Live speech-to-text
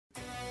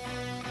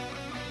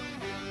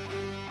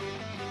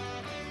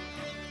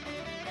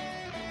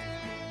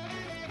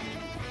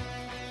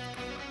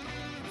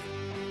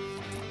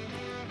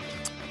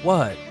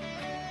What?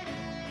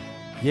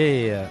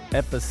 Yeah,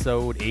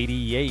 episode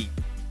 88.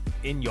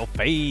 In your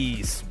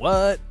face.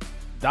 What?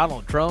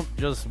 Donald Trump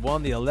just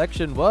won the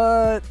election.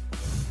 What?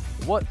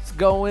 What's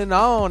going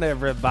on,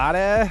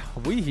 everybody?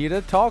 We here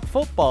to talk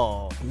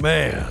football.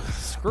 Man.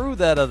 Screw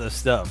that other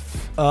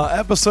stuff.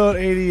 Episode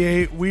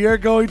 88, we are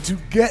going to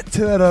get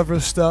to that other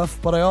stuff,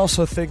 but I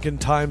also think in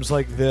times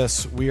like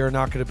this, we are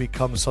not going to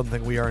become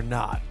something we are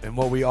not. And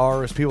what we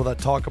are is people that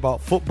talk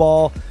about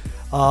football.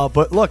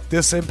 But look,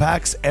 this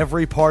impacts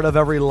every part of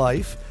every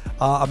life.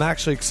 I'm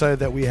actually excited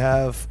that we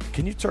have...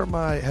 Can you turn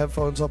my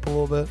headphones up a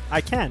little bit?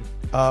 I can.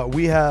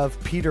 We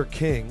have Peter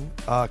King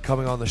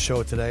coming on the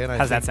show today. And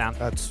How's that sound?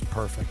 That's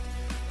perfect.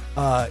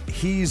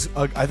 He's,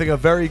 I think, a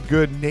very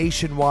good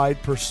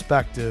nationwide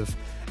perspective,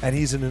 and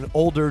he's in an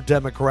older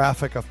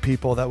demographic of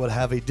people that would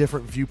have a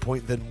different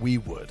viewpoint than we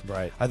would.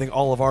 Right. I think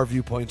all of our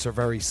viewpoints are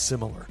very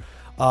similar.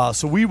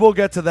 So we will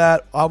get to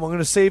that. I'm going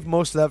to save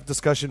most of that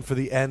discussion for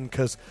the end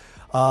because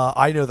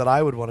I know that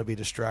I would want to be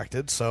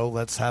distracted. So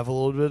let's have a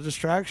little bit of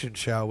distraction,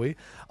 shall we?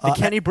 The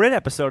Kenny Britt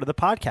episode of the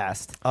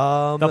podcast.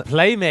 The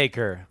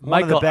playmaker,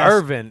 One of the Michael best.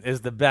 Irvin,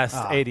 is the best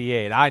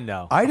 88. I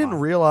know. I didn't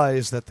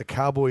realize that the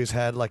Cowboys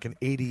had like an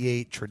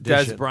 88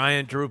 tradition. Des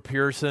Bryant, Drew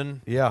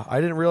Pearson. Yeah,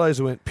 I didn't realize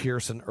it went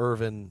Pearson,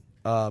 Irvin,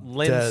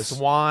 Lynn Des.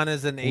 Swan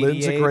is an 88.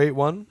 Lynn's a great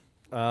one.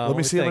 Let Let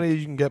me see how many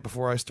you can get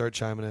before I start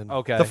chiming in.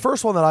 Okay. The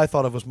first one that I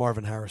thought of was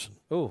Marvin Harrison.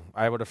 Ooh,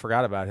 I would have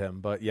forgot about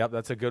him, but yep,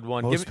 that's a good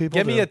one. Most people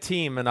give me do. a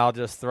team, and I'll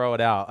just throw it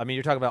out. I mean,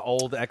 you're talking about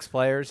old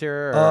ex-players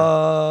here?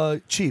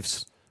 Or?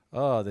 Chiefs.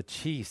 Oh, the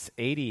Chiefs,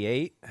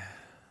 88.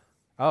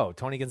 Oh,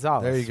 Tony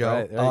Gonzalez. There you go.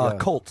 Right, there you go.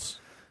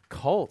 Colts.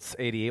 Colts,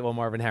 88. Well,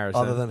 Marvin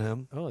Harrison. Other than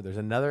him. Oh, there's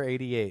another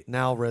 88.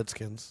 Now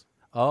Redskins.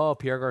 Oh,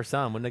 Pierre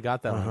Garçon. Wouldn't have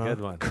got that one. Good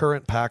one.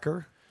 Current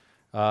Packer.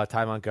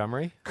 Ty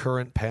Montgomery.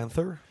 Current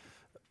Panther.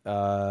 Is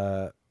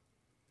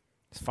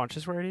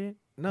Funches where 88?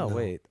 No,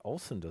 wait.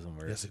 Olsen doesn't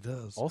work. Yes, he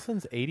does.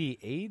 Olsen's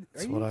 88?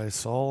 That's what I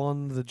saw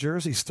on the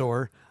jersey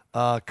store.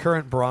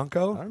 Current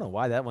Bronco. I don't know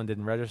why that one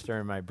didn't register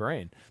in my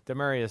brain.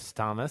 Demarius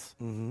Thomas.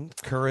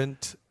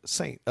 Current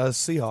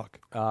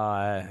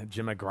Seahawk.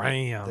 Jim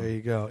Graham. There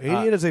you go.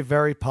 88 is a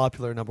very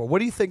popular number. What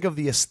do you think of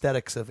the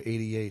aesthetics of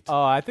 88?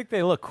 Oh, I think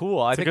they look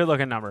cool. It's a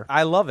good-looking number.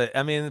 I love it.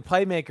 I mean, the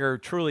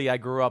playmaker, truly, I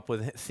grew up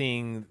with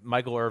seeing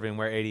Michael Irvin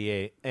wear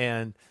 88.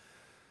 And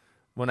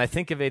when I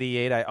think of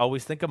 88, I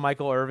always think of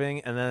Michael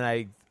Irvin, and then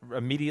I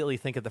immediately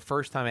think of the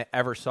first time I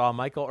ever saw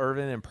Michael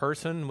Irvin in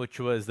person, which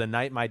was the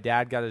night my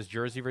dad got his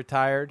jersey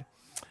retired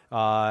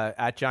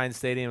at Giants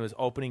Stadium. It was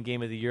opening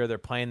game of the year. They're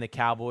playing the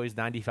Cowboys,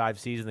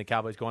 95 season. The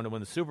Cowboys going to win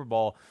the Super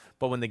Bowl.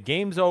 But when the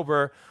game's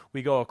over,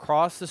 we go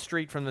across the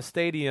street from the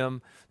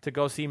stadium to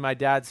go see my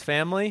dad's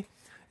family.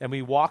 And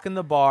we walk in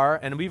the bar,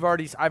 and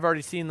I've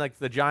already seen like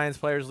the Giants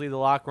players leave the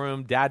locker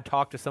room. Dad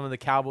talked to some of the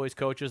Cowboys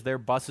coaches. Their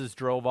buses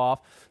drove off.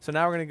 So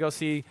now we're going to go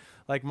see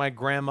like my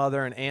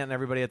grandmother and aunt and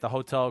everybody at the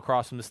hotel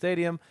across from the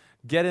stadium.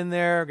 Get in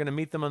there, going to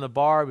meet them in the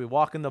bar. We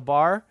walk in the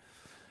bar,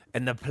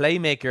 and the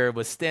playmaker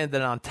was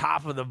standing on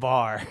top of the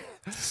bar.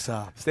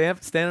 Stop.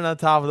 Standing on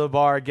top of the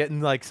bar, getting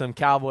like some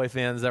Cowboy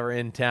fans that were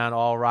in town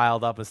all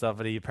riled up and stuff,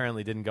 but he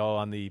apparently didn't go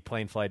on the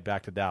plane flight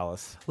back to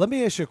Dallas. Let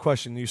me ask you a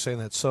question, you saying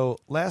that. So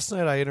last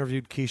night I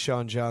interviewed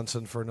Keyshawn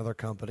Johnson for another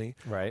company.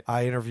 Right.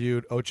 I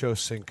interviewed Ocho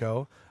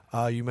Cinco.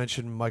 You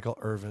mentioned Michael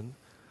Irvin.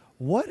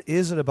 What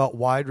is it about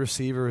wide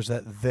receivers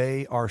that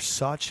they are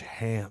such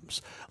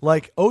hams?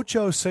 Like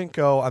Ocho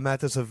Cinco, I'm at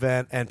this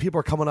event, and people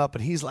are coming up,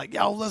 and he's like,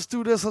 yo, let's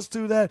do this, let's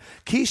do that.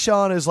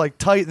 Keyshawn is like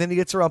tight, and then he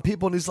gets around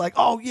people, and he's like,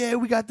 oh, yeah,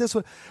 we got this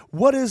one.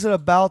 What is it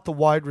about the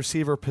wide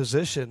receiver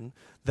position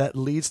that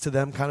leads to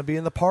them kind of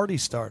being the party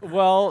starter?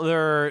 Well,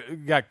 they're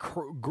got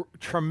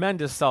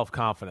tremendous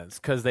self-confidence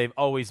because they've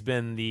always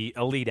been the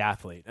elite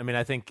athlete. I mean,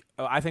 I think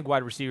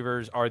wide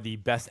receivers are the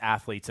best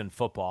athletes in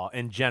football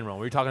in general.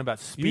 We're talking about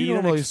speed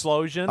and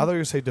explosion. I thought you were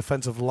going to say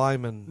defensive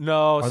linemen.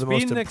 No, are the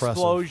most speed and impressive.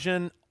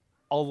 Explosion,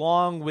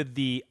 along with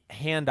the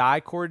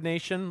hand-eye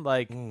coordination.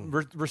 Like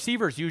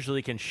receivers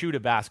usually can shoot a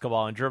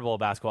basketball and dribble a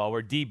basketball,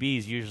 where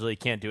DBs usually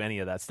can't do any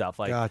of that stuff.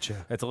 Like,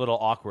 gotcha. It's a little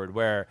awkward.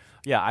 Where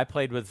I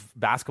played with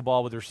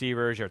basketball with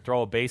receivers, or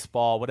throw a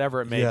baseball,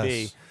 whatever it may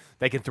be.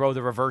 They can throw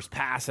the reverse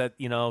pass at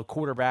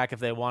quarterback if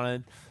they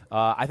wanted.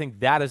 I think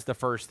that is the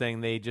first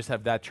thing. They just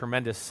have that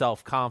tremendous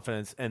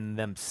self-confidence in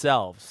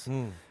themselves,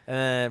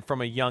 and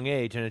from a young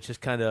age, and it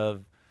just kind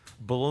of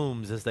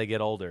blooms as they get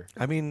older.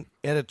 I mean,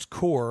 at its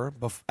core,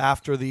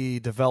 after the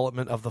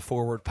development of the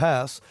forward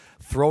pass,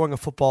 throwing a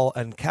football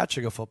and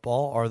catching a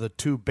football are the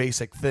two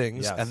basic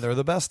things, and they're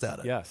the best at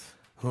it. Yes.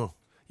 Huh.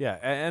 Yeah,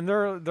 and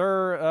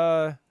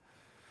they're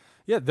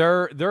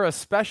a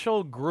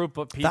special group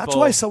of people. That's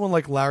why someone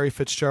like Larry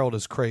Fitzgerald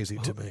is crazy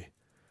to me.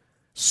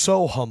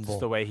 So humble. It's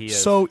the way he is.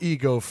 So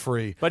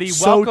ego-free. But he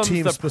so welcomes the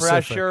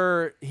team-specific.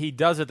 pressure. He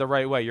does it the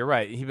right way. You're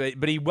right.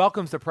 But he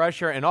welcomes the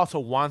pressure and also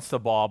wants the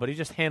ball, but he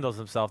just handles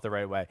himself the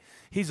right way.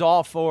 He's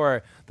all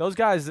for those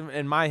guys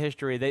in my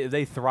history.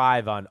 They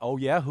thrive on, oh,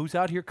 yeah, who's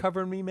out here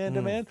covering me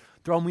man-to-man?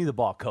 Throw me the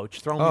ball, coach.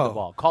 Throw me the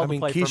ball. Call the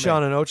play for me.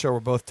 Keyshawn and Ocho were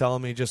both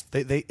telling me just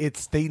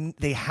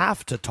they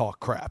have to talk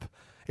crap.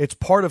 It's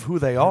part of who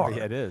they are.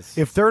 Yeah, it is.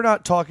 If they're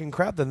not talking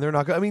crap, then they're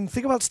not going. I mean,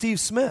 think about Steve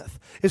Smith.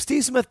 If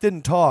Steve Smith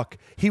didn't talk,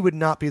 he would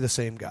not be the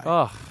same guy.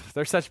 Oh,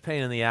 they're such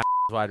pain in the ass,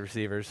 wide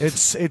receivers.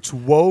 It's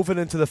woven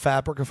into the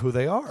fabric of who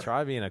they are.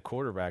 Try being a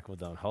quarterback with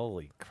them.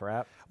 Holy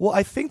crap. Well,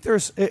 I think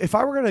there's. If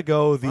I were going to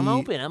go the. I'm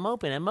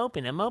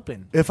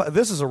open. If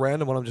this is a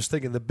random one, I'm just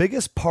thinking the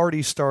biggest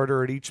party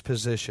starter at each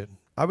position.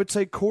 I would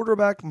say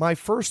quarterback. My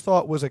first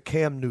thought was a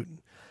Cam Newton.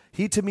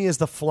 He to me is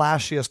the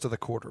flashiest of the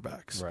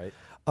quarterbacks. Right.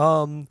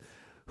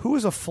 Who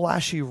is a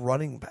flashy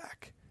running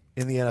back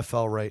in the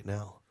NFL right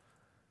now?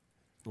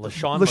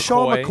 LaShawn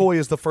McCoy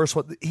is the first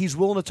one. He's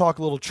willing to talk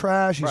a little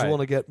trash. He's Right.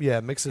 willing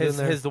to mix it in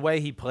there. The way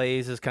he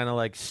plays is kind of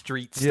like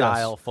street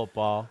style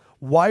football.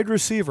 Wide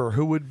receiver,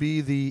 who would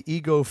be the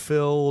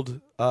ego-filled,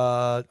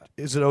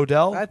 is it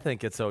Odell? I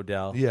think it's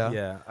Odell.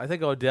 Yeah. I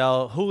think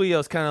Odell.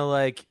 Julio's kind of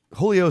like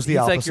Julio's the he's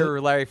opposite. like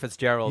your Larry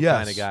Fitzgerald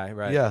kind of guy,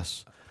 right?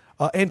 Yes.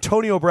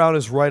 Antonio Brown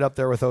is right up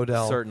there with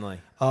Odell. Certainly.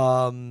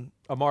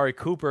 Amari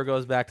Cooper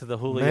goes back to the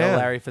Julio Man.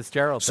 Larry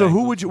Fitzgerald. So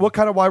thing. what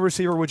kind of wide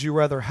receiver would you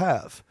rather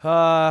have?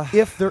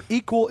 If they're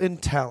equal in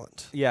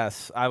talent.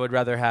 Yes, I would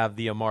rather have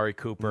the Amari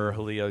Cooper,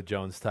 Julio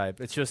Jones type.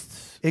 It's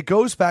just It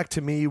goes back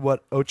to me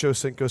what Ocho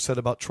Cinco said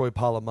about Troy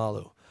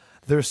Polamalu.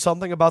 There's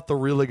something about the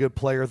really good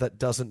player that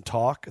doesn't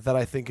talk that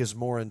I think is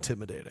more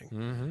intimidating.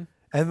 Mm-hmm.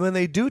 And when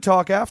they do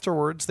talk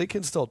afterwards, they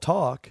can still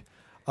talk.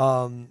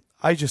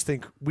 I just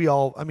think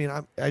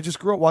I just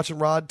grew up watching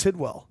Rod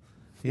Tidwell.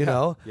 You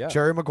know,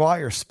 Jerry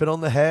Maguire, spit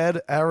on the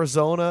head,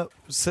 Arizona,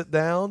 sit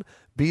down,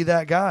 be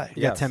that guy.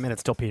 You got 10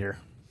 minutes till Peter.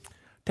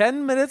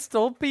 10 minutes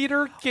till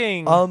Peter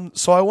King.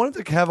 So I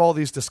wanted to have all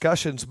these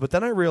discussions, but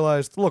then I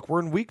realized, look,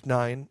 we're in week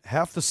 9.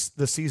 Half the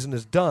season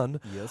is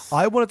done. Yes.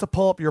 I wanted to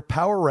pull up your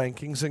power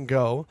rankings and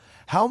go,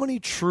 how many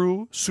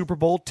true Super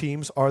Bowl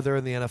teams are there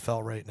in the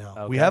NFL right now?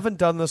 Okay. We haven't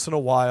done this in a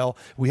while.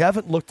 We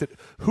haven't looked at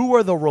who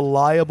are the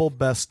reliable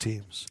best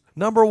teams.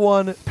 Number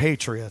 1,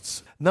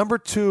 Patriots. Number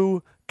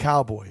 2,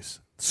 Cowboys.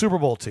 Super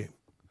Bowl team.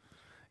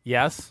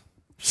 Yes.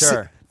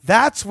 Sure.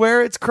 That's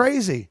where it's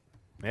crazy.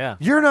 Yeah.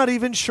 You're not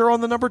even sure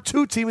on the number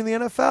 2 team in the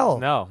NFL.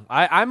 No.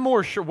 I'm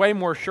way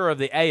more sure of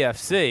the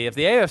AFC. If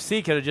the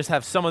AFC could have just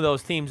have some of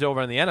those teams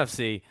over in the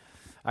NFC,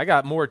 I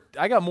got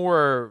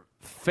more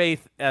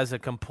faith as a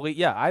complete.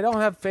 Yeah, I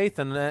don't have faith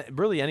in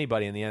really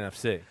anybody in the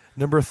NFC.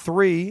 Number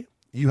 3,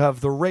 you have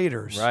the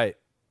Raiders. Right.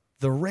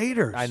 The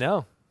Raiders. I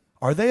know.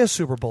 Are they a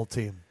Super Bowl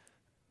team?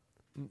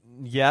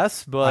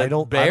 Yes, but I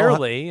don't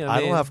barely.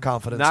 I don't have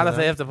confidence Not in if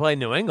them. they have to play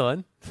New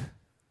England.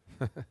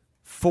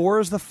 4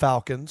 is the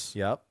Falcons.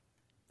 Yep.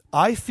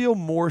 I feel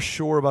more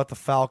sure about the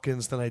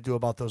Falcons than I do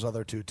about those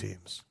other 2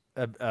 teams.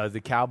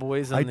 The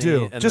Cowboys. And I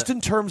do. Just in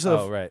in terms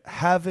of right.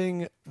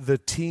 having the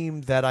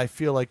team that I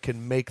feel like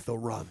can make the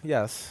run.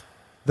 Yes.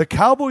 The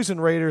Cowboys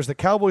and Raiders, the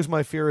Cowboys,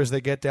 my fear is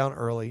they get down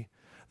early.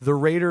 The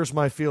Raiders,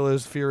 my fear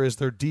is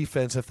their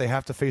defense if they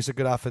have to face a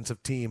good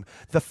offensive team.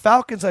 The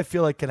Falcons, I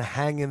feel like, can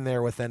hang in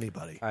there with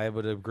anybody. I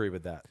would agree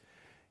with that.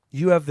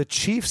 You have the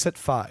Chiefs at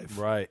 5.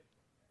 Right.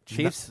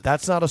 Chiefs.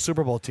 That's not a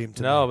Super Bowl team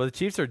to me. No, but the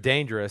Chiefs are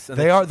dangerous. And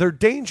They're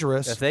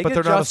dangerous, but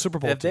they're not a Super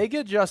Bowl If team. they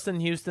get Justin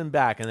Houston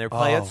back and they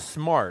play it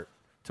smart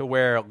to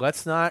where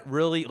let's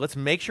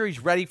make sure he's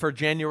ready for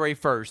January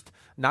 1st,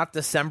 not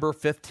December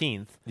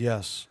 15th.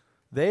 Yes.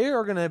 They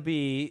are going to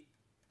be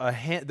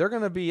they're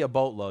going to be a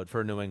boatload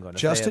for New England.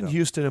 Justin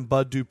Houston and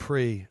Bud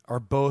Dupree are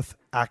both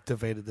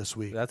activated this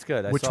week. That's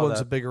good. Which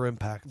one's a bigger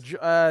impact?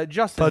 Justin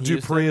Bud Houston.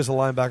 Dupree is a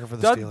linebacker for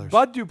the Steelers.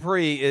 Bud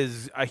Dupree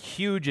is a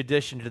huge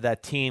addition to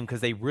that team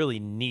because they really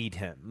need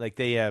him. Like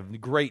they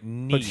have great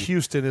need. But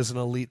Houston is an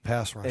elite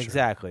pass rusher.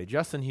 Exactly.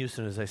 Justin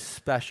Houston is a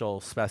special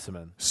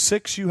specimen.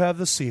 6, you have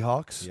the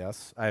Seahawks.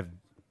 Yes. I have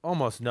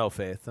almost no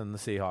faith in the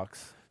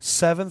Seahawks.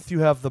 7th, you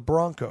have the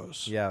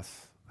Broncos.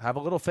 Yes. Have a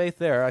little faith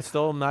there. I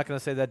still am not going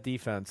to say that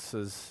defense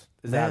is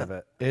out of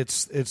it.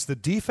 It's the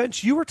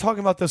defense. You were talking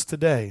about this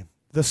today.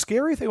 The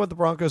scary thing about the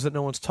Broncos that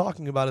no one's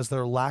talking about is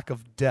their lack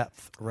of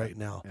depth right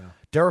now. Yeah.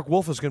 Derek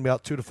Wolfe is going to be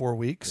out 2 to 4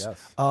 weeks.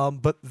 Yes.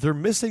 But they're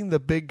missing the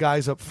big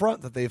guys up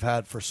front that they've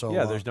had for so long.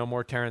 Yeah, there's no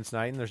more Terrence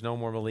Knighton. There's no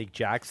more Malik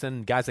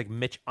Jackson. Guys like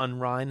Mitch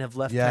Unrein have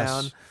left Yes.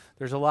 town.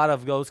 There's a lot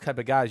of those type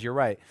of guys. You're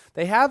right.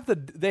 They have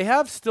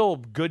still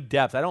good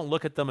depth. I don't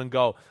look at them and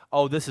go,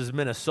 oh, this is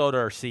Minnesota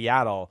or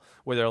Seattle,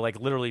 where they're like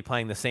literally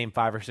playing the same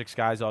 5 or 6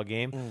 guys all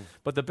game.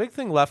 But the big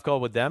thing left go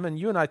with them, and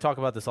you and I talk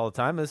about this all the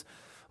time, is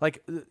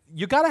like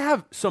you got to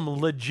have some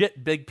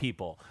legit big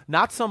people,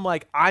 not some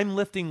like I'm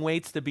lifting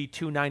weights to be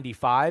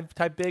 295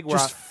 type big. Where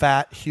just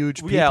fat,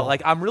 huge people. Yeah,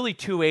 like I'm really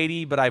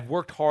 280, but I've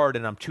worked hard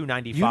and I'm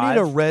 295. You need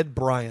a Red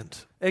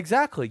Bryant.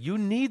 Exactly. You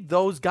need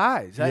those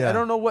guys. Yeah. I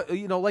don't know what,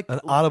 like. An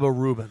Ottawa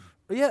Rubin.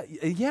 Yeah,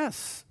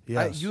 yes.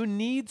 Yes. You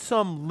need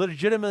some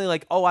legitimately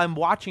like, oh, I'm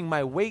watching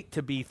my weight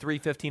to be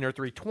 315 or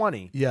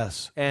 320.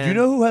 Yes. And Do you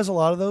know who has a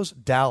lot of those?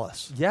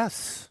 Dallas.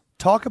 Yes.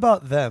 Talk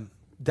about them.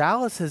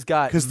 Dallas has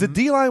got Because the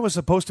D-line was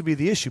supposed to be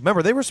the issue.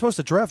 Remember, they were supposed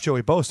to draft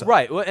Joey Bosa.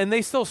 right, and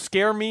they still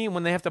scare me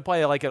when they have to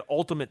play like an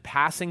ultimate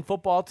passing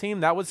football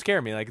team. That would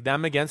scare me, like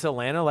them against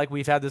Atlanta. Like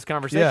we've had this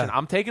conversation. Yeah.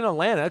 I'm taking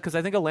Atlanta because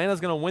I think Atlanta's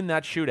going to win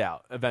that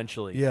shootout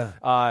eventually.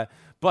 Yeah.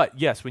 But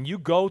yes, when you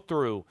go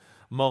through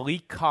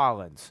Malik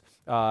Collins,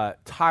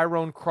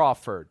 Tyrone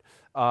Crawford,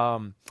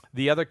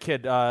 the other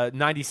kid,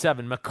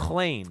 97,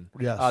 McClain,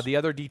 Yes. the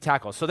other D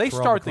tackle. So they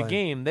Terrell start McClain. the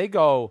game. They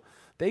go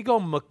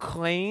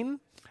McClain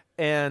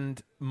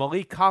and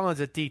Malik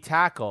Collins at D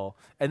tackle,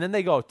 and then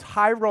they go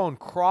Tyrone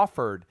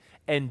Crawford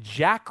and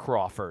Jack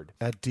Crawford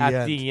At D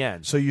end.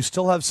 end. So you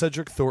still have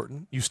Cedric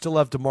Thornton. You still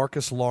have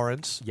DeMarcus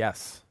Lawrence.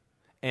 Yes.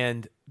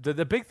 And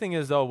the big thing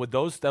is, though, with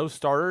those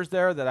starters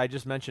there that I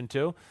just mentioned,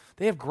 too,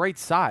 they have great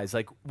size.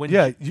 Like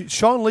when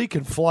Sean Lee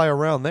can fly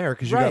around there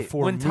because you got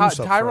four when moves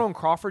up Tyrone front.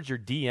 Crawford's your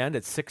D end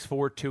at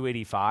 6'4",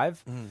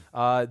 285,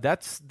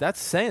 that's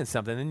saying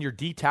something. And your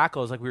D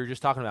tackle is like we were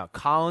just talking about.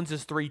 Collins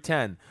is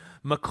 310.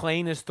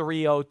 McClain is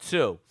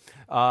 302.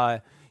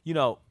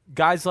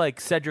 Guys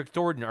like Cedric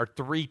Thornton are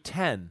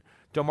 310.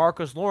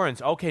 DeMarcus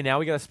Lawrence, okay, now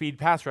we got a speed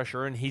pass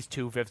rusher, and he's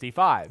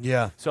 255.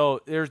 Yeah.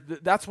 So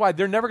that's why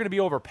they're never going to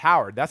be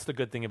overpowered. That's the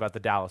good thing about the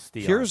Dallas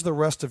Steelers. Here's the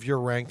rest of your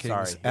rankings,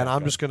 Sorry. and Yeah,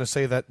 I'm go just going to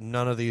say that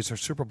none of these are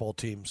Super Bowl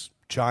teams.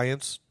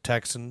 Giants,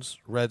 Texans,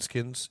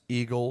 Redskins,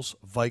 Eagles,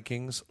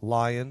 Vikings,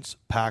 Lions,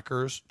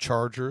 Packers,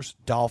 Chargers,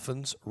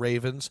 Dolphins,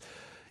 Ravens.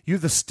 You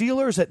have the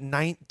Steelers at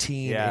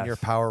 19 in Yes. your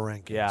power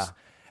rankings. Yeah.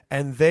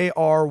 And they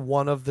are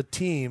one of the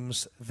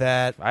teams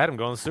that I had them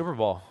going to the Super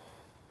Bowl.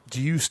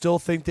 do you still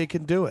think they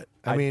can do it?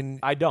 I mean,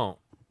 I don't.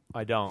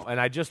 And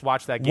I just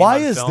watched that game. why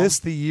on is film. this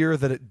the year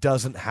that it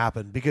doesn't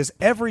happen? Because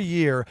every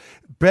year,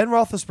 Ben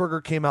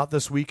Roethlisberger came out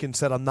this week and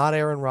said, I'm not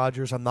Aaron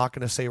Rodgers. I'm not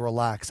going to say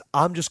relax.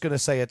 I'm just going to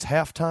say it's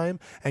halftime.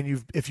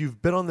 And if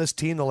you've been on this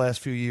team the last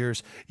few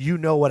years, you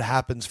know what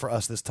happens for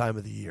us this time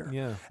of the year.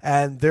 Yeah.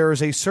 And there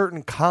is a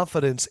certain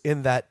confidence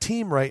in that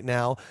team right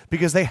now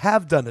because they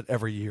have done it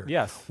every year.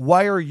 Yes.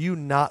 Why are you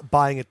not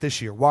buying it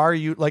this year? Why are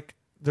you like...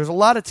 There's a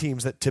lot of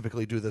teams that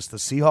typically do this. The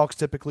Seahawks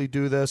typically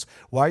do this.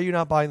 Why are you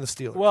not buying the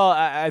Steelers? Well,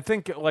 I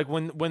think like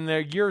when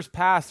their years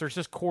pass, there's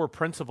just core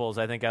principles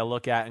I think I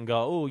look at and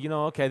go,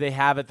 oh, okay, they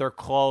have it. They're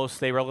close.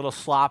 They were a little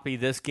sloppy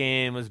this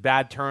game. It was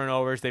bad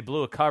turnovers. They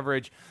blew a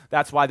coverage.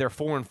 That's why they're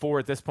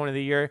 4-4 at this point of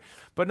the year.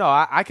 But no,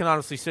 I can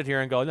honestly sit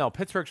here and go, no,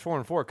 Pittsburgh's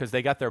 4-4 because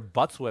they got their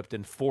butts whipped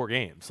in 4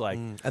 games.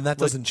 And that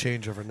doesn't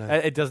change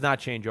overnight. It does not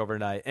change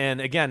overnight. And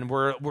again,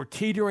 we're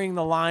teetering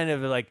the line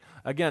of like,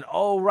 again,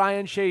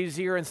 Ryan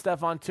Shazier and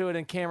Stephon Tuitt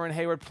and Cameron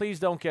Hayward, please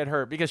don't get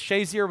hurt because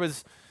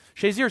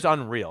Shazier's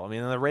unreal. I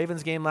mean, in the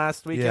Ravens game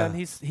last weekend,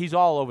 he's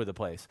all over the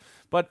place.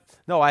 But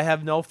no, I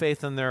have no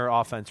faith in their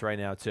offense right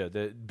now too.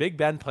 The Big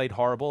Ben played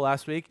horrible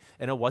last week,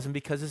 and it wasn't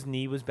because his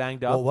knee was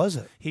banged up. What was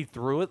it? He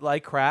threw it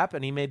like crap,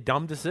 and he made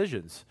dumb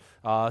decisions.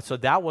 So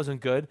that wasn't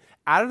good.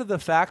 Added to the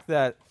fact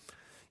that,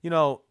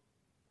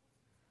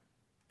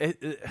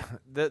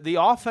 the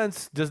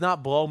offense does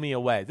not blow me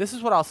away. This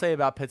is what I'll say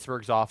about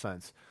Pittsburgh's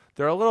offense.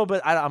 They're a little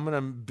bit, I'm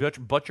going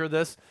to butcher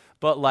this,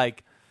 but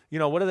like,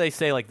 what do they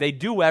say? Like they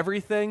do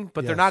everything,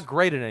 but they're not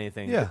great at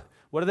anything. Yeah.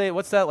 What are they?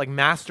 What's that? Like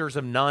masters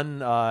of none.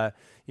 They're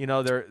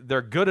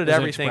good at There's an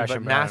everything, but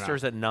expression, but I don't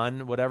masters at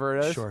none. Whatever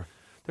it is. Sure.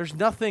 There's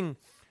nothing.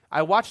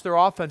 I watch their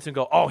offense and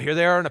go, oh, here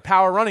they are in a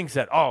power running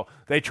set. Oh,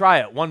 they try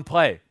it. One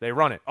play. They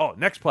run it. Oh,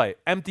 next play.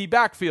 Empty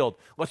backfield.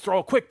 Let's throw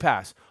a quick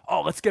pass.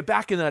 Oh, let's get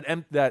back in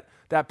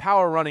that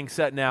power running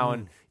set now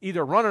and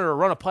either run it or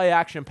run a play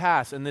action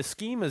pass. And this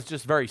scheme is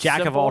just very Jack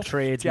simple. of all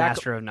trades,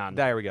 master of none.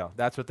 There we go.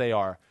 That's what they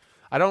are.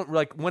 I don't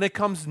like when it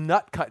comes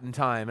nut cutting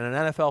time in an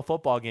NFL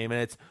football game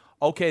and it's,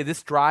 okay,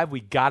 this drive, we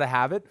got to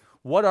have it.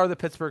 What are the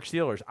Pittsburgh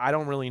Steelers? I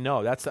don't really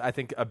know. That's, I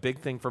think, a big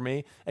thing for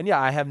me. And,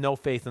 yeah, I have no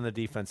faith in the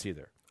defense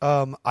either.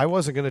 I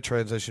wasn't going to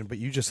transition, but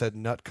you just said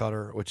nut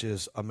cutter, which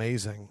is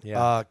amazing.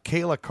 Yeah.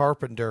 Kayla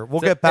Carpenter. We'll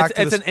get back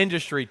to it's this. an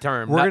industry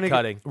term, We're nut gonna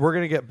cutting. We're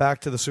going to get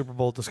back to the Super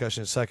Bowl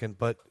discussion in a second,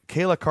 but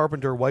Kayla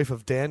Carpenter, wife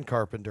of Dan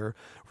Carpenter,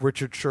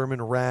 Richard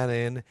Sherman ran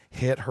in,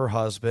 hit her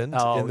husband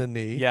in the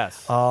knee.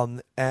 Yes.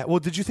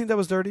 Did you think that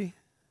was dirty?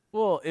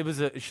 Well,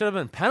 it should have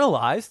been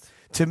penalized.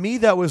 To me,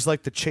 that was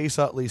like the Chase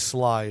Utley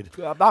slide.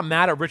 I'm not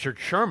mad at Richard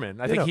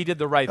Sherman. I think he did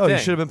the right thing. thing.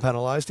 He should have been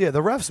penalized. Yeah,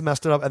 the refs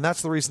messed it up, and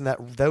that's the reason that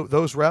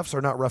those refs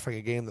are not reffing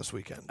a game this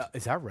weekend.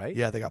 Is that right?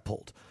 Yeah, they got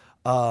pulled.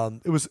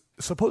 It was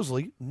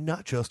supposedly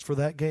not just for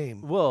that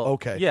game. Well,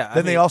 okay. yeah.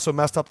 Then they also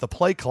messed up the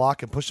play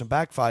clock and pushed him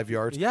back 5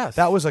 yards. Yes.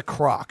 That was a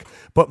crock.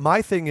 But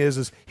my thing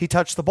is he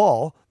touched the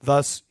ball,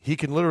 thus he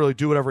can literally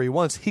do whatever he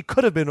wants. He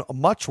could have been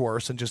much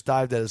worse and just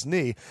dived at his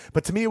knee.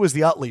 But to me, it was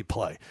the Utley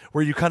play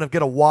where you kind of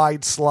get a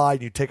wide slide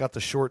and you take out the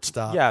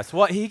shortstop. Yes.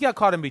 Well, he got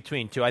caught in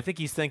between, too. I think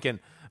he's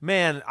thinking,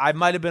 man, I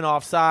might have been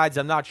offsides.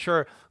 I'm not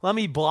sure. Let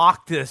me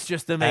block this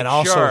just to make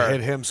and sure. also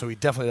hit him so he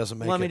definitely doesn't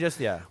make it. Let me just,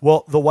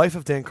 Well, the wife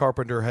of Dan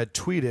Carpenter had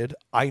tweeted,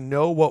 I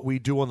know what we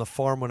do on the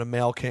farm when a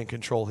male can't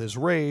control his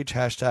rage.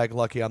 #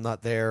 lucky I'm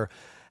not there.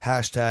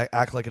 hashtag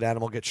act like an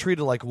animal, get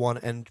treated like one,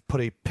 and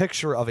put a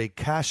picture of a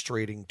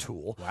castrating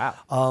tool.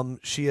 Wow.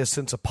 She has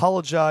since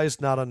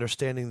apologized, not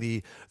understanding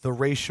the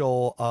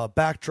racial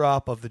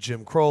backdrop of the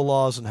Jim Crow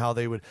laws and how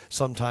they would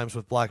sometimes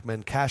with black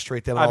men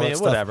castrate them. And all that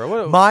stuff.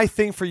 Whatever. My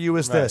thing for you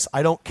is this.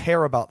 I don't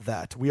care about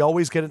that. We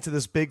always get into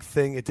this big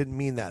thing. It didn't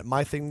mean that.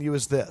 My thing to you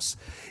is this.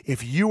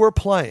 If you were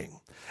playing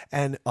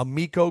and a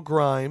Miko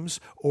Grimes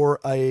or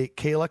a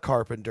Kayla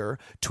Carpenter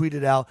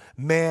tweeted out,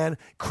 man,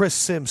 Chris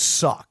Sims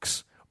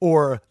sucks,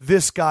 or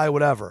this guy,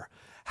 whatever,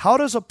 how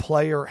does a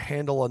player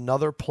handle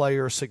another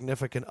player's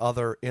significant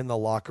other in the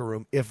locker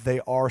room if they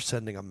are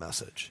sending a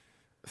message?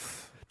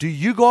 Do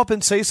you go up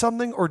and say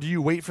something, or do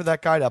you wait for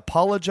that guy to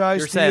apologize?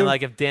 You're to saying you?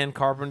 like if Dan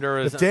Carpenter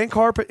is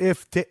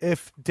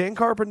if Dan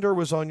Carpenter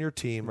was on your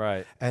team,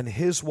 right, and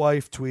his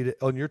wife tweeted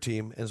on your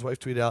team, and his wife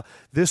tweeted out,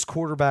 "This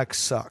quarterback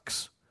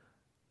sucks.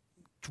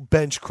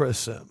 Bench Chris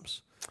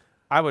Sims."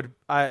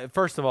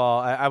 First of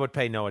all, I would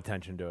pay no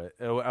attention to it.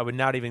 I would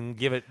not even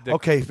give it.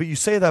 Okay, but you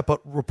say that,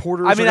 but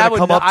reporters I mean, are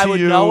going to come up to you. I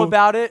would know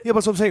about it. Yeah, but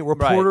that's what I'm saying.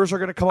 Reporters are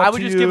going to come up to you. I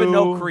would just give it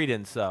no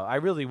credence, though. I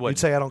really would. You'd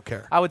say, I don't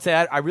care. I would say,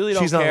 I really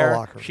don't She's care. not in the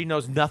locker room. She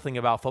knows nothing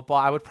about football.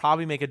 I would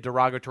probably make a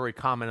derogatory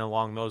comment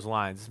along those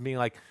lines, being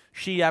like,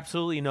 she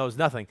absolutely knows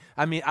nothing.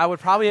 I mean, I would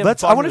probably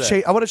have I want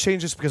to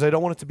change this because I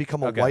don't want it to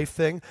become a wife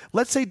thing.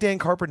 Let's say Dan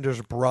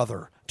Carpenter's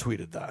brother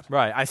tweeted that.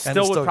 Right. I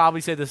still would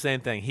probably say the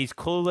same thing. He's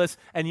clueless.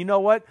 And you know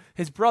what?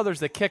 His brother's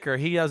the kicker.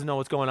 He doesn't know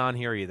what's going on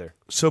here either.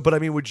 So, but I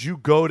mean, would you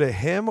go to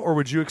him or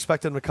would you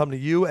expect him to come to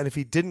you? And if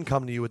he didn't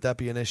come to you, would that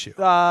be an issue?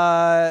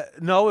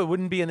 No, it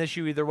wouldn't be an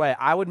issue either way.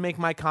 I would make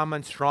my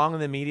comments strong in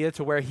the media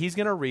to where he's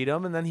going to read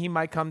them, and then he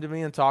might come to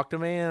me and talk to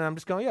me, and I'm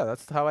just going, yeah,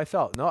 that's how I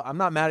felt. No, I'm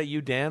not mad at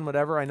you, Dan,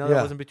 whatever. I know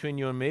that wasn't between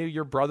you and me.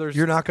 Your brother's...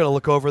 You're not going to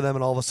look over them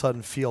and all of a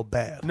sudden feel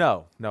bad.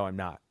 No, I'm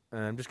not. And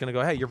I'm just going to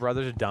go, hey, your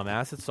brother's a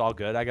dumbass. It's all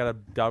good. I got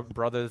a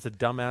brother that's a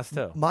dumbass,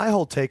 too. My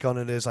whole take on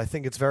it is I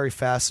think it's very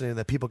fascinating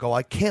that people go,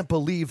 I can't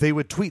believe they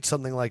would tweet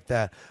something like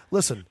that.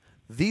 Listen,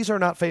 these are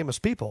not famous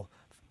people.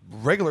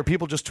 Regular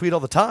people just tweet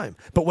all the time.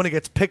 But when it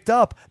gets picked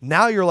up,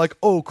 now you're like,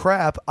 oh,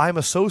 crap, I'm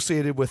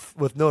associated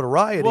with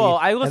notoriety. Well,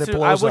 I wish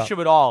up. it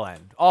would all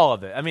end. All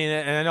of it. I mean,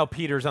 and I know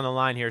Peter's on the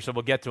line here, so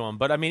we'll get to him.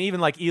 But, I mean, even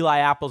like Eli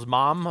Apple's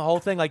mom, the whole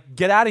thing, like,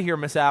 get out of here,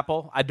 Miss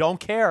Apple. I don't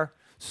care.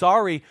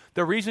 Sorry,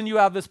 the reason you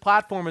have this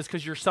platform is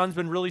because your son's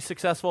been really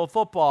successful at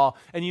football.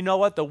 And you know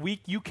what? The week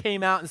you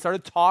came out and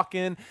started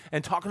talking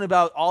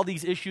about all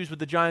these issues with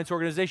the Giants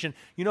organization,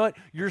 you know what?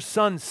 Your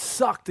son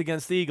sucked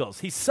against the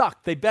Eagles. He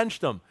sucked. They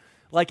benched him,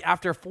 like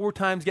after 4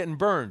 times getting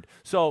burned.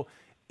 So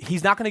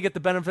he's not going to get the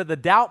benefit of the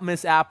doubt,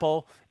 Miss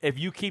Apple, if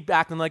you keep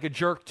acting like a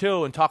jerk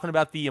too and talking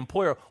about the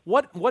employer.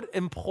 What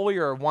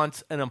employer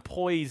wants an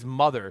employee's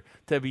mother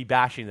to be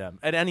bashing them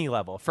at any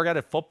level? Forget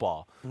it,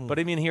 football. But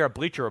I mean, here at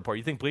Bleacher Report,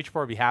 you think Bleacher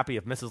Report would be happy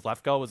if Mrs.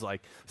 Lefko was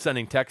like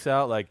sending texts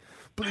out like,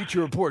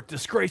 Bleacher Report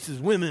disgraces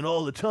women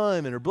all the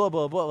time and her blah,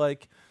 blah, blah.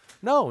 Like,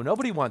 no,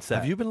 nobody wants that.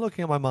 Have you been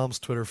looking at my mom's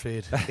Twitter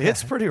feed?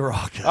 It's pretty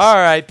raucous. All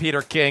right,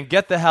 Peter King,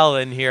 get the hell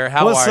in here.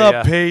 How What's are you?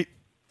 up, Pete?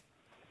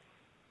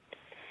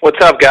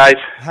 What's up, guys?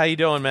 How you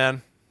doing,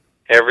 man?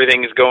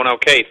 Everything is going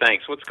okay,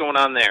 thanks. What's going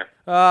on there?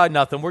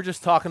 Nothing. We're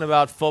just talking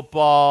about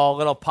football,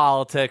 little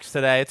politics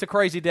today. It's a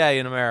crazy day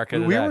in America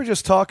today. We were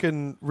just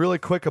talking really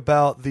quick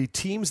about the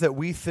teams that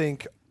we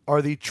think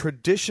are the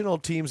traditional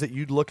teams that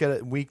you'd look at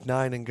in Week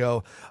 9 and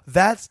go,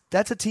 that's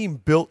a team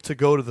built to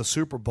go to the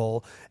Super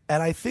Bowl.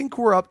 And I think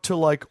we're up to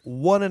like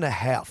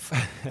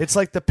 1.5. It's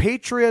like the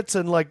Patriots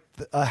and like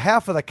a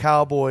half of the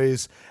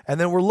Cowboys. And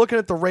then we're looking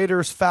at the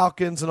Raiders,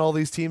 Falcons, and all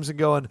these teams and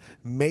going,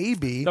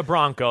 maybe the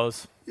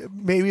Broncos.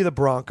 Maybe the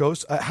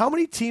Broncos. How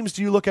many teams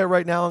do you look at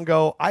right now and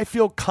go, I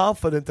feel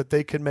confident that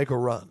they can make a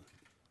run?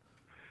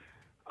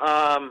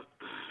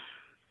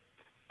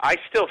 I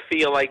still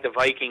feel like the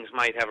Vikings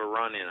might have a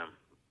run in them,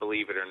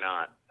 believe it or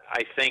not.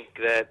 I think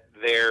that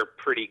they're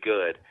pretty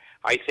good.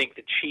 I think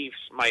the Chiefs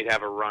might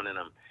have a run in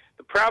them.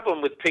 The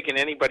problem with picking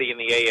anybody in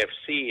the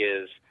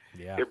AFC is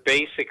they're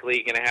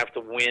basically going to have to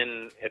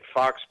win at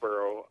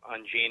Foxborough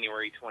on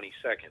January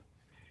 22nd.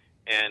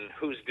 And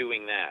who's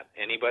doing that?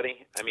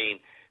 Anybody? I mean,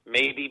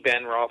 maybe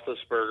Ben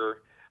Roethlisberger.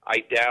 I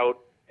doubt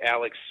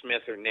Alex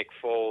Smith or Nick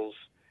Foles.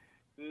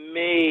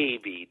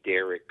 Maybe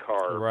Derek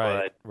Carr,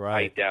 but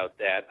I doubt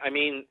that. I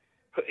mean,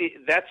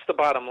 that's the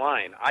bottom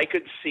line. I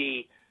could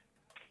see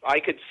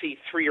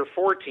 3 or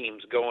 4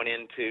 teams going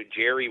into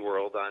Jerry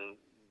World on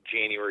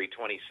January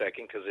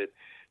 22nd because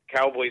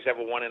Cowboys have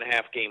a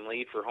 1.5 game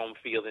lead for home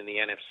field in the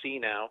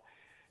NFC now,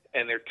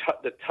 and they're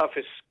the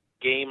toughest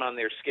game on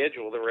their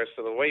schedule the rest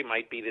of the way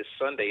might be this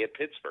Sunday at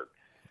Pittsburgh.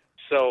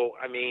 So,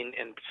 I mean,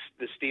 and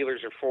the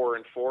Steelers are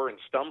 4-4 and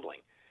stumbling.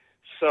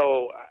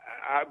 So,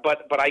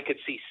 but I could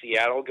see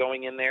Seattle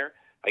going in there.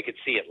 I could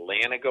see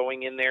Atlanta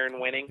going in there and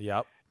winning.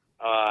 Yep.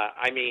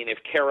 I mean, if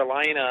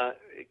Carolina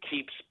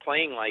keeps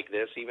playing like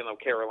this, even though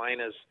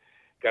Carolina's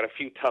got a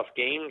few tough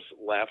games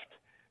left,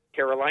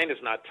 Carolina's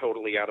not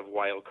totally out of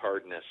wild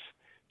cardness.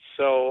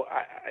 So,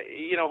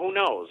 who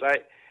knows?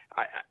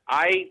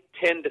 I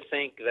tend to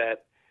think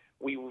that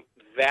we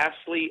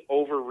vastly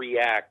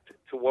overreact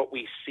to what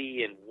we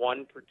see in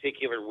one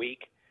particular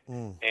week.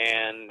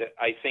 And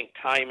I think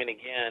time and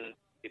again,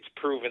 it's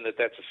proven that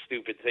that's a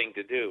stupid thing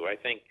to do. I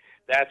think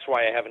that's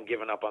why I haven't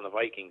given up on the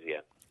Vikings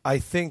yet. I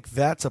think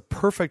that's a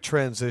perfect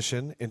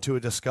transition into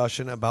a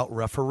discussion about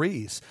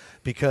referees,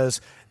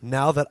 because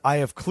now that I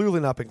have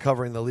clearly not been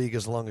covering the league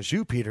as long as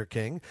you, Peter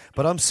King,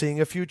 but I'm seeing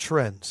a few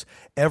trends.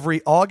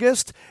 Every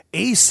August,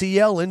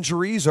 ACL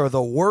injuries are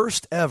the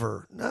worst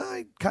ever.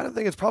 I kind of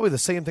think it's probably the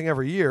same thing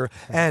every year.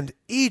 And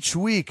each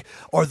week,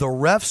 are the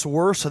refs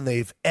worse than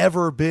they've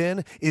ever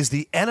been? Is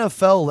the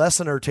NFL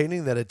less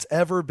entertaining than it's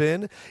ever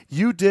been?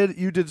 You did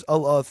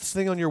a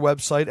thing on your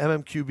website,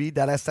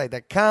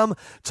 mmqb.si.com,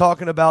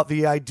 talking about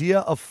the idea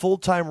of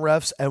full-time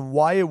refs and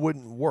why it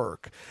wouldn't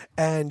work.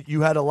 And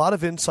you had a lot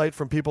of insight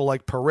from people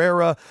like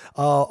Pereira.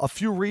 A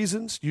few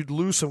reasons: you'd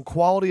lose some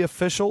quality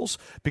officials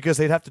because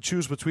they'd have to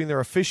choose between their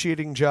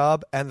officiating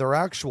job and their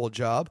actual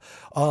job.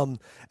 And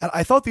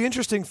I thought the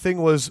interesting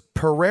thing was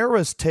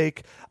Pereira's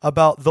take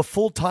about the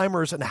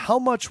full-timers and how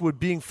much would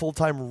being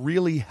full-time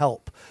really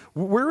help.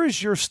 Where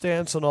is your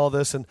stance on all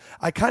this? And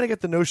I kind of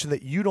get the notion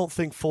that you don't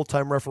think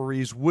full-time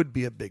referees would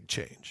be a big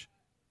change.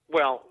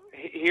 Well,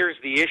 here's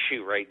the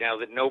issue right now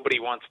that nobody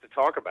wants to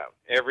talk about.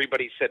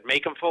 Everybody said,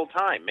 make them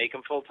full-time, make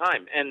them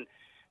full-time. And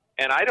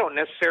I don't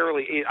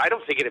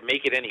think it'd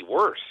make it any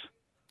worse.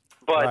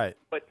 But, right.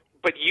 but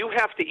you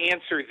have to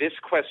answer this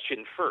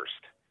question first.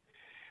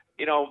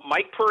 You know,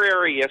 Mike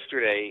Pereira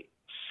yesterday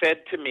said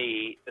to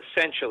me,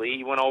 essentially,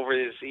 he went over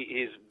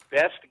his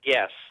best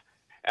guess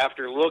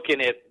after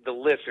looking at the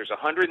list. There's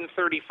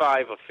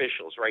 135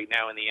 officials right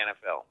now in the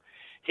NFL.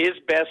 His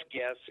best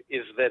guess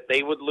is that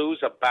they would lose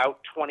about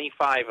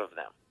 25 of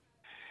them.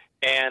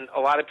 And a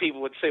lot of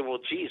people would say, well,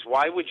 geez,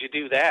 why would you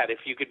do that if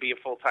you could be a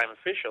full-time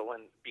official?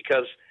 And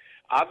because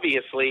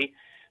obviously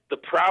the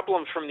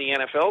problem from the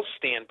NFL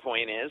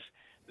standpoint is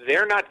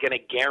they're not going to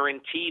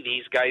guarantee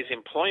these guys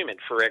employment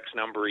for X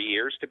number of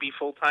years to be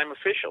full-time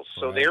officials.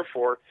 So right.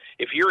 Therefore,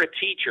 if you're a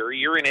teacher,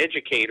 you're an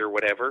educator,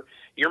 whatever,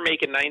 you're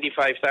making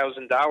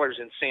 $95,000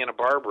 in Santa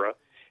Barbara,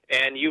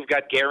 and you've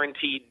got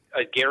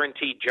a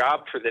guaranteed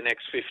job for the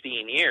next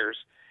 15 years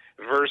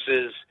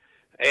versus,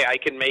 hey, I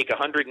can make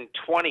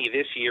 120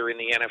 this year in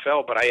the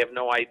NFL, but I have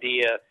no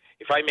idea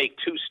if I make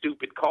two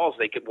stupid calls,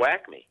 they could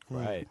whack me.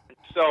 Right.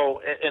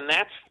 So, and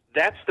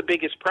that's the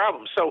biggest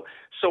problem. So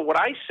what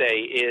I say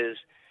is,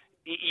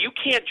 you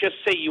can't just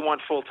say you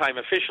want full-time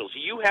officials.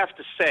 You have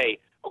to say,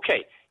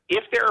 okay,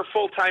 if there are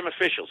full-time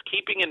officials,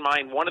 keeping in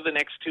mind one of the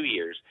next 2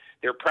 years,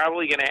 they're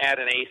probably going to add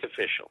an eighth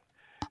official.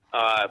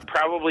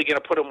 Probably going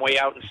to put them way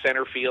out in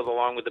center field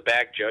along with the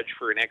back judge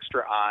for an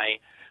extra eye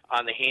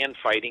on the hand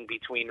fighting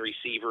between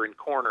receiver and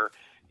corner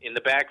in the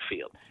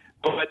backfield.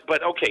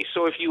 But okay,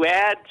 so if you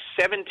add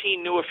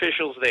 17 new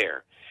officials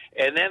there,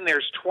 and then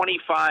there's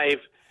 25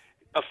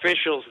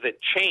 officials that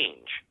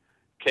change,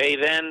 okay,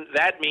 then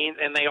that means,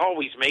 and they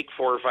always make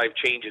 4 or 5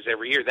 changes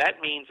every year,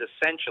 that means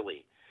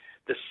essentially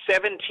the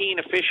 17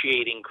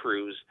 officiating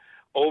crews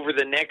over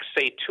the next,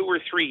 say, 2 or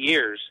 3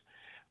 years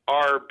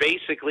are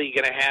basically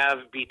going to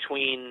have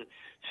between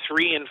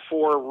 3 and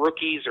 4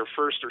 rookies or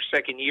first or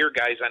second year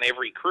guys on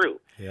every crew.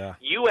 Yeah.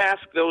 You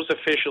ask those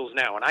officials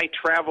now, and I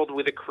traveled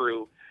with a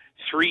crew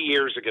 3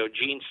 years ago,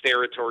 Gene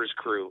Sterator's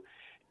crew,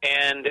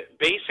 and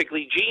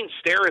basically Gene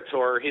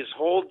Sterator, his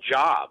whole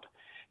job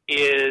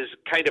is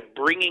kind of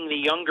bringing the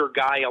younger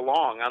guy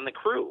along on the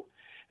crew.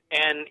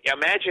 And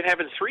imagine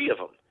having 3 of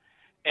them.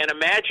 And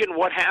imagine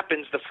what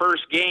happens the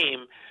first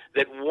game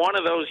that one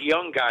of those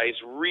young guys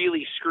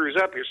really screws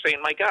up. You're saying,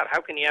 my God,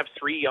 how can you have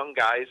 3 young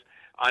guys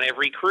on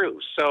every crew?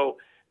 So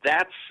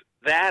that's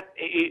that.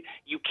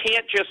 You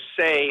can't just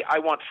say, I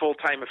want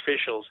full-time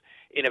officials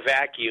in a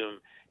vacuum,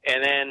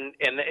 and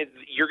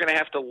you're going to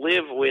have to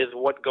live with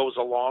what goes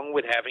along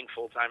with having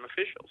full-time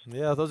officials.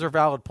 Yeah, those are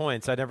valid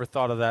points. I never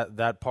thought of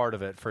that part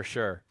of it, for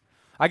sure.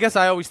 I guess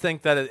I always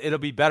think that it'll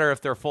be better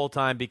if they're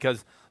full-time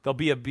because they'll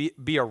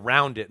be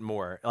around it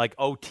more. Like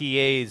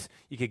OTAs,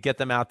 you could get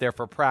them out there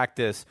for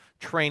practice,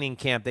 training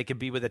camp. They could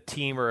be with a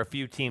team or a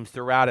few teams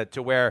throughout it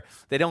to where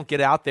they don't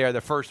get out there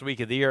the first week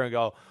of the year and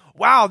go,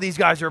 wow, these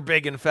guys are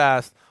big and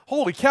fast.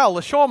 Holy cow,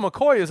 LaShawn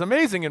McCoy is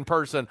amazing in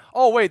person.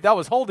 Oh, wait, that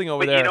was Holding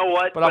over there. But you know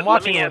what? But I'm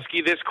watching. Let me ask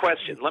you this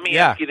question.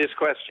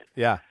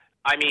 Yeah.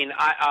 I mean,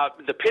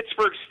 the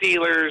Pittsburgh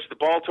Steelers, the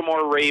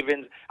Baltimore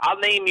Ravens, I'll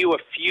name you a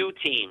few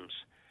teams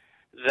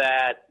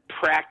that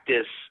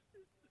practice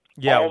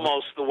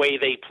almost the way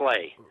they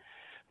play.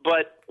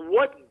 But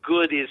what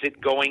good is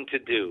it going to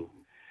do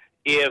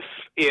if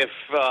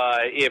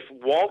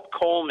Walt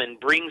Coleman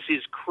brings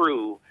his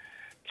crew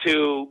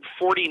to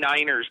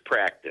 49ers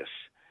practice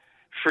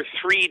for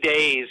 3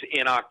 days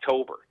in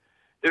October?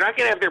 They're not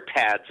going to have their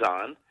pads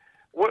on.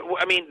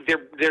 I mean,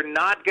 they're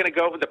not going to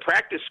go with the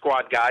practice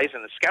squad guys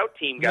and the scout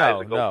team guys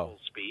that go full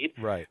speed.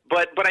 Right.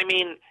 But I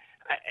mean,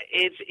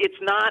 it's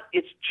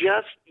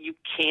just you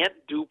can't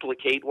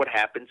duplicate what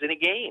happens in a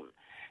game.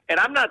 And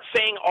I'm not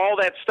saying all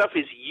that stuff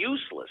is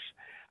useless.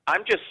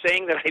 I'm just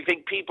saying that I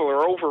think people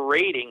are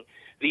overrating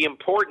the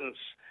importance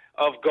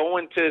of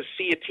going to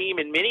see a team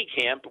in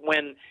minicamp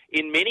when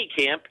in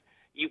minicamp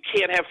you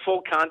can't have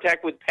full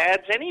contact with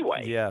pads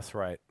anyway. Yes,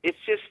 right. It's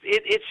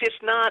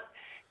just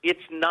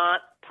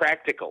not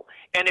practical.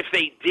 And if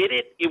they did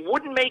it, it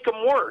wouldn't make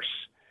them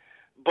worse.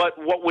 But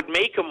what would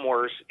make them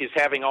worse is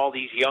having all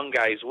these young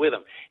guys with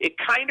them. It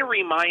kind of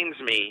reminds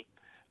me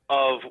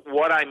of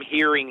what I'm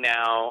hearing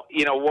now,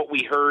 what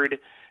we heard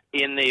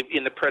in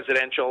the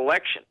presidential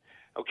election.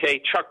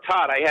 Okay, Chuck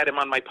Todd, I had him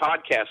on my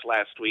podcast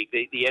last week,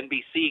 the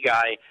NBC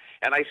guy,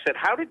 and I said,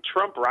 how did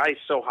Trump rise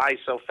so high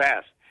so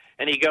fast?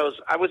 And he goes,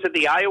 I was at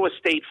the Iowa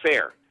State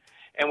Fair,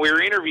 and we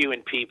were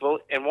interviewing people,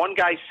 and one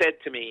guy said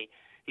to me,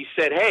 he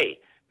said, hey,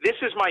 this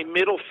is my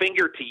middle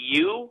finger to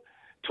you,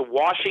 to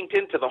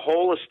Washington, to the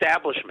whole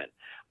establishment.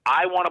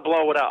 I want to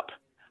blow it up.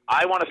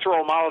 I want to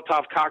throw a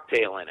Molotov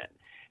cocktail in it.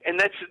 And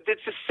that's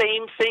the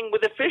same thing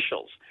with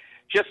officials.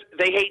 Just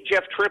they hate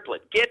Jeff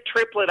Triplett. Get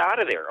Triplett out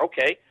of there.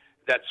 Okay,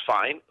 that's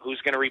fine. Who's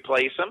going to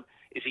replace him?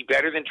 Is he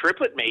better than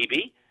Triplett?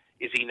 Maybe.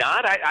 Is he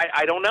not?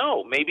 I don't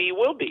know. Maybe he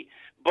will be.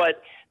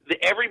 But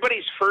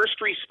everybody's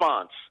first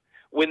response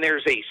when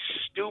there's a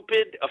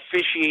stupid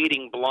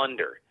officiating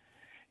blunder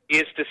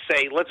is to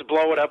say, let's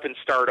blow it up and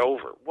start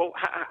over. Well,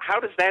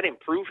 how does that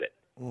improve it?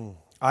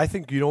 I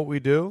think, you know what we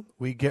do?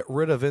 We get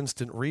rid of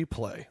instant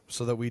replay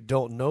so that we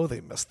don't know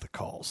they missed the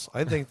calls.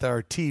 I think that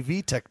our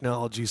TV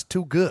technology is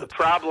too good. The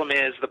problem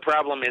is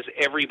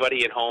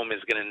everybody at home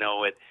is going to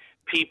know it.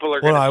 People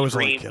are going to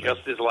scream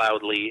just as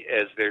loudly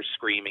as they're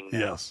screaming now.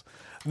 Yes.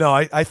 No,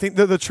 I think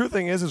the true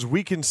thing is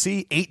we can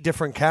see 8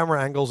 different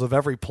camera angles of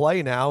every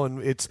play now,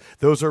 and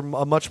those are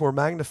much more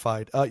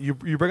magnified. You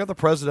bring up the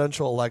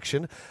presidential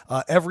election.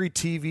 Every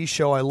TV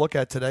show I look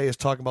at today is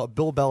talking about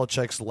Bill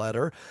Belichick's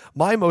letter.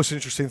 My most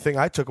interesting thing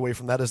I took away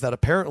from that is that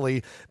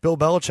apparently Bill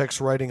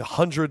Belichick's writing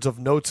hundreds of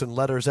notes and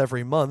letters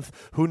every month.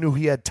 Who knew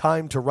he had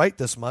time to write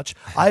this much?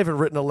 I haven't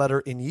written a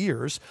letter in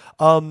years.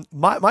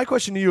 My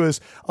question to you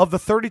is, of the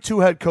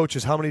 32 head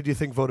coaches, how many do you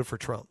think voted for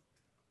Trump?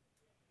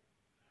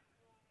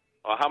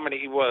 Well, how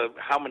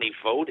many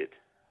voted?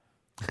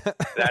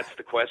 That's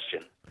the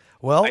question.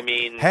 Well, I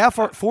mean,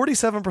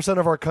 47%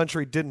 of our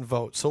country didn't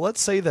vote. So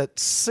let's say that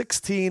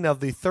 16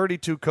 of the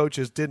 32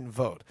 coaches didn't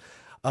vote.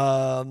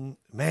 Man,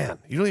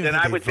 you don't even. Then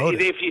I would say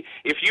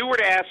if you were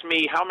to ask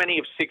me how many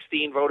of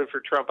 16 voted for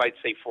Trump, I'd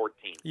say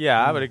 14.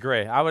 Yeah, I would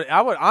agree. I would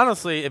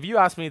honestly, if you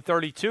asked me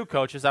 32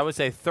 coaches, I would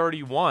say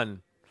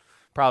 31.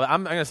 Probably,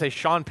 I'm going to say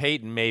Sean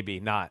Payton,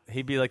 maybe not.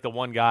 He'd be like the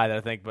one guy that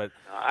I think, but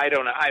I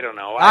don't know. I don't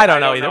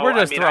know either. We're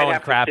just throwing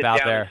crap out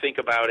there. Think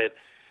about it.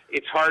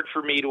 It's hard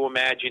for me to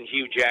imagine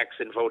Hugh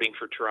Jackson voting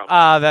for Trump.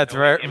 That's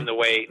right.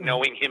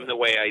 Knowing him the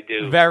way I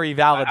do. Very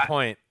valid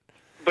point.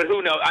 But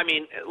who knows? I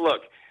mean,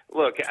 look.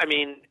 I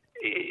mean,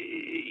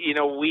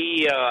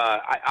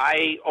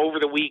 I over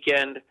the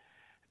weekend,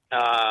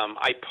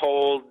 I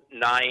polled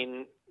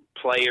 9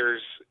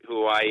 players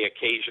who I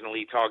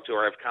occasionally talk to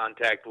or have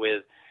contact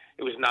with.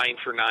 It was 9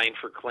 for 9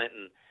 for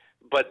Clinton,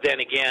 but then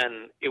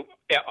again,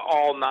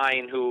 all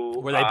 9 who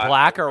were they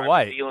black or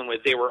white? Dealing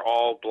with, they were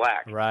all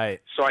black.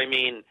 Right. So I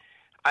mean,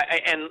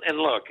 and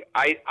look,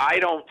 I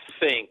don't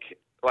think,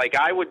 like,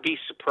 I would be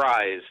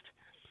surprised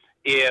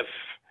if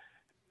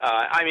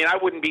I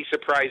wouldn't be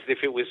surprised if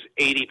it was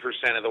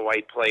 80% of the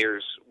white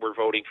players were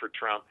voting for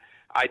Trump.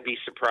 I'd be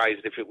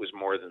surprised if it was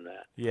more than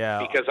that. Yeah.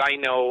 Because I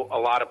know a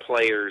lot of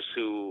players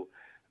who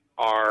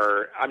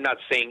are, I'm not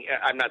saying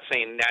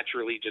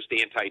naturally just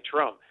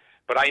anti-Trump,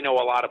 but I know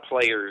a lot of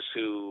players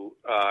who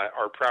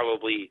are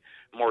probably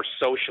more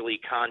socially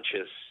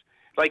conscious.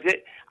 Like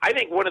I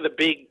think one of the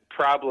big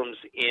problems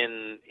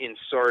in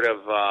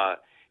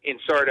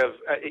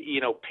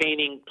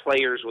painting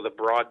players with a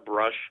broad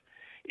brush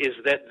is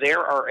that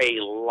there are a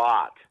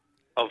lot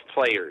of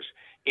players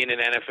in an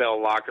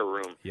NFL locker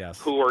room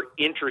who are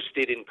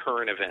interested in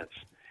current events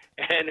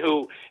and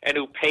who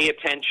pay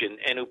attention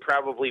and who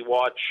probably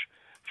watch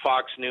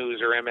Fox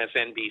News or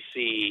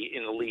MSNBC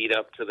in the lead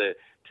up to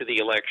the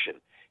election.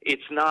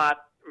 It's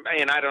not,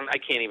 and I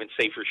can't even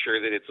say for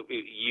sure that it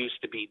used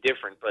to be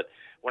different, but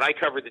when I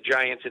covered the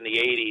Giants in the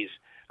 80s,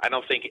 I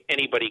don't think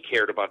anybody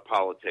cared about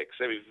politics.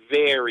 I mean,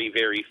 very,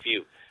 very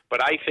few.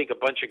 But I think a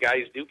bunch of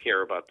guys do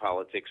care about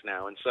politics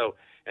now. And so,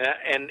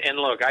 and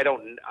look, I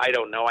don't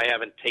know. I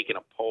haven't taken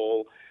a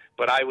poll,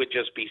 but I would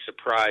just be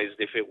surprised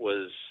if it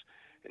was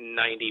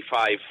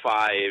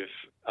 95-5,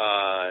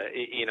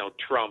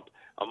 Trump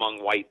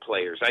among white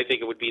players. I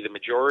think it would be the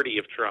majority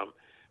of Trump,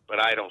 but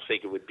I don't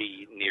think it would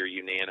be near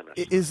unanimous.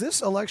 Is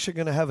this election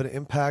going to have an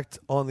impact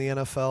on the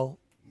NFL?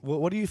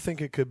 What do you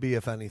think it could be,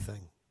 if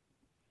anything?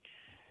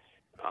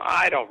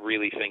 I don't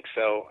really think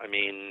so. I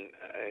mean,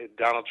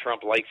 Donald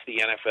Trump likes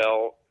the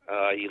NFL.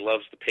 He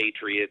loves the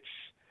Patriots.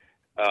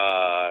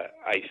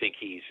 I think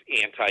he's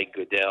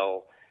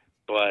anti-Goodell,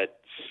 but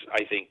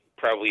I think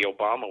probably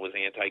Obama was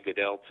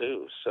anti-Goodell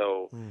too.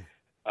 So,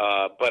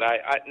 but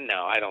I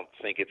don't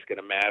think it's going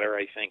to matter.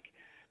 I think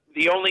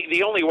the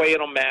only way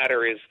it'll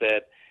matter is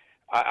that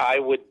I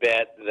would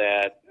bet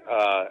that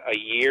a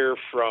year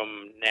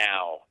from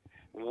now,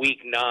 Week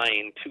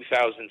 9,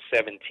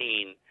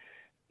 2017,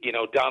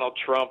 Donald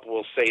Trump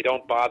will say,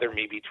 "Don't bother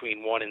me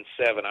between 1 and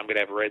 7. I'm going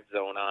to have Red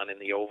Zone on in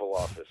the Oval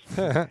Office."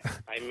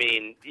 I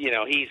mean,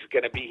 he's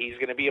going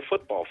to be a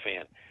football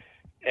fan.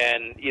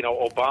 And,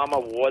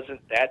 Obama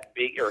wasn't that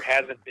big or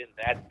hasn't been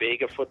that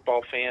big a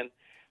football fan.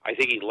 I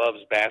think he loves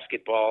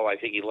basketball. I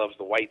think he loves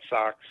the White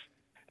Sox.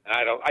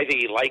 I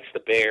think he likes the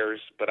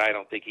Bears, but I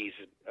don't think he's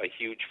a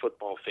huge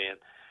football fan.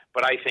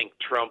 But I think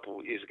Trump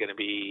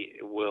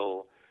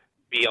will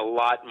be a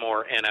lot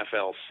more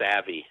NFL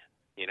savvy,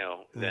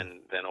 than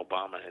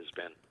Obama has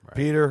been. Right.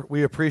 Peter,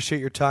 we appreciate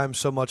your time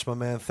so much, my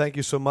man. Thank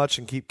you so much,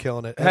 and keep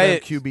killing it. Hey,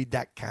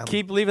 MMQB.com.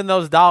 Keep leaving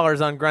those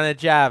dollars on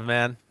Greenwich Ave,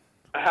 man.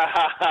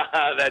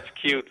 That's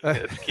cute.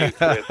 That's cute,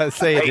 Chris.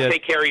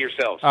 Take care of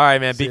yourselves. All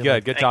right, man. Be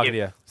good. Good talking to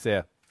you. See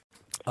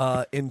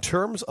ya. In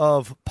terms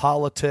of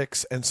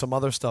politics and some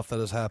other stuff that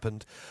has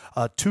happened,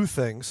 two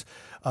things.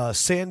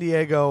 San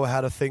Diego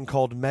had a thing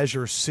called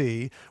Measure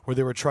C, where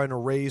they were trying to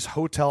raise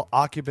hotel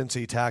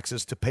occupancy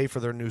taxes to pay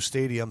for their new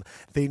stadium.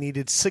 They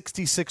needed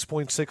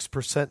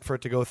 66.6% for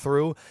it to go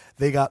through.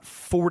 They got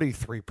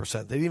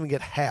 43%. They didn't even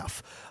get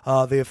half.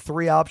 They have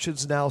three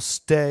options now: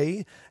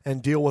 stay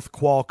and deal with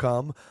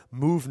Qualcomm,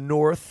 move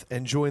north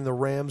and join the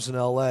Rams in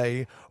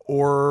L.A.,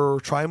 or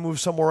try and move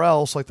somewhere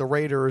else like the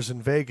Raiders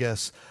in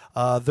Vegas.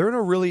 They're in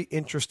a really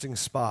interesting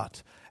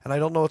spot. And I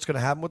don't know what's going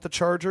to happen with the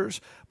Chargers,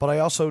 but I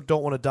also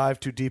don't want to dive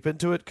too deep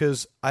into it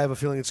because I have a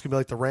feeling it's going to be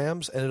like the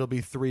Rams, and it'll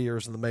be 3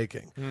 years in the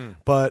making.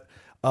 But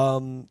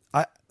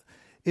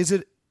is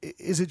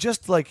it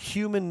just like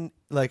human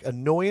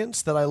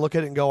annoyance that I look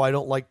at it and go, I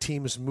don't like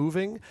teams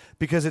moving?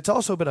 Because it's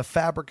also been a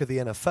fabric of the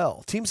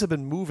NFL. Teams have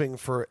been moving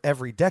for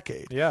every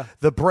decade. Yeah.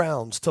 The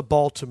Browns to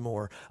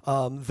Baltimore,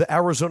 the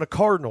Arizona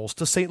Cardinals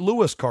to St.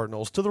 Louis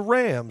Cardinals to the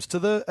Rams to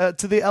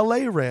the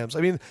LA Rams.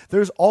 I mean,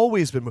 there's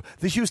always been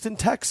the Houston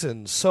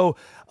Texans. So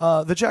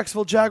the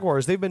Jacksonville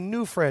Jaguars, they've been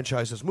new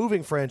franchises,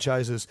 moving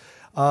franchises.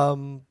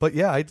 But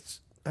yeah,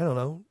 I don't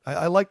know.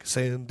 I like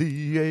San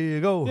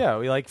Diego. Yeah,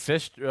 we like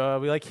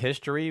we like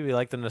history. We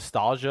like the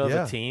nostalgia of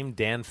the team.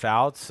 Dan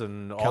Fouts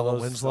and all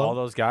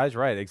those guys.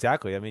 Right,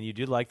 exactly. I mean, you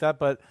do like that,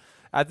 but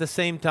at the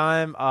same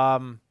time,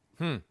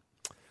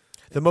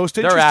 the most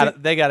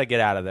interesting. They got to get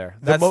out of there.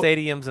 That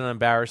stadium's an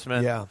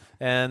embarrassment. Yeah.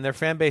 And their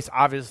fan base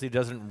obviously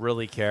doesn't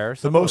really care.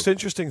 So the most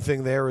interesting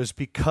thing there is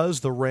because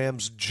the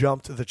Rams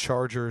jumped the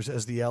Chargers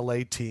as the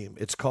LA team,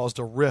 it's caused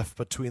a rift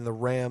between the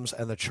Rams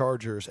and the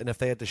Chargers. And if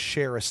they had to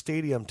share a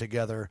stadium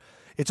together,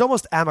 it's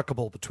almost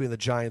amicable between the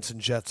Giants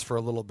and Jets for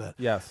a little bit.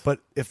 Yes. But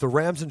if the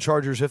Rams and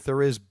Chargers, if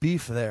there is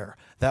beef there,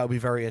 that would be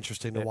very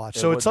interesting to watch.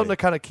 So it's something to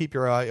kind of keep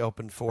your eye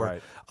open for.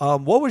 Right.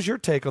 What was your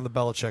take on the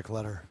Belichick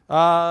letter?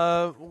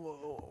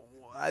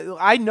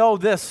 I know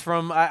this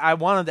from I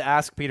wanted to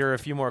ask Peter a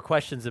few more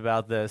questions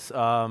about this,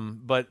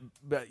 but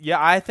yeah,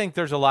 I think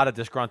there's a lot of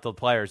disgruntled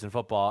players in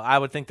football. I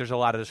would think there's a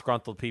lot of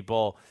disgruntled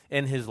people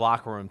in his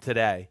locker room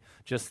today,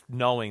 just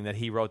knowing that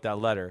he wrote that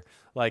letter.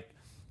 Like,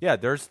 yeah,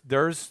 there's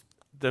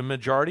the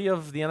majority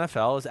of the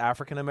NFL is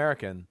African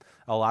American.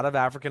 A lot of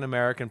African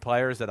American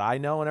players that I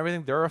know and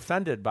everything, they're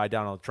offended by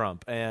Donald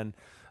Trump, and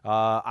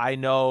I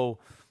know.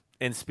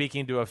 And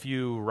speaking to a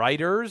few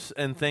writers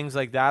and things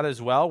like that as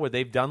well, where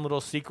they've done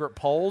little secret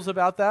polls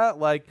about that.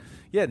 Like,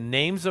 yeah,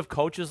 names of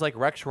coaches like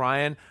Rex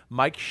Ryan,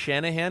 Mike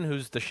Shanahan,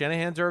 the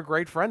Shanahans are a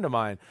great friend of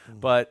mine.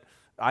 But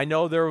I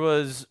know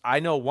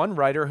one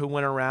writer who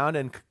went around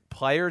and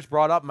players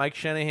brought up Mike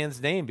Shanahan's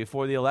name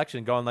before the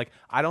election going like,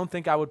 I don't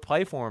think I would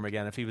play for him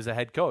again if he was a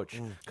head coach.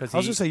 I was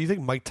going to say, you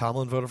think Mike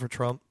Tomlin voted for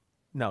Trump?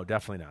 No,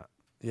 definitely not.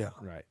 Yeah.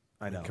 Right.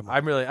 I know.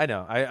 I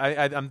know.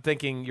 I'm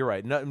thinking you're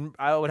right. No,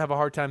 I would have a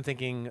hard time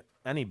thinking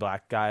any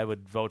black guy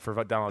would vote for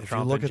Donald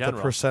Trump. If you look at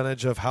the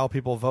percentage of how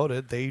people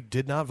voted, they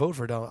did not vote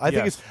for Donald. I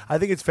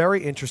think it's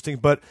very interesting,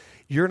 but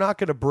you're not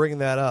going to bring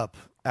that up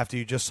after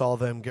you just saw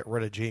them get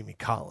rid of Jamie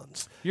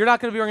Collins. You're not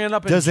going to be bringing it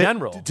up in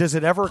general. Does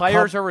it ever?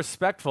 Players are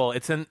respectful.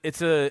 It's a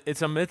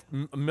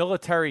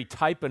military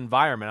type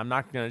environment. I'm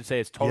not going to say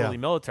it's totally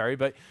military,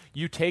 but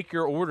you take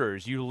your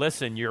orders, you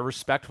listen, you're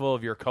respectful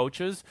of your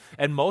coaches,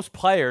 and most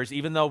players,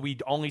 even though we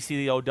only see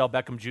the Odell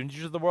Beckham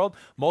Jr.'s of the world,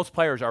 most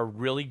players are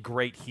really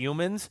great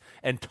humans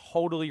and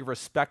totally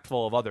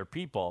respectful of other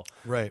people.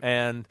 Right.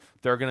 And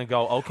they're going to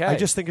go, okay. I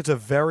just think it's a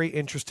very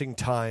interesting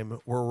time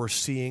where we're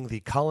seeing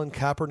the Colin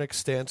Kaepernick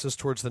stances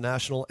towards the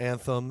national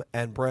anthem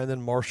and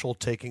Brandon Marshall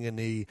taking a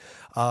knee.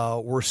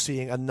 We're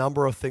seeing a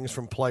number of things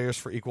from players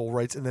for equal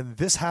rights, and then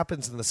this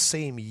happens in the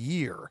same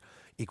year.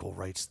 Equal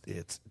rights,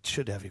 it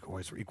should have equal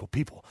rights for equal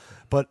people.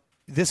 But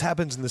this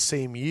happens in the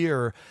same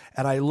year,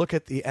 and I look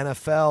at the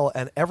NFL,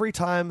 and every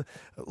time,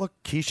 look,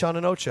 Keyshawn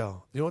and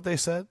Ocho, you know what they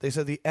said? They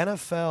said the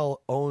NFL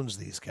owns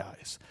these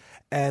guys.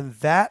 And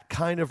that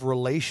kind of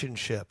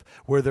relationship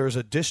where there's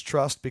a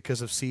distrust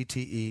because of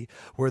CTE,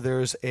 where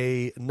there's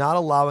a not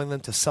allowing them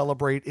to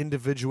celebrate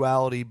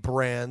individuality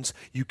brands,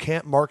 you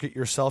can't market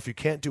yourself, you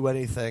can't do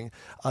anything,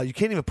 you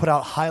can't even put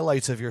out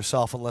highlights of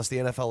yourself unless the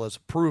NFL has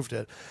approved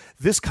it.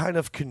 This kind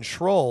of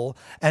control,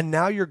 and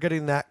now you're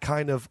getting that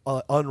kind of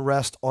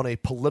unrest on a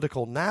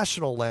political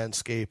national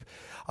landscape.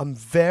 I'm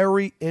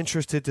very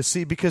interested to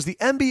see, because the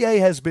NBA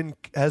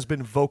has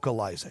been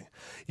vocalizing.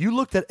 You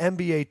looked at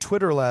NBA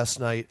Twitter last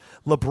night.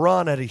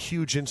 LeBron had a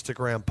huge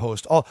Instagram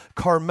post.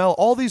 Carmel,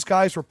 all these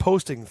guys were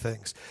posting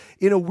things.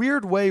 In a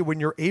weird way, when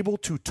you're able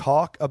to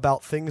talk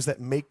about things that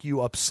make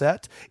you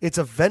upset, it's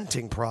a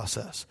venting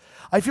process.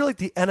 I feel like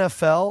the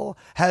NFL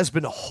has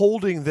been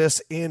holding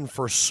this in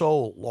for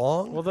so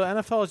long. Well, the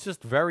NFL is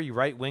just very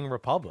right-wing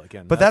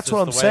Republican. But that's what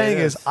I'm just the way saying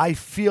it is I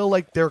feel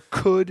like there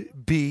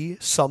could be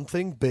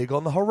something big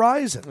on the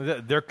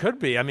horizon. There could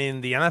be. I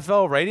mean, the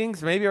NFL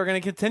ratings maybe are going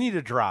to continue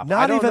to drop. I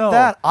Not don't even know.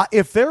 that.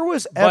 If there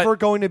was ever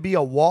going to be a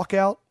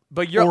walkout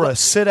or a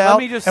sit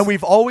out, and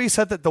we've always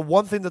said that the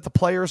one thing that the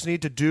players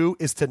need to do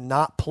is to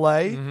not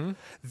play,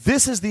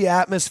 this is the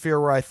atmosphere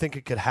where I think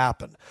it could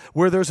happen,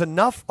 where there's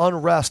enough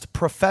unrest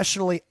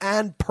professionally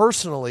and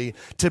personally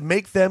to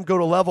make them go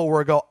to a level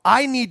where I go,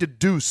 I need to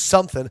do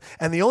something.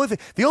 And the only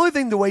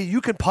thing the way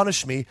you can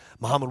punish me,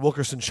 Muhammad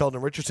Wilkerson,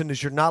 Sheldon Richardson,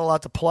 is you're not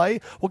allowed to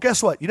play. Well,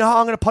 guess what? You know how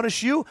I'm going to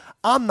punish you?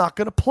 I'm not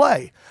going to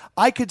play.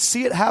 I could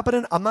see it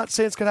happening. I'm not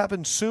saying it's going to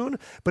happen soon,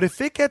 but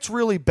if it gets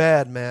really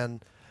bad,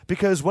 man,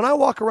 because when I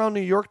walk around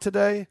New York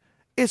today,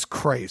 it's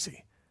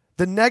crazy.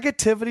 The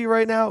negativity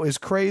right now is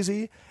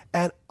crazy,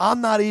 and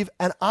I'm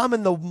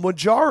in the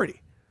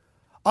majority.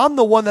 I'm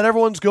the one that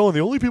everyone's going,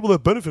 the only people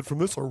that benefit from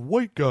this are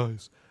white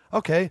guys.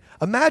 Okay,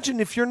 imagine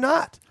if you're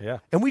not. Yeah.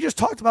 And we just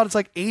talked about it's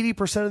like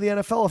 80% of the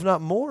NFL, if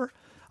not more.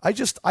 I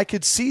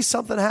could see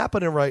something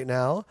happening right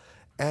now.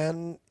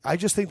 And I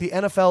just think the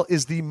NFL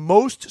is the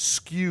most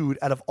skewed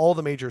out of all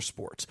the major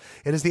sports.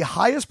 It is the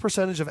highest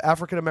percentage of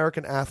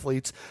African-American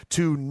athletes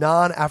to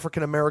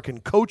non-African-American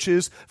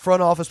coaches,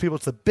 front office people.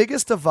 It's the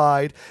biggest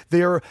divide. They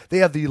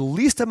have the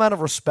least amount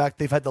of respect.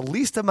 They've had the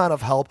least amount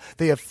of help.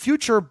 They have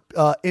future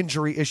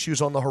injury issues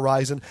on the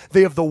horizon.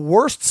 They have the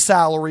worst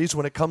salaries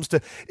when it comes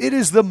to – it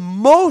is the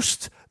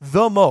most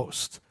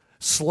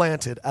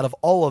slanted out of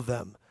all of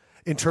them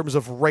in terms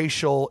of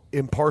racial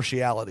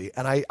impartiality,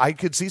 and I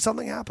could see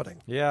something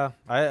happening. Yeah,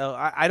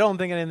 I don't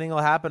think anything will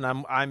happen.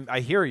 I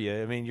hear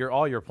you. I mean,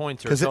 all your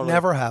points are because it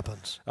never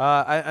happens.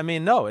 I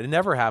mean, no, it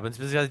never happens,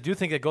 because I do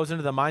think it goes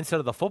into the mindset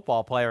of the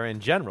football player in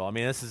general. I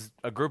mean, this is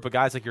a group of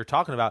guys like you're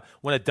talking about.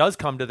 When it does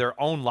come to their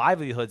own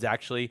livelihoods,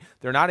 actually,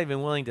 they're not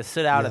even willing to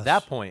sit out at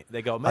that point.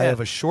 They go, man, I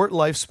have a short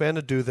lifespan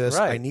to do this.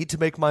 Right. I need to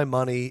make my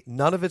money.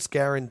 None of it's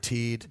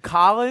guaranteed.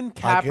 Colin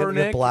Kaepernick,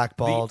 get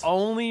blackballed. the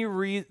only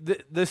reason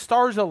the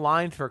stars aligned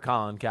for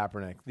Colin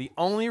Kaepernick. The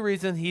only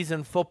reason he's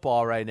in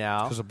football right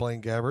now, because of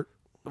Blaine Gabbert.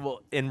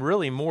 Well, and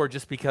really more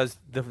just because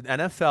the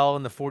NFL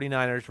and the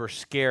 49ers were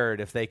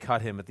scared if they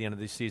cut him at the end of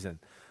the season.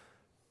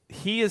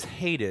 He is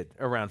hated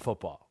around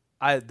football.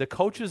 The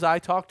coaches I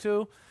talk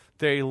to,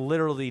 they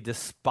literally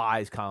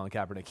despise Colin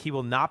Kaepernick. He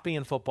will not be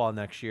in football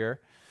next year.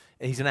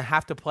 And he's going to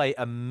have to play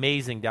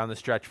amazing down the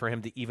stretch for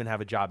him to even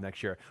have a job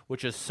next year,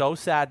 which is so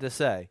sad to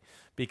say.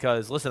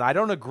 Because, listen, I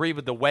don't agree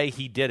with the way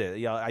he did it.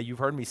 You've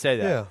heard me say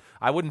that. Yeah.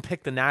 I wouldn't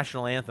pick the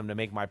national anthem to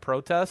make my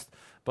protest,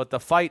 but the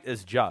fight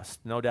is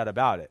just, no doubt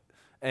about it.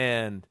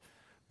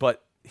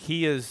 But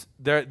he is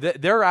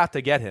they're out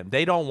to get him.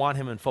 They don't want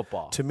him in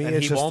football. To me,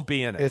 he won't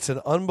be in it. It's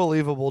an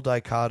unbelievable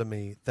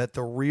dichotomy that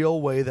the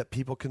real way that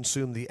people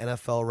consume the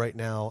NFL right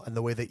now and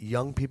the way that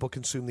young people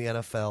consume the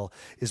NFL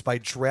is by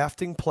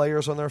drafting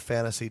players on their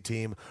fantasy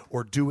team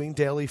or doing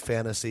daily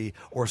fantasy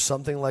or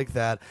something like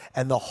that.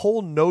 And the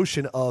whole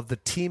notion of the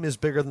team is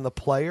bigger than the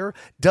player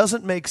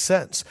doesn't make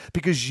sense,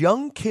 because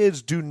young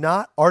kids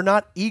are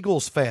not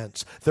Eagles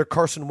fans. They're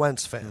Carson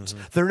Wentz fans.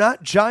 Mm-hmm. They're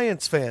not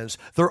Giants fans.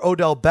 They're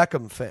Odell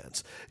Beckham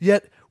fans.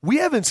 Yet we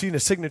haven't seen a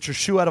signature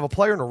shoe out of a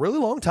player in a really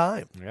long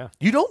time. Yeah.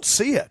 You don't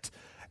see it.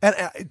 And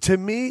to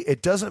me,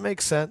 it doesn't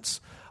make sense.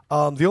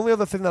 The only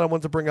other thing that I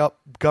wanted to bring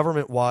up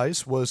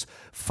government-wise was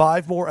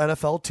 5 more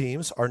NFL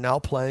teams are now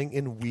playing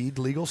in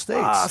weed-legal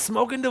states.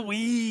 Smoking the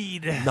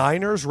weed.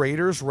 Niners,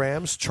 Raiders,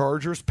 Rams,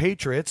 Chargers,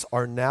 Patriots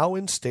are now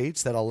in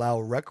states that allow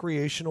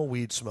recreational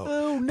weed smoke.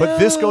 Oh, no. But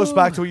this goes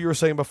back to what you were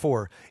saying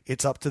before.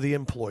 It's up to the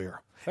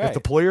employer. Right. If the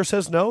employer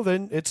says no,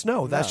 then it's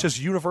no. That's just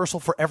universal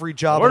for every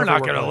job. We're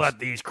not going to let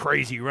these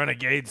crazy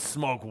renegades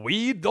smoke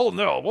weed. They'll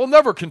know. We'll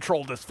never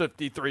control this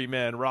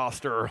 53-man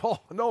roster.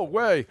 Oh, no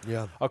way.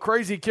 Yeah. A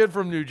crazy kid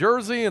from New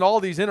Jersey and all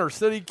these inner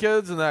city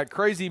kids and that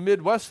crazy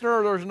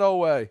Midwesterner, there's no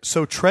way.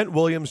 So Trent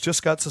Williams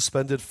just got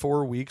suspended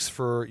 4 weeks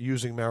for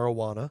using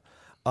marijuana.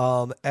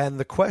 And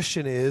the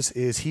question is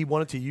he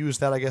wanted to use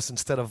that, I guess,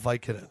 instead of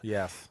Vicodin.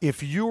 Yes.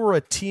 If you were a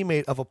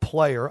teammate of a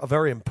player, a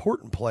very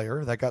important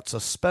player that got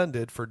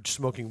suspended for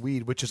smoking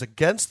weed, which is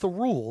against the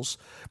rules,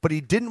 but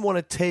he didn't want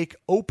to take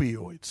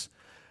opioids,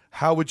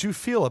 how would you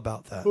feel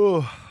about that?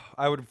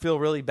 I would feel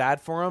really bad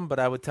for him, but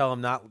I would tell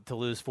him not to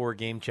lose 4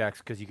 game checks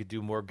because you could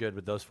do more good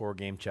with those 4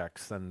 game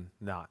checks than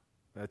not.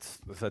 It's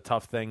a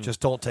tough thing. Just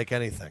don't take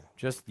anything.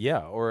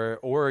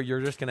 Or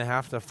you're just going to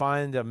have to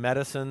find a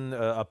medicine,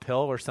 a pill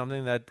or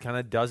something that kind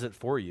of does it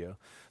for you.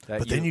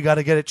 But then you got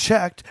to get it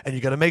checked, and you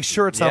got to make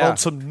sure it's not on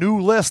some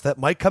new list that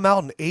might come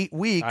out in 8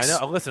 weeks. I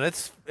know. Listen,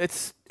 it's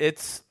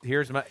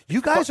here's my.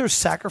 You guys are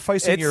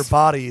sacrificing your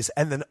bodies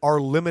and then are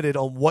limited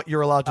on what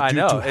you're allowed to do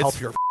to help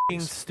your.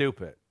 It's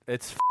stupid.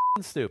 It's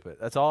stupid.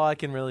 That's all I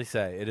can really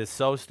say. It is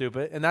so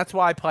stupid, and that's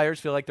why players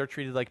feel like they're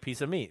treated like a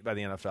piece of meat by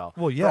the NFL.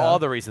 Well, yeah, for all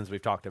the reasons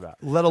we've talked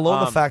about. Let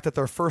alone the fact that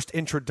their first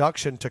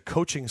introduction to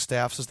coaching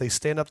staffs is they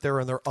stand up there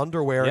in their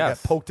underwear and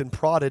get poked and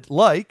prodded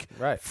like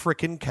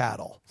frickin'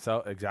 cattle.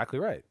 So exactly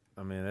right.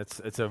 I mean,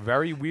 it's a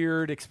very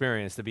weird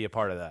experience to be a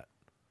part of that.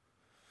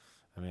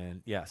 I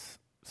mean, yes,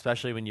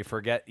 especially when you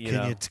forget.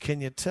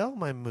 Can you tell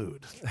my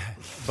mood?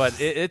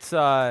 But it's.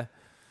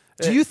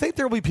 Do you think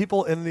there will be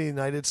people in the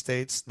United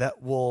States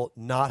that will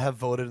not have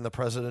voted in the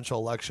presidential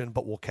election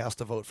but will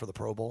cast a vote for the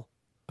Pro Bowl?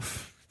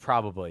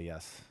 Probably,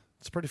 yes.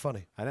 It's pretty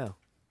funny. I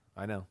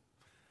know.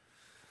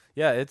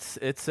 Yeah,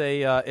 it's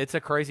a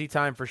crazy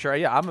time for sure.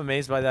 Yeah, I'm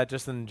amazed by that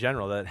just in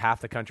general, that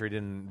half the country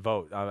didn't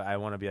vote. I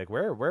want to be like,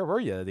 where were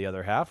you the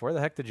other half? Where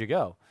the heck did you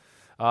go?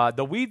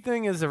 The weed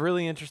thing is a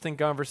really interesting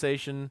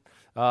conversation.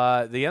 The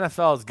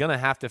NFL is going to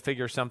have to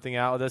figure something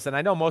out with this. And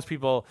I know most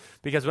people,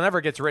 because whenever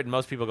it gets written,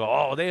 most people go,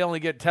 oh, they only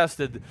get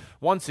tested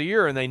once a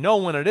year and they know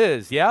when it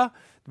is. Yeah,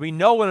 we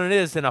know when it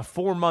is in a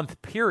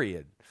 4-month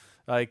period.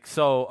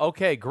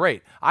 Okay,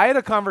 great. I had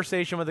a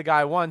conversation with a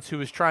guy once who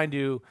was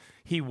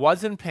he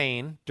was in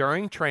pain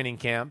during training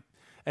camp,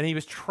 and he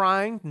was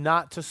trying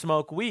not to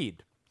smoke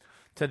weed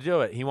to do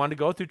it. He wanted to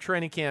go through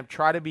training camp,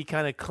 try to be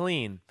kind of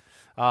clean.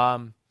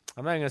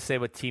 I'm not going to say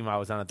what team I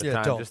was on at the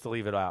time, just to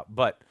leave it out.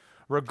 But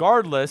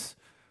regardless,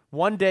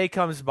 one day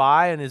comes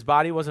by and his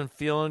body wasn't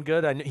feeling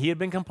good. He had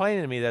been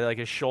complaining to me that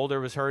his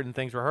shoulder was hurting,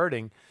 things were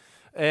hurting.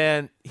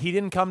 And he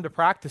didn't come to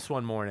practice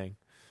one morning.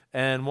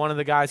 And one of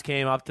the guys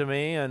came up to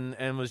me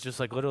and was just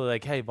literally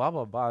like, hey, blah,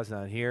 blah, blah's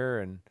not here.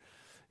 And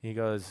he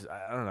goes,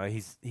 I don't know,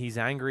 he's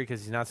angry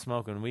because he's not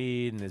smoking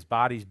weed and his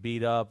body's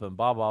beat up and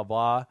blah, blah,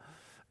 blah.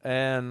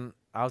 And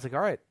I was like, all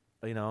right.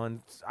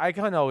 And I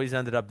kind of always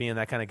ended up being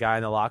that kind of guy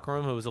in the locker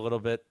room who was a little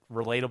bit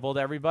relatable to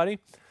everybody.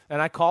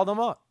 And I called him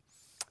up.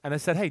 And I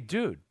said, hey,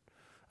 dude.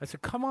 I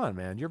said, come on,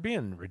 man. You're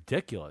being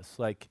ridiculous.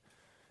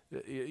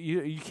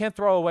 You can't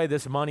throw away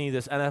this money,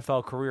 this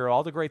NFL career,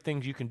 all the great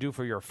things you can do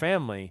for your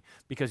family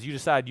because you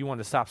decide you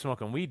want to stop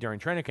smoking weed during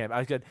training camp.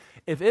 I said,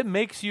 if it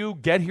makes you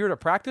get here to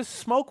practice,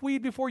 smoke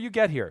weed before you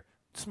get here.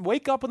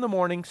 Wake up in the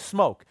morning,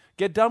 smoke.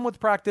 Get done with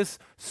practice,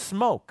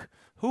 smoke.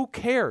 Who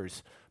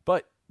cares?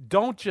 But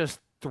don't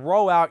just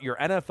throw out your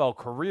NFL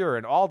career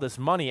and all this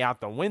money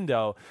out the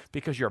window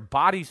because your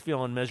body's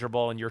feeling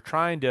miserable and you're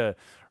trying to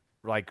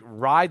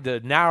ride the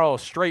narrow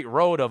straight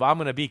road of I'm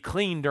going to be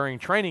clean during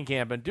training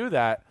camp and do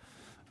that.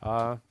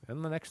 And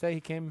the next day he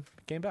came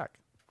back.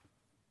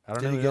 I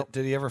don't know.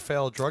 Did he ever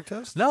fail a drug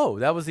test? No,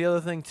 that was the other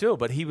thing too.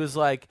 But he was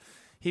going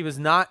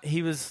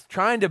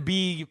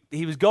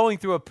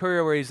through a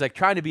period where he's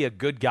trying to be a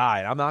good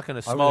guy. I'm not going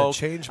to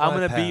smoke. I'm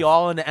going to be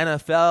all in the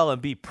NFL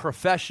and be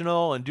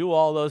professional and do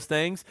all those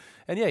things.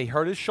 And yeah, he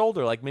hurt his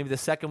shoulder maybe the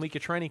second week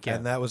of training camp.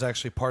 And that was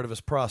actually part of his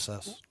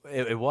process.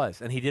 It was.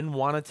 And he didn't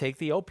want to take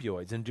the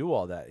opioids and do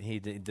all that. He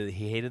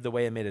hated the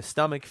way it made his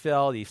stomach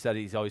feel. He said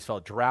he's always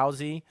felt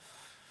drowsy.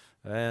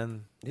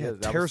 And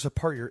it tears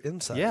apart your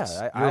insides.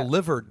 Yeah, your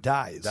liver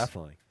dies.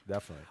 Definitely.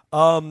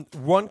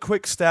 One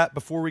quick stat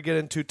before we get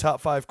into top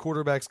 5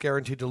 quarterbacks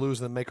guaranteed to lose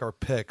and then make our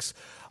picks.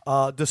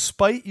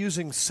 Despite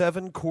using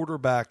 7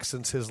 quarterbacks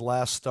since his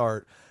last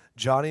start,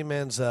 Johnny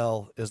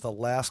Manziel is the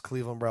last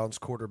Cleveland Browns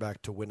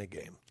quarterback to win a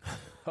game.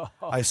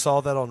 I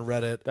saw that on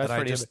Reddit, and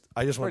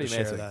I just wanted to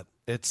share that.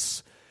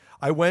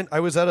 I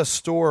was at a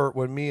store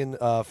when me and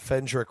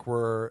Fendrick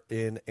were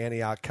in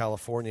Antioch,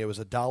 California. It was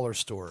a dollar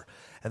store,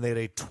 and they had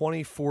a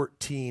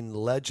 2014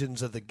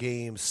 Legends of the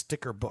Game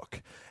sticker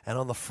book, and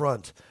on the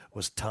front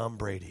was Tom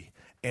Brady,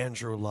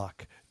 Andrew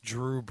Luck,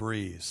 Drew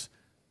Brees,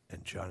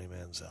 and Johnny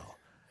Manziel.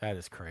 That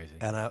is crazy.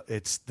 And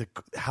it's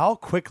how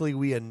quickly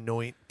we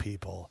anoint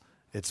people.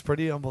 It's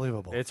pretty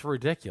unbelievable. It's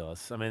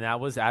ridiculous. I mean, that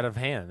was out of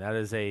hand. That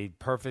is a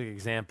perfect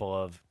example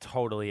of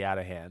totally out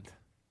of hand.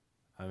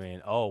 I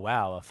mean, oh,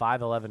 wow, a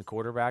 5'11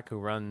 quarterback who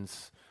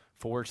runs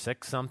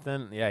 4.6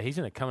 something. Yeah, he's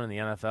going to come in the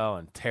NFL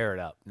and tear it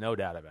up. No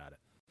doubt about it.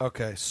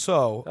 Okay,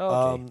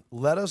 so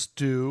let us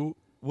do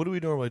 – what do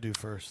we normally do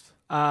first?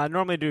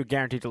 Normally do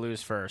guaranteed to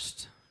lose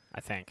first,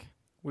 I think.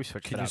 We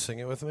switched it up. Can you sing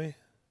it with me?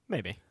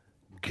 Maybe.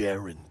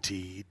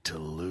 Guaranteed to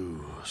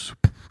lose.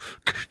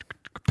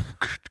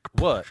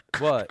 What?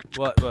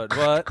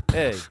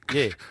 Hey,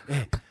 yeah.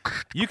 Hey.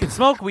 You can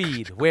smoke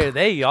weed where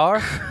they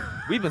are.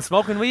 We've been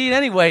smoking weed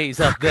anyways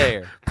up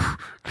there.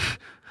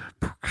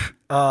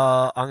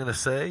 I'm going to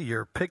say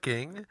you're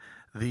picking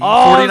the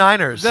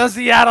 49ers. The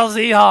Seattle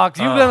Seahawks.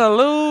 You're going to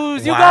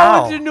lose.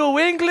 Wow. You going to New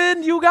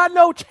England. You got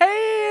no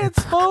chance,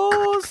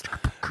 fools.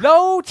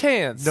 No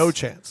chance. No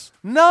chance.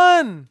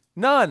 None.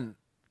 None.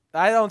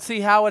 I don't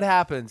see how it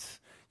happens.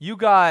 You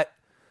got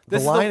The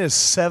line is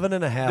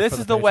 7.5. This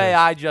is the way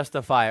I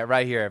justify it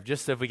right here.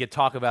 Just if we could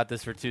talk about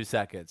this for 2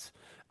 seconds.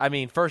 I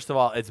mean, first of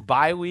all, it's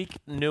bye week,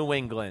 New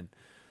England.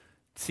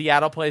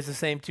 Seattle plays the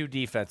same 2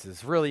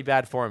 defenses. Really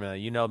bad formula.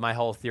 You know my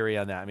whole theory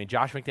on that. I mean,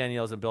 Josh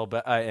McDaniels and Bill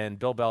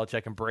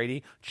Belichick and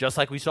Brady, just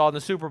like we saw in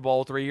the Super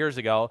Bowl 3 years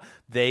ago,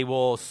 they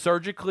will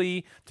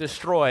surgically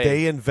destroy.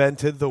 They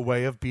invented the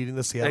way of beating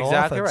the Seattle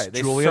Exactly offense. right.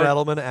 They Julian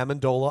Edelman,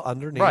 Amendola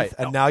underneath, Right.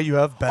 and now you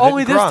have Bennett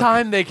Only and this Gronk.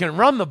 time they can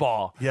run the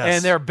ball, Yes.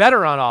 and they're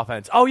better on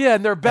offense. Oh, yeah,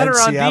 and they're better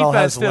And on Seattle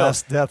defense, has too.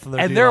 less depth in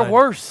their and they're D-line.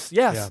 worse.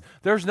 Yes, Yeah.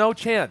 there's no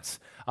chance.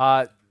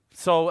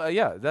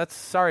 Yeah, that's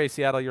sorry,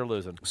 Seattle, you're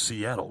losing.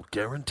 Seattle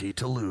guaranteed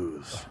to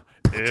lose.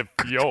 If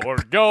you're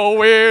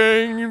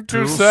going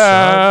to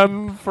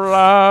San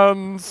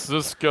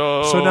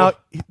Francisco. So now,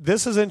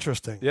 this is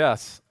interesting.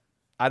 Yes,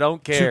 I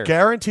don't care. To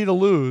guarantee to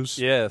lose,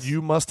 Yes.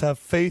 you must have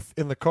faith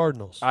in the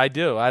Cardinals. I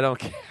do. I don't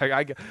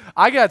care.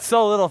 I got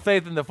so little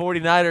faith in the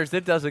 49ers.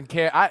 It doesn't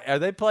care. Are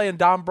they playing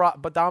Don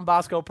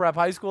Bosco Prep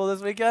High School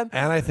this weekend?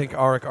 And I think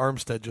Arik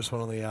Armstead just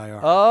went on the IR.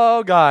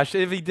 Oh, gosh.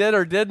 If he did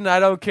or didn't, I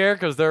don't care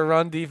because their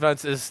run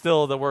defense is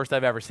still the worst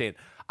I've ever seen.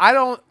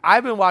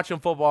 I've been watching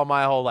football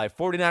my whole life.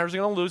 49ers are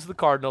going to lose to the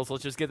Cardinals.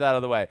 Let's just get that out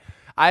of the way.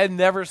 I have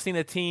never seen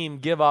a team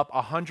give up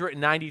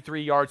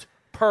 193 yards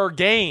per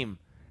game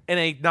in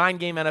a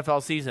 9-game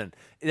NFL season.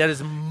 That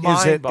is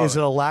mind-blowing. Is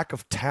it a lack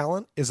of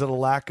talent? Is it a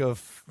lack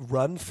of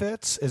run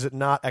fits? Is it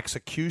not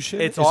execution?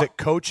 Is it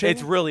coaching?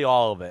 It's really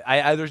all of it.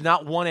 There's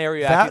not one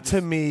area. That,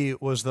 to me,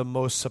 was the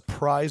most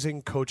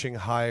surprising coaching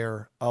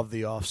hire of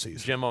the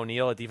offseason. Jim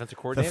O'Neill, a defensive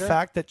The coordinator?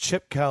 fact that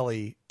Chip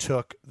Kelly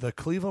took the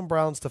Cleveland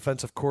Browns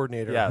defensive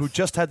coordinator, Yes. who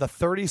just had the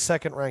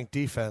 32nd ranked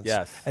defense,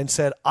 Yes. and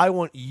said, I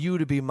want you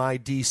to be my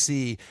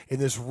DC in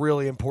this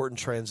really important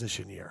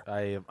transition year.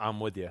 I'm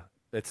with you.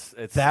 It's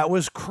That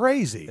was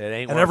crazy. It ain't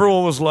and working.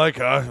 everyone was like,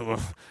 yeah,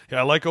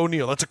 I like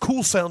O'Neill. That's a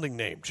cool sounding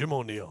name, Jim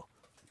O'Neill.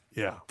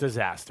 Yeah.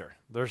 disaster.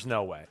 There's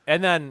no way.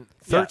 And then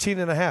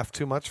 13.5,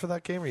 too much for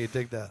that game, or you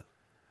dig that?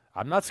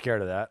 I'm not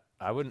scared of that.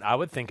 I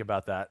would think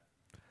about that.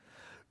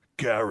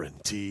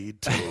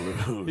 Guaranteed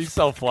to lose. He's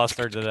so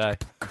flustered today.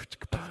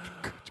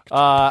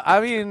 I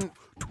mean,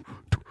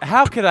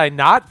 how could I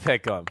not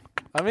pick him?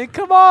 I mean,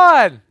 come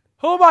on.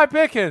 Who am I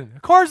picking?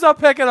 Of course I'm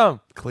picking him.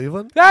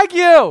 Cleveland? Thank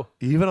you.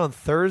 Even on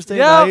Thursday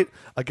Yep. night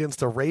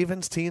against a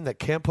Ravens team that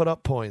can't put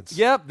up points.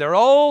 Yep, they're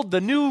old. The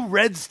new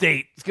Red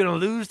State is going to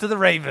lose to the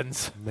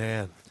Ravens.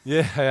 Man.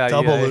 Yeah,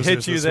 Double hit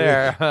losers you this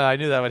there. I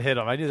knew that would hit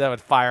him. I knew that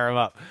would fire him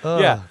up.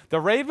 Yeah, the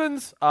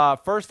Ravens.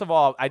 First of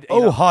all,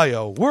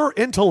 Ohio, we're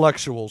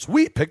intellectuals.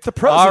 We picked the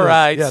president. All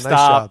right, yeah, nice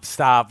job.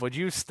 stop. Would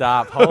you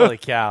stop? Holy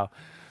cow!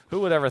 Who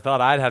would ever thought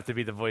I'd have to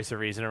be the voice of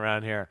reason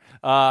around here?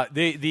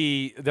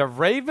 The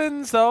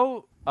Ravens,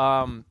 though,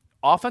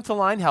 offensive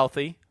line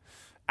healthy,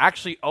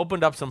 actually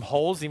opened up some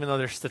holes, even though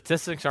their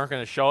statistics aren't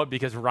going to show it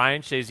because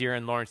Ryan Shazier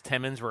and Lawrence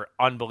Timmons were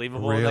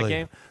unbelievable in that Really?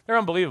 game. They're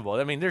unbelievable.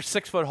 I mean, there's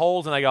 6-foot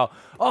holes, and I go,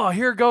 oh,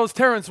 here goes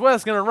Terrence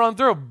West going to run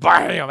through,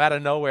 bam, out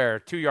of nowhere,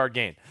 2-yard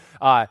gain.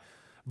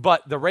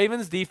 But the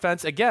Ravens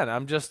defense, again,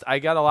 I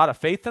got a lot of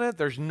faith in it.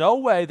 There's no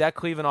way that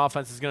Cleveland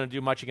offense is going to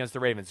do much against the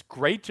Ravens.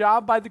 Great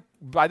job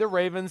by the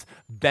Ravens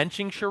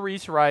benching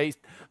Sharice Rice,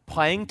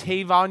 playing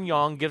Tavon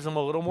Young, gives them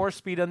a little more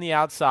speed on the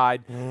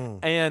outside.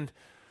 And,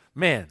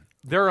 man,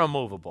 they're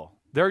immovable.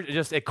 They're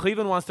just, if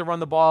Cleveland wants to run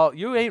the ball,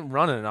 you ain't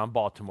running it on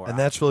Baltimore. And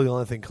that's really the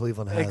only thing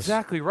Cleveland has.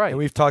 Exactly right. And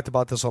we've talked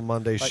about this on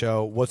Monday's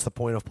show. What's the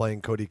point of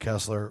playing Cody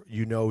Kessler?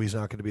 You know he's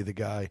not going to be the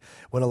guy.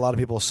 When a lot of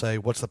people say,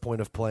 what's the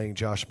point of playing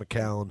Josh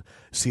McCown?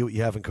 See what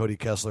you have in Cody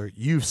Kessler.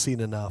 You've seen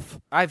enough.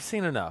 I've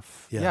seen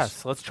enough.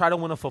 Yes. Let's try to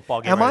win a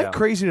football game. Am right I now.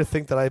 crazy to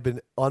think that I've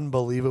been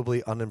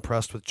unbelievably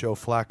unimpressed with Joe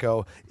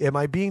Flacco? Am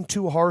I being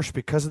too harsh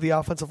because of the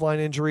offensive line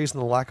injuries and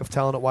the lack of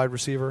talent at wide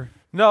receiver?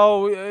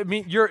 No, I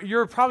mean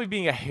you're probably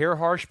being a hair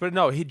harsh, but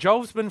no,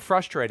 Joe's been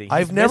frustrating. He's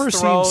I've never missed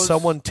seen throws.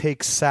 someone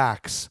take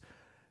sacks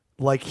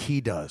like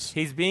he does.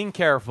 He's being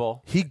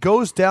careful. He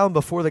goes down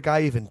before the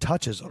guy even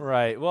touches him.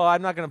 Right. Well,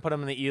 I'm not going to put him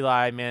in the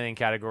Eli Manning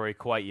category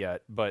quite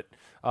yet, but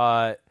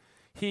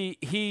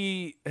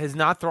he has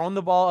not thrown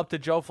the ball up to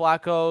Joe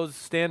Flacco's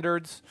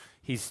standards.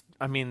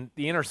 The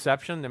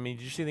interception.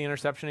 Did you see the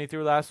interception he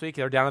threw last week?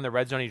 They're down in the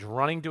red zone. He's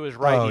running to his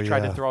right. Oh, He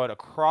tried yeah. to throw it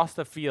across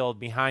the field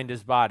behind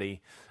his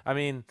body.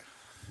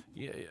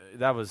 Yeah,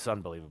 that was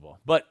unbelievable.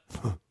 But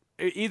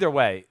either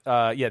way,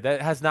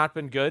 that has not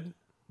been good.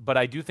 But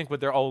I do think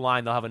with their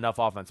O-line, they'll have enough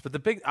offense. But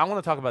I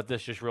want to talk about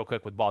this just real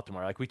quick with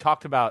Baltimore. Like we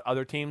talked about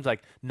other teams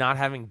like not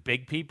having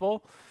big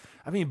people.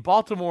 I mean,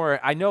 Baltimore,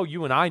 I know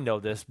you and I know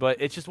this, but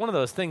it's just one of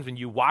those things when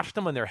you watch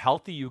them when they're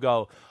healthy, you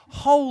go,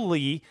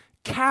 holy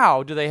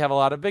cow, do they have a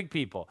lot of big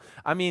people.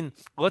 I mean,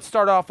 let's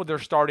start off with their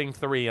starting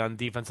 3 on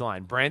defensive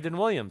line. Brandon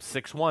Williams,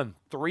 6'1",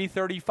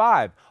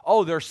 335.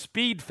 Oh, their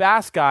speed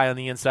fast guy on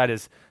the inside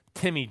is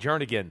Timmy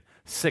Jernigan,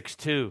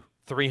 6'2",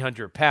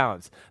 300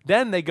 pounds.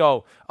 Then they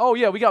go, oh,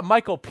 yeah, we got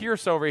Michael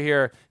Pierce over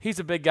here. He's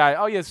a big guy.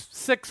 Oh, he's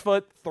 6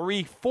 foot,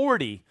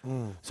 340.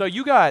 So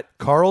you got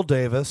Carl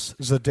Davis,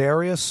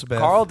 Zadarius Smith.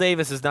 Carl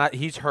Davis is not –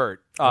 he's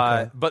hurt.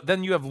 But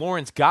then you have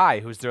Lawrence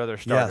Guy, who's their other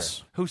starter,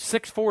 Yes. who's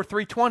 6'4",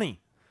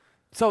 320.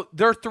 So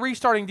their three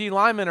starting D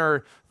linemen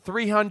are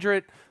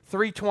 300,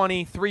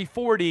 320,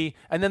 340,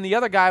 and then the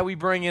other guy we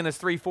bring in is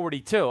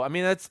 342. I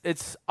mean,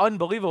 it's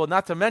unbelievable.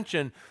 Not to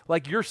mention,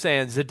 like you're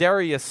saying,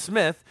 Zadarius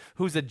Smith,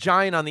 who's a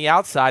giant on the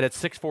outside at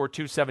 6'4",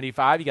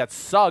 275. You got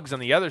Suggs on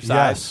the other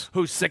side, Yes.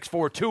 who's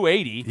 6'4",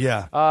 280.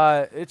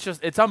 Yeah.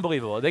 It's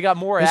unbelievable. They got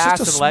more It's ass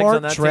just a and legs on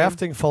smart that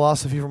drafting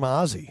philosophy from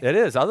Ozzie. team. It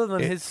is, other than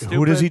his stupid.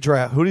 Who does he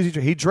draft?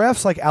 He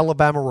drafts like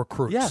Alabama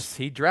recruits. Yes,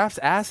 he drafts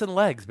ass and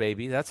legs,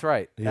 baby. That's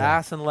right. Yeah.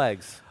 Ass and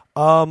legs.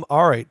 All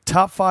right.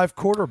 Top 5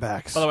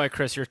 quarterbacks. By the way,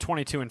 Chris, you're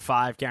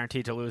 22-5,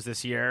 guaranteed to lose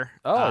this year.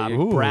 Oh,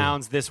 Ooh.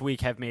 Browns this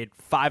week have made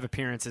 5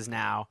 appearances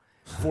now.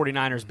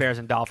 49ers, Bears,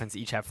 and Dolphins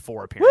each have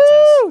 4 appearances.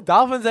 Woo!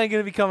 Dolphins ain't going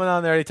to be coming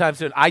on there anytime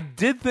soon. I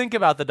did think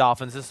about the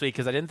Dolphins this week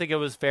because I didn't think it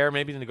was fair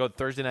maybe to go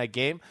Thursday night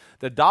game.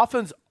 The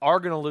Dolphins are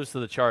going to lose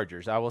to the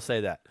Chargers. I will say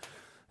that.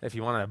 If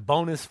you want a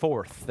bonus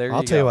fourth, there you go.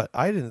 I'll tell you what.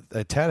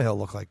 Tannehill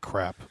looked like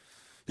crap.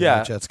 In Yeah,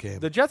 the Jets game.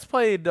 The Jets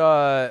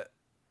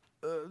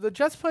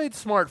played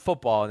smart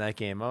football in that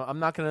game. I'm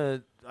not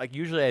going to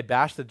usually I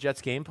bash the Jets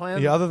game plan.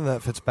 Yeah, other than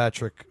that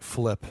Fitzpatrick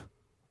flip,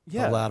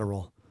 Yeah. the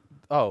lateral.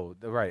 Oh,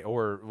 right.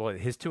 Or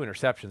his 2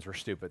 interceptions were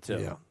stupid too.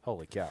 Yeah.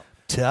 Holy cow.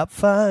 Top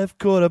 5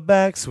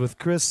 quarterbacks with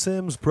Chris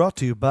Sims, brought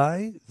to you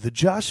by the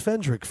Josh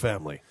Fendrick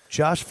family.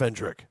 Josh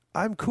Fendrick,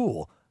 I'm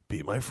cool.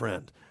 Be my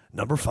friend.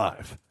 Number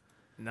 5.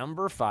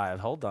 Number 5.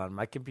 Hold on,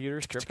 my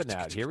computer's tripping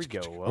out. Here we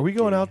go. Are we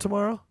going out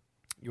tomorrow?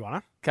 You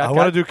want Cut, I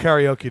want to do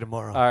karaoke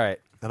tomorrow. All right.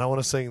 And I want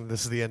to sing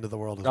This is the End of the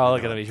World. as Oh, we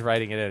look know at him. it. He's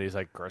writing it in. He's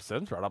like,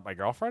 Kristen, brought up my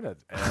girlfriend.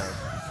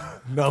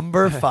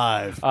 Number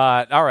 5.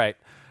 All right.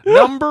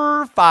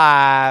 Number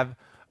 5,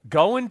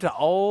 going to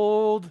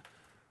old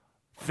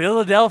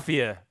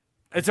Philadelphia.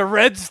 It's a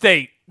red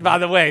state, by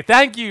the way.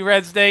 Thank you,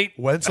 red state.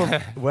 Wentz, huh?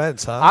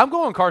 I'm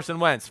going Carson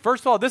Wentz.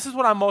 First of all, this is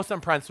what I'm most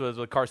impressed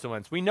with Carson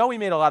Wentz. We know he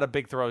made a lot of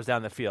big throws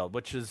down the field,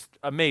 which is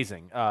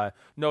amazing.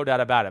 No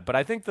doubt about it. But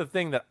I think the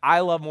thing that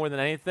I love more than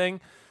anything,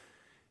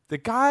 the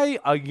guy,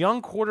 a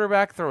young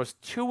quarterback, throws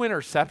 2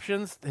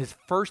 interceptions his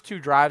first 2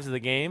 drives of the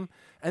game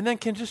and then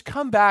can just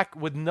come back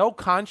with no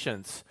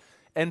conscience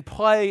and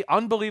play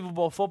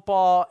unbelievable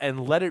football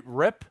and let it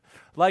rip.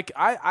 Like,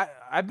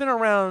 I've been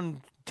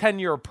around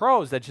 10-year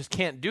pros that just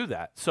can't do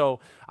that.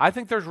 So I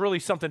think there's really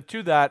something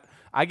to that.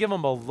 I give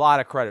him a lot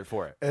of credit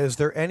for it. Is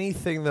there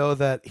anything, though,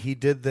 that he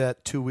did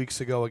that 2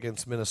 weeks ago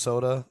against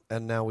Minnesota,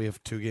 and now we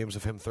have 2 games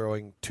of him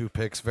throwing 2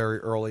 picks very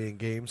early in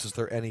games? Is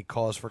there any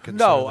cause for concern?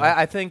 No, there?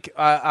 I think,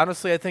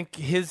 honestly, I think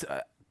his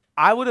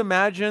I would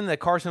imagine that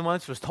Carson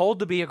Wentz was told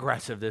to be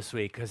aggressive this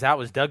week because that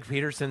was Doug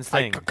Peterson's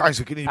thing. Guys,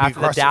 we need to be After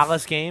aggressive. the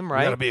Dallas game,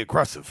 right? You got to be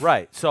aggressive.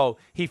 Right. So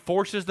he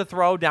forces the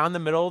throw down the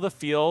middle of the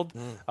field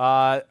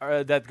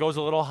that goes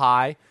a little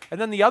high. And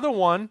then the other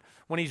one,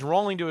 when he's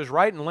rolling to his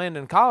right and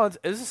Landon Collins,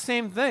 is the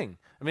same thing.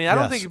 I mean, I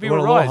don't Yes, think it people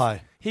went a little realize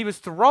high. he was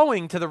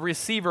throwing to the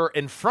receiver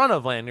in front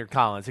of Landon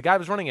Collins. The guy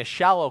was running a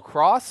shallow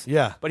cross.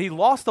 Yeah. But he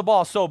lost the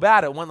ball so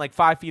bad it went like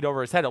 5 feet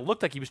over his head. It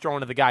looked like he was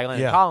throwing to the guy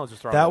Landon Collins was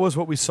throwing. That was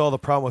what we saw the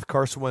problem with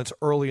Carson Wentz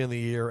early in the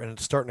year, and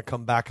it's starting to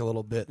come back a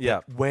little bit. Yeah.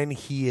 When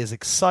he is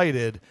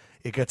excited,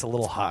 it gets a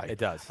little high. It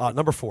does.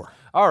 Number 4.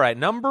 All right,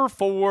 number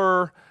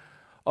 4.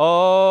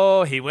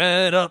 Oh, he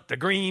went up to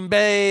Green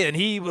Bay, and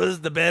he was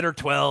the better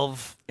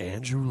 12.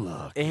 Andrew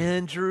Luck.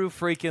 Andrew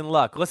freaking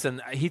Luck.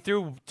 Listen, he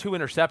threw 2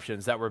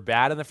 interceptions that were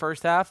bad in the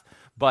first half,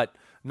 but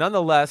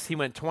nonetheless, he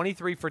went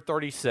 23 for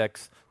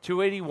 36,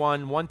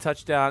 281, 1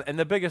 touchdown, and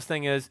the biggest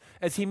thing is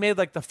he made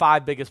like the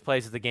 5 biggest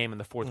plays of the game in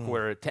the fourth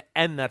quarter to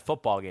end that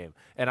football game.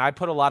 And I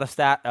put a lot of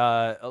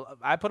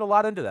I put a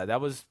lot into that. That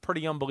was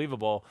pretty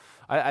unbelievable.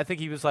 I think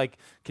he was like,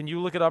 can you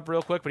look it up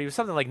real quick? But he was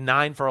something like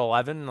 9 for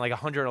 11, like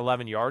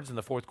 111 yards in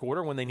the fourth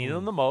quarter when they needed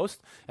him the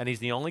most, and he's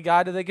the only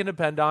guy that they can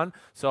depend on.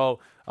 So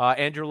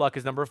Andrew Luck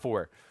is number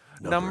 4.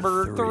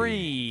 Number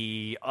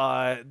 3,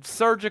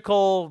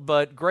 surgical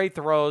but great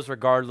throws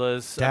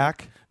regardless.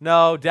 Dak?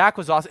 No, Dak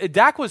was awesome.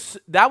 That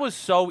was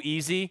so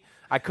easy.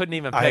 I couldn't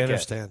even pick I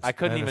understand. it. I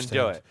couldn't even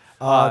do it.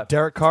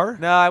 Derek Carr?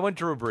 No, I went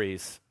Drew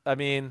Brees. I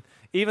mean,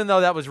 even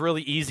though that was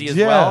really easy as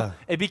Yeah. well,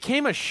 it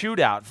became a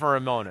shootout for a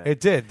moment.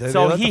 It did.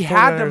 So let he the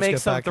had to 49ers make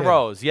get some back in.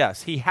 throws.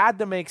 Yes, he had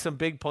to make some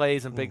big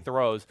plays and big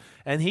throws,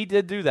 and he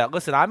did do that.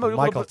 Listen, I'm a little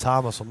Michael bit,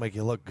 Thomas will make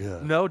you look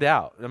good. no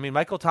doubt. I mean,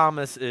 Michael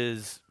Thomas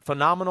is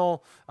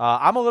phenomenal.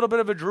 I'm a little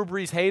bit of a Drew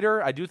Brees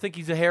hater. I do think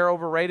he's a hair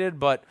overrated,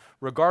 but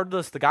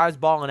regardless, the guy's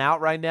balling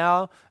out right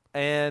now,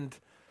 and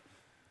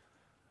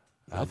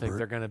I think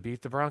they're going to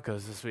beat the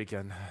Broncos this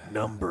weekend.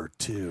 Number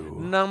 2.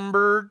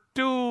 Number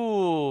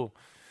 2,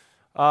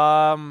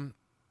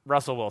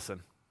 Russell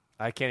Wilson.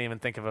 I can't even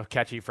think of a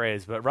catchy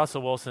phrase, but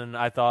Russell Wilson,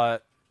 I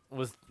thought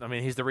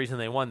he's the reason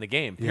they won the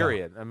game,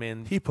 period. I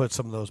mean, He put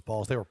some of those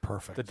balls. They were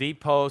perfect. the deep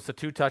post, the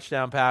 2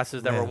 touchdown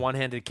passes that were Man.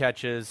 one-handed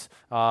catches.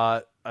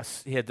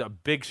 He had a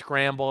big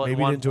scramble Maybe at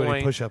he one didn't do any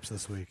point. push-ups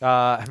this week.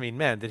 I mean,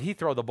 man, did he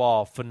throw the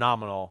ball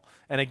phenomenal.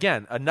 And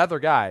again, another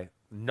guy,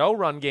 no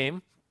run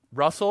game.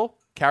 Russell,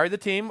 carry the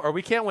team or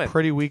we can't win.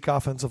 Pretty weak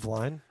offensive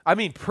line. I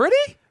mean,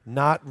 pretty?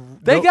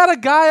 They got a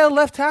guy at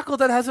left tackle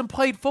that hasn't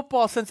played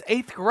football since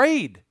 8th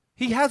grade.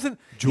 He hasn't.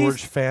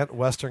 George Fant,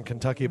 Western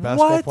Kentucky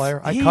basketball player.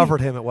 I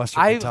covered him at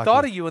Western Kentucky. I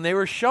thought of you when they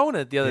were showing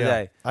it the other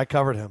day. I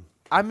covered him.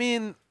 I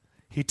mean,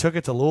 he took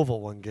it to Louisville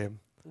one game.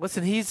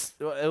 Listen,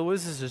 it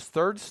was his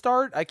third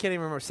start. I can't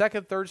even remember.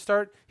 Second, third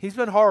start. He's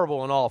been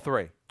horrible in all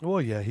 3.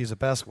 Well, yeah, he's a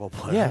basketball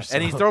player. Yeah, so.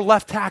 and he's their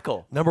left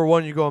tackle. Number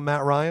 1, you go with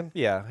Matt Ryan?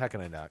 Yeah, how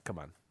can I not? Come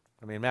on.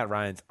 I mean, Matt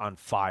Ryan's on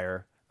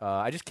fire.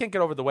 I just can't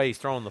get over the way he's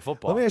throwing the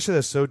football. Let me ask you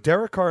this. So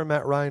Derek Carr and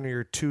Matt Ryan are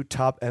your 2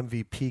 top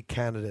MVP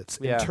candidates.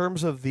 Yeah. In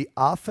terms of the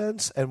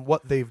offense and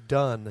what they've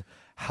done,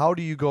 how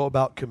do you go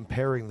about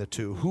comparing the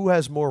two? Who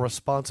has more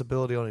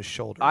responsibility on his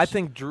shoulders? I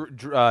think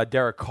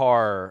Derek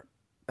Carr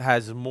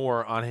has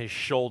more on his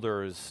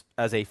shoulders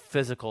as a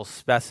physical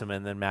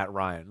specimen than Matt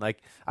Ryan.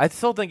 Like, I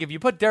still think if you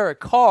put Derek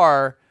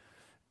Carr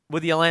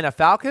with the Atlanta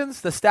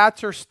Falcons, the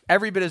stats are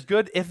every bit as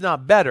good, if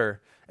not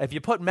better. If you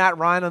put Matt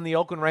Ryan on the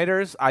Oakland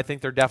Raiders, I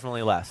think they're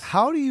definitely less.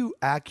 How do you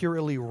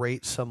accurately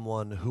rate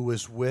someone who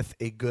is with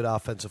a good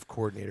offensive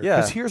coordinator? Yeah,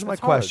 because here's my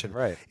question.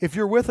 Right. If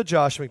you're with a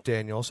Josh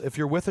McDaniels, if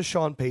you're with a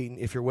Sean Payton,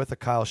 if you're with a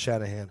Kyle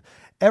Shanahan,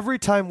 every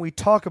time we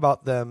talk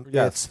about them,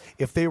 it's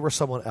if they were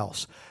someone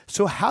else.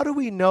 So how do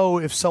we know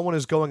if someone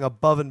is going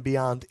above and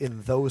beyond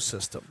in those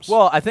systems?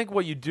 Well, I think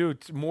what you do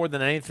more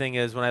than anything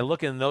is when I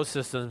look in those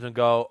systems and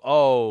go,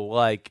 oh,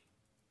 like,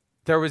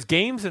 there was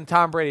games in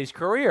Tom Brady's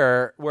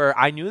career where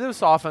I knew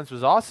this offense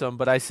was awesome,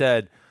 but I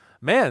said,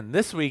 man,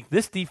 this week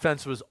this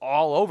defense was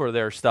all over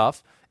their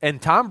stuff,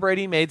 and Tom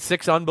Brady made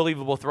 6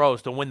 unbelievable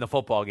throws to win the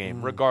football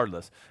game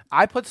regardless.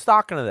 I put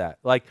stock into that.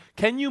 Like,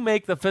 can you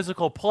make the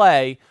physical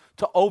play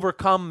to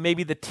overcome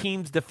maybe the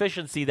team's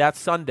deficiency that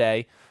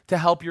Sunday to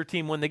help your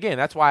team win the game?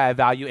 That's why I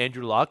value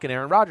Andrew Luck and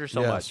Aaron Rodgers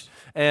so much.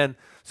 And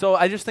so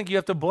I just think you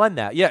have to blend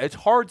that. Yeah, it's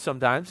hard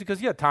sometimes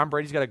because, Tom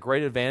Brady's got a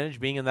great advantage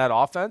being in that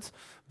offense,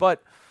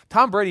 but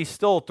Tom Brady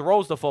still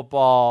throws the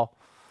football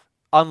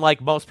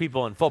unlike most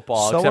people in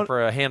football, except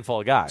for a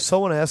handful of guys.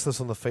 Someone asked this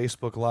on the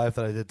Facebook Live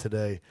that I did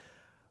today.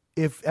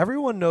 If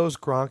everyone knows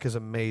Gronk is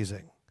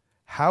amazing,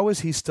 how is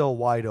he still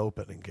wide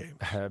open in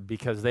games?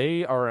 Because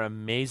they are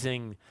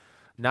amazing,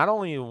 not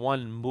only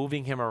one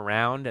moving him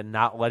around and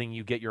not letting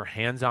you get your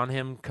hands on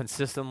him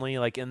consistently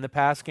like in the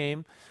pass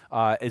game,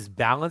 as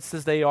balanced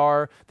as they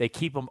are. They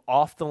keep him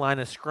off the line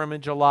of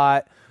scrimmage a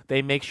lot.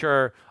 They make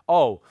sure,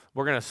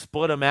 we're going to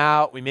split them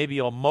out. We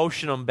maybe will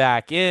motion them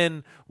back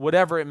in,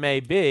 whatever it may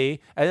be.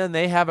 And then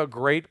they have a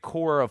great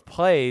core of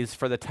plays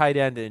for the tight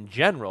end in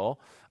general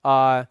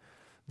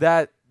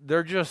that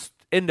they're just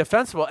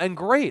indefensible and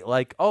great.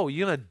 Like,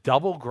 you going to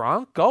double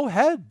Gronk? Go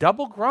ahead,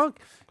 double Gronk.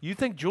 You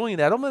think Julian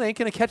Edelman ain't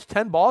going to catch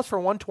 10 balls for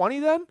 120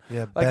 then?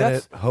 Yeah, like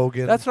Bennett,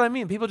 Hogan. That's what I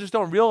mean. People just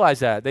don't realize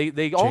that.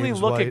 They only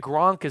look White. at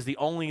Gronk as the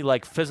only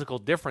physical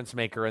difference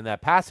maker in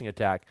that passing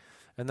attack.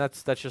 And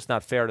that's just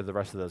not fair to the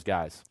rest of those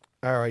guys.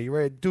 All right, you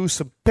ready to do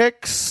some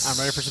picks? I'm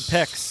ready for some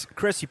picks.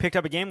 Chris, you picked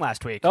up a game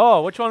last week.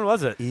 Oh, which one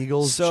was it?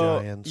 Eagles,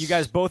 Giants. You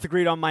guys both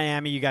agreed on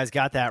Miami. You guys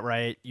got that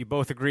right. You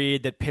both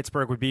agreed that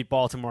Pittsburgh would beat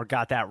Baltimore.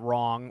 Got that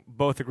wrong.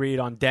 Both agreed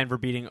on Denver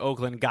beating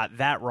Oakland. Got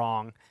that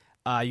wrong.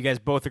 You guys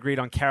both agreed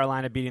on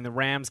Carolina beating the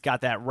Rams.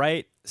 Got that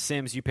right.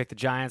 Sims, you picked the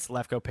Giants.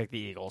 Lefko picked the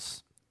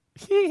Eagles.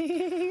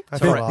 I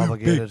feel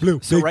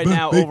obligated. So right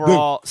now,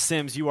 overall,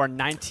 Sims, you are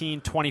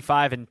 19,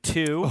 25, and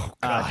 2. Oh,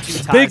 gosh.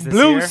 2 ties Big this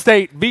Blue year.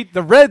 State beat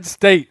the Red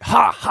State.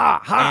 Ha,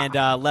 ha, ha. And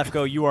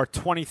Lefko, you are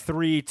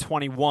 23,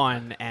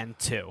 21, and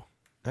 2.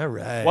 All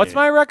right. What's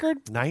my record?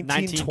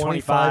 19,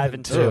 25,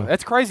 and 2. Ooh,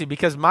 that's crazy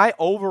because my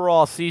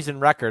overall season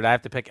record, I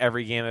have to pick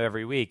every game of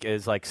every week,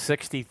 is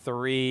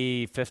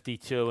 63,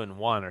 52, and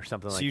 1 or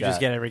something like that. So you just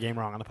get every game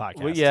wrong on the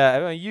podcast. Well,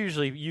 yeah, we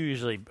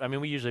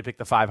usually pick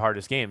the 5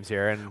 hardest games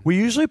here. And We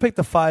usually pick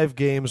the 5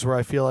 games where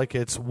I feel like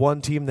it's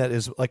one team that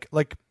is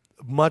like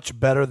much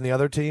better than the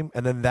other team,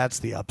 and then that's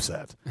the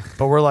upset.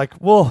 But we're like,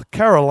 well,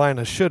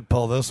 Carolina should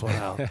pull this one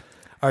out.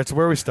 All right, so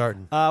where are we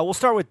starting? We'll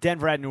start with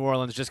Denver at New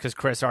Orleans just because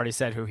Chris already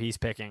said who he's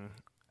picking.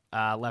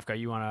 Lefko,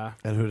 you want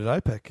to... And who did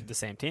I pick? The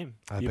same team.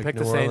 you picked picked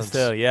New the Orleans.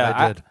 Saints too. Yeah,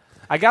 I did.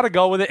 I got to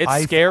go with it.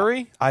 It's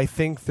scary. I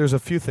think there's a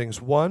few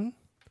things. One,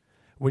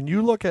 when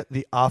you look at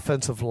the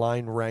offensive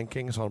line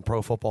rankings on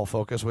Pro Football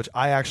Focus, which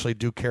I actually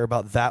do care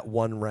about that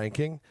one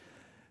ranking,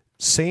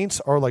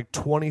 Saints are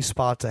 20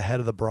 spots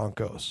ahead of the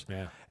Broncos.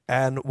 Yeah.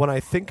 And when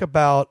I think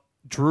about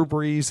Drew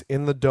Brees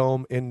in the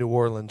Dome in New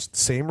Orleans,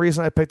 same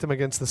reason I picked him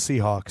against the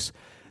Seahawks.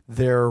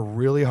 They're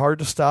really hard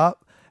to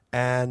stop.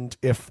 And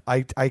if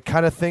I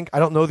kind of think, I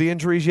don't know the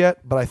injuries yet,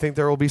 but I think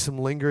there will be some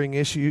lingering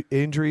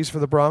injuries for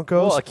the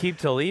Broncos. Well, Aqib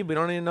Talib, we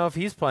don't even know if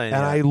he's playing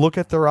And yet. I look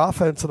at their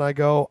offense and I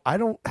go, I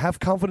don't have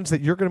confidence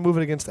that you're going to move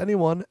it against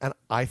anyone. And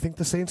I think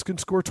the Saints can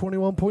score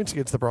 21 points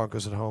against the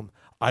Broncos at home.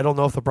 I don't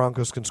know if the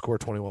Broncos can score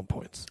 21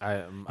 points.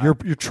 You're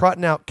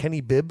trotting out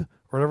Kenny Bibb,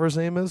 or whatever his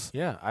name is.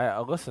 Yeah,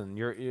 listen,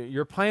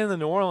 you're playing the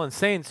New Orleans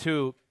Saints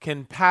who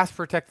can pass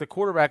protect the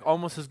quarterback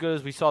almost as good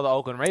as we saw the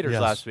Oakland Raiders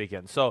last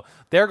weekend. So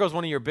there goes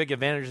one of your big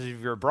advantages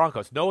if you're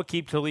Broncos. No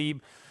Aqib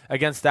Talib.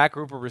 against that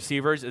group of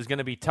receivers is going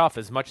to be tough.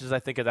 As much as I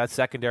think of that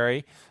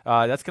secondary,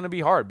 that's going to be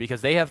hard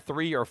because they have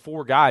 3 or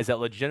 4 guys that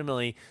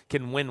legitimately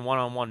can win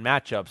one-on-one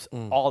matchups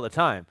all the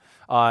time.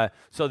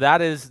 So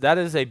that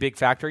is a big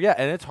factor. Yeah,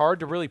 and it's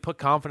hard to really put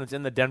confidence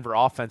in the Denver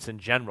offense in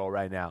general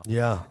right now.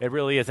 Yeah. It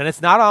really is. And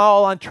it's not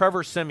all on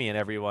Trevor Siemian,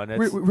 everyone.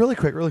 It's, Really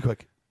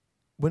quick.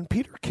 When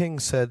Peter King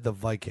said the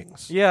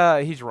Vikings.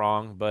 yeah, he's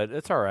wrong, but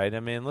it's all right. I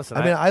mean, listen.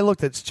 I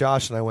looked at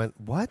Josh and I went,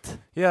 what?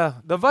 Yeah,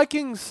 the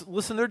Vikings,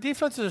 listen, their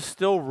defense is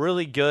still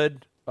really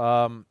good.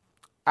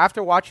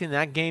 After watching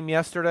that game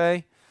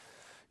yesterday,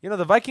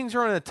 the Vikings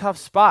are in a tough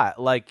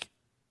spot. Like,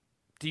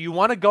 do you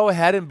want to go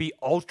ahead and be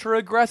ultra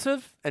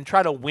aggressive and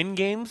try to win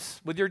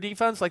games with your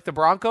defense like the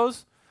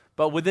Broncos?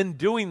 But within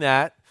doing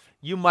that,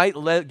 you might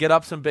get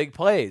up some big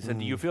plays. And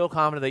do you feel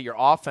confident that your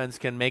offense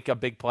can make a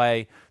big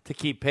play to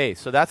keep pace?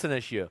 So that's an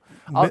issue.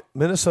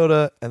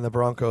 Minnesota and the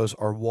Broncos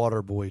are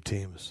water boy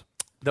teams.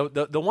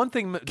 The one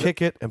thing –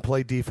 kick it and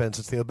play defense.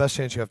 It's the best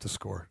chance you have to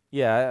score.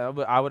 Yeah,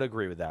 I would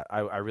agree with that.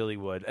 I really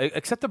would.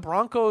 Except the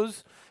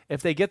Broncos,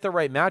 if they get the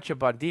right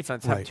matchup on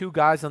defense, have 2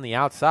 guys on the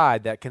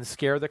outside that can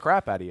scare the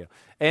crap out of you.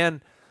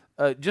 And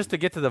just to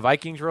get to the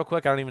Vikings real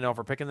quick, I don't even know if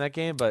we're picking that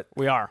game, but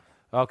We are.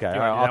 Okay, all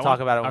right, I'll talk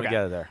about it when we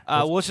get there.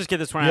 Well, let's just get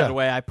this one out of the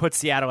way. I put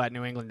Seattle at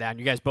New England down.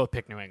 You guys both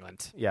picked New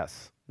England.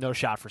 Yes. No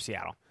shot for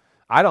Seattle.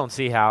 I don't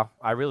see how.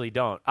 I really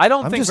don't.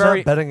 I'm just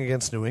not betting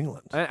against New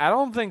England. I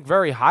don't think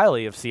very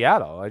highly of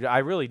Seattle. I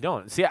really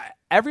don't. See,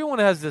 everyone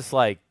has this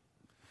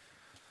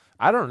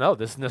I don't know,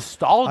 this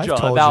nostalgia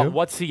about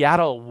what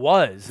Seattle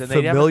was. And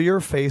familiar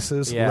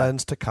faces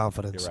lends to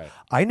confidence. You're right.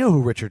 I know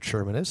who Richard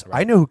Sherman is.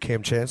 Right. I know who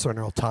Cam Chancellor and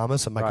Earl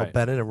Thomas and Michael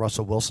Bennett and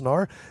Russell Wilson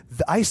are.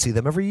 I see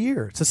them every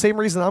year. It's the same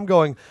reason I'm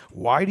going,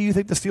 why do you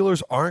think the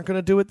Steelers aren't going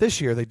to do it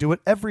this year? They do it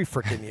every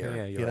freaking year.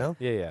 Yeah, you know?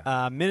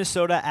 Yeah.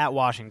 Minnesota at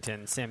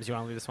Washington. Sims, you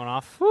want to leave this one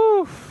off?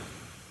 Whew.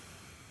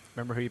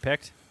 Remember who you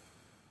picked?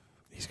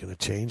 He's going to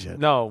change it.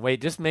 No,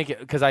 wait, just make it,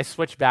 because I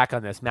switched back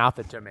on this. Mouth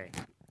it to me.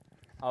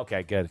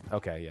 Okay, good.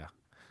 Okay, yeah.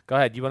 Go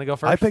ahead. You want to go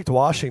first? I picked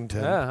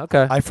Washington. Yeah,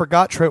 okay. I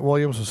forgot Trent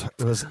Williams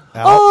was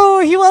out.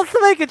 Oh, he wants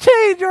to make a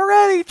change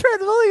already.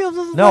 Trent Williams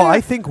is No, there. I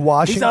think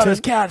Washington. He's on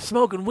his couch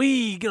smoking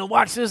weed. Gonna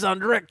watch this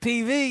on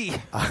DirecTV.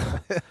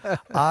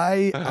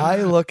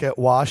 I look at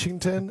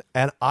Washington,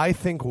 and I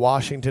think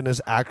Washington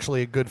is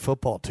actually a good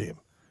football team.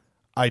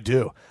 I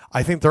do.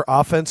 I think their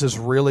offense is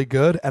really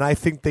good, and I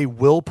think they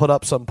will put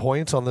up some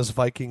points on this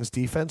Vikings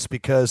defense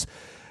because,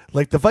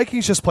 the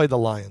Vikings just played the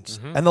Lions,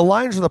 and the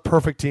Lions are the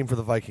perfect team for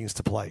the Vikings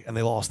to play, and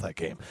they lost that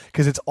game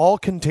because it's all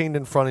contained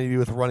in front of you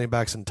with running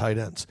backs and tight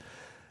ends.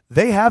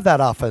 They have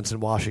that offense in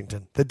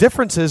Washington. The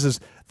difference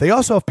is they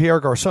also have Pierre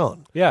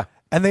Garçon. Yeah.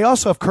 And they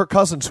also have Kirk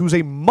Cousins, who's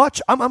a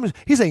much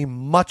he's a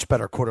much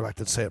better quarterback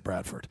than Sam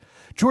Bradford.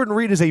 Jordan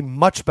Reed is a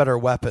much better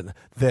weapon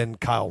than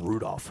Kyle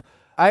Rudolph.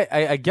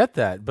 I get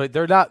that, but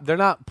they're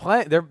not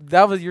playing.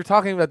 You're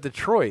talking about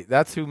Detroit.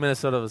 That's who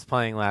Minnesota was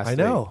playing last week.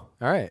 I know.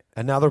 All right.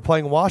 And now they're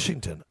playing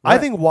Washington. Right. I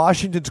think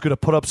Washington's going to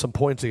put up some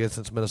points against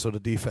this Minnesota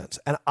defense.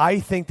 And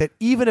I think that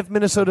even if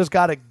Minnesota's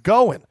got it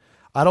going,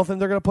 I don't think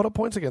they're going to put up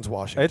points against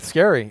Washington. It's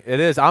scary. It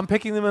is. I'm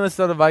picking the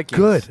Minnesota Vikings.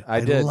 Good. I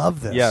did. love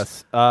this.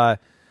 Yes.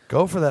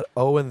 Go for that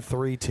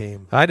 0-3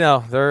 team. I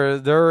know.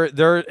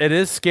 They're it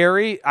is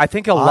scary. I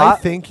think a lot.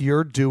 I think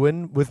you're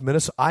doing with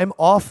Minnesota. I'm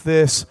off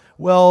this.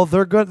 Well,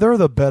 they're good. They're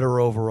the better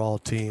overall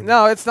team.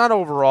 No, it's not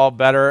overall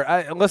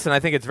better. Listen, I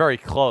think it's very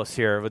close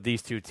here with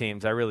these two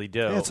teams. I really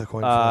do. Yeah, it's a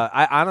coin flip.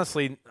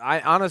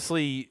 I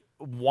honestly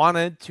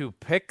wanted to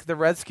pick the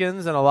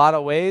Redskins in a lot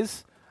of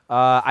ways.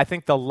 I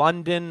think the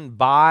London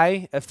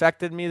bye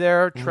affected me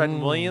there.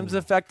 Trent Williams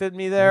affected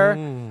me there.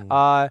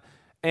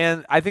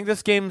 And I think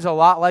this game's a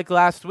lot like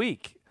last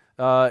week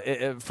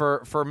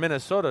for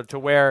Minnesota, to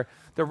where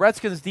the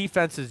Redskins'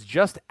 defense is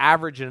just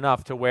average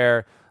enough to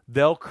where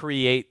they'll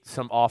create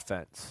some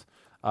offense.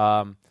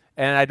 And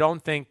I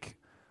don't think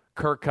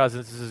Kirk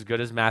Cousins is as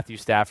good as Matthew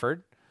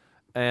Stafford.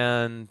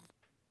 And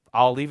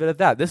I'll leave it at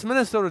that. This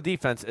Minnesota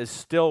defense is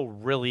still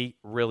really,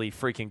 really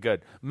freaking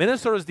good.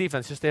 Minnesota's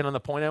defense, just to hit on the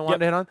point I wanted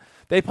to hit on,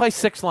 they play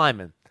 6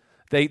 linemen.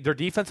 Their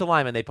defensive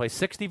linemen, they play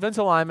 6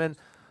 defensive linemen.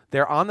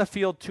 They're on the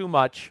field too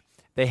much.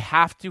 They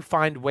have to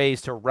find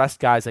ways to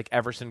rest guys like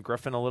Everson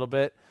Griffin a little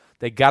bit.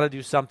 They got to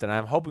do something.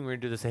 I'm hoping we're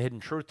going to do this at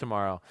Hidden Truth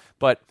tomorrow.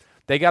 But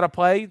they got to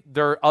play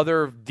their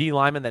other D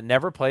lineman that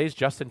never plays,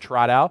 Justin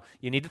Trodow.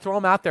 You need to throw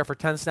him out there for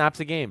 10 snaps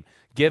a game.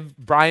 Give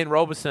Brian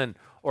Robeson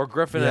or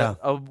Griffin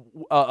a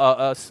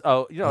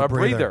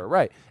breather.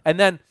 Right. And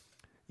then,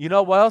 you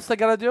know what else they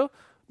got to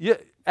do?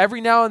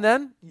 Every now and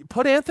then, you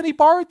put Anthony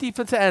Barr at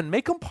defensive end.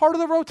 Make him part of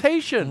the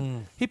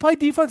rotation. He played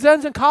defensive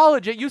ends in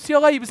college at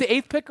UCLA. He was the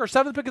 8th pick or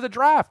 7th pick of the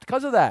draft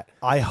because of that.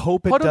 I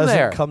hope it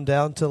doesn't come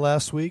down to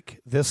last week.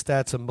 This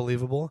stat's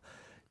unbelievable.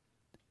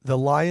 The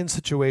Lions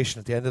situation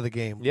at the end of the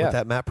game with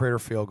that Matt Prater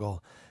field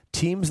goal.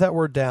 Teams that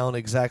were down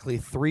exactly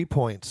 3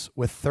 points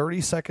with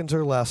 30 seconds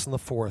or less in the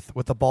fourth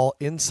with the ball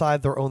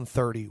inside their own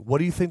 30. What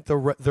do you think their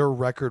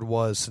record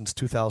was since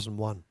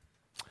 2001?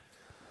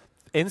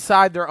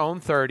 Inside their own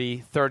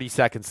 30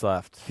 seconds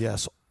left.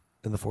 Yes.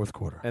 in the fourth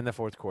quarter. In the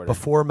fourth quarter.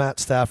 Before Matt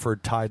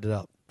Stafford tied it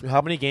up.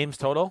 How many games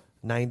total?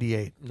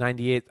 98.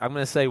 98. I'm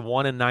going to say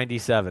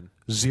 1-97.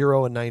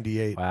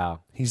 0-98.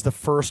 Wow. He's the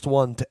first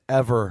one to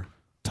ever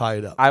tie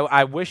it up.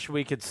 I wish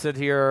we could sit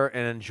here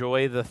and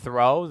enjoy the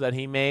throw that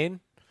he made.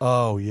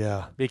 Oh,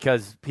 yeah.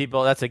 Because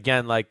people, that's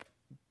again like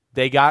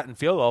they got in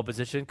field goal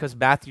position because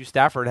Matthew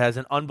Stafford has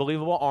an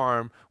unbelievable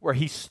arm where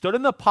he stood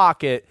in the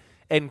pocket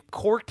and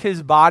corked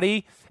his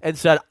body and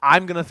said,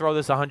 I'm going to throw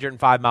this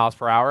 105 miles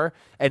per hour.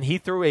 And he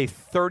threw a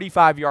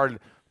 35-yard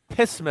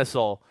piss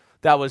missile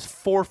that was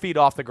 4 feet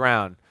off the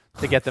ground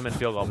to get them in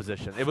field goal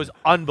position. It was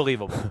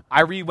unbelievable.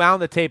 I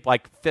rewound the tape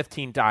like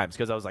 15 times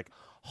because I was like,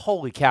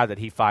 holy cow, did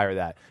he fire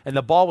that? And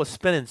the ball was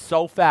spinning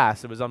so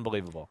fast, it was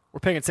unbelievable.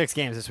 We're picking 6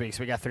 games this week,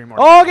 so we got 3 more.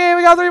 Okay,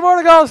 we got 3 more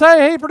to go.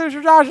 Hey,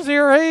 producer Josh is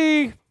here.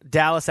 Hey.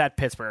 Dallas at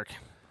Pittsburgh.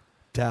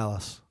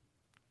 Dallas.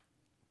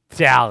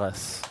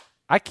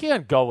 I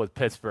can't go with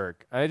Pittsburgh.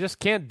 I just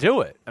can't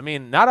do it. I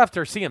mean, not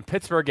after seeing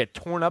Pittsburgh get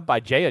torn up by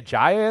Jay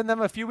Ajayi and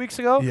them a few weeks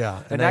ago.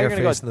 Yeah. And now you're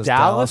going to go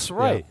Dallas.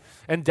 Right. Yeah.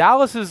 And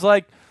Dallas is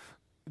like,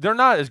 they're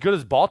not as good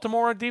as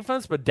Baltimore on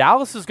defense, but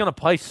Dallas is going to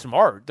play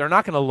smart. They're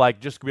not going to like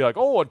just be like,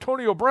 oh,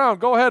 Antonio Brown,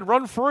 go ahead,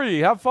 run free,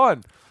 have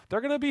fun.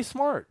 They're going to be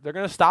smart. They're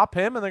going to stop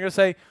him, and they're going to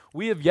say,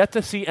 we have yet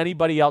to see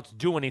anybody else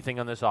do anything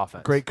on this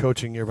offense. Great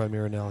coaching year by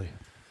Marinelli.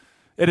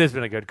 It has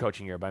been a good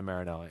coaching year by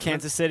Marinelli.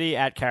 Kansas City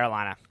at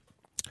Carolina.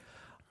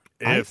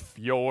 If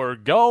you're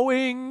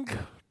going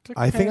to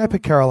I think I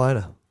picked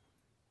Carolina.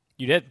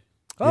 You did.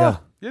 Oh, Yeah.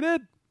 You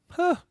did?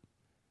 Huh.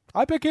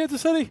 I picked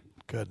Kansas City.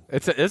 Good.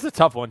 It's a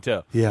tough one,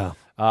 too. Yeah.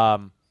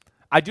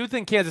 I do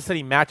think Kansas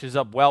City matches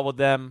up well with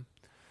them.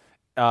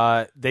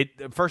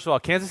 First of all,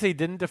 Kansas City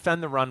didn't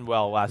defend the run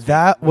well last week.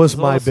 That was a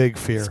my little big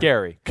fear.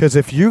 Scary. Because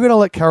if you're going to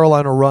let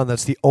Carolina run,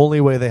 that's the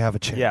only way they have a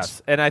chance.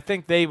 Yes, and I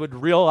think they would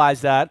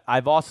realize that.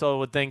 I've also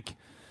would think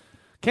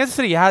Kansas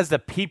City has the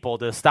people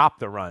to stop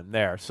the run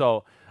there.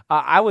 So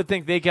I would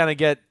think they kind of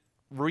get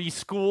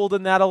reschooled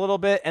in that a little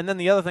bit. And then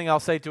the other thing I'll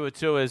say to it,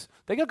 too, is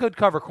they got good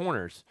cover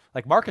corners.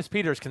 Like Marcus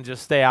Peters can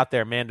just stay out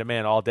there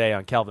man-to-man all day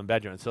on Kelvin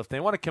Benjamin. So if they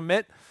want to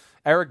commit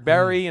Eric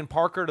Berry and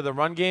Parker to the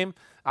run game,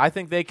 I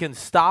think they can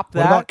stop that.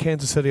 What about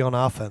Kansas City on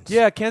offense?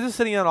 Yeah, Kansas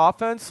City on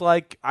offense,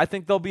 like I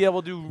think they'll be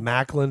able to.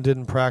 Macklin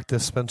didn't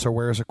practice. Spencer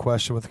Ware's a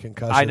question with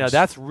concussions. I know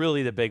that's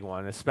really the big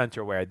one. Is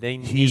Spencer Ware?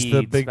 He's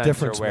the big Spencer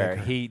difference Ware.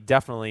 maker. He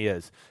definitely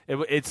is.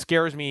 It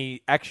scares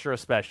me extra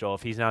special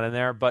if he's not in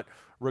there. But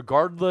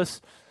regardless,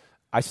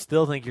 I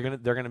still think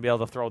they're gonna be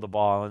able to throw the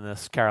ball in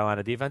this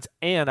Carolina defense.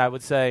 And I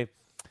would say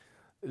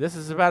this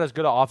is about as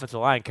good an offensive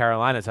line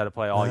Carolina's had to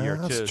play all year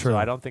that's too. true. So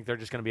I don't think they're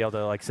just going to be able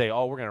to like say,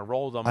 "Oh, we're going to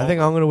roll them." I think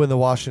I'm going to win the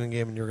Washington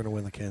game, and you're going to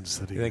win the Kansas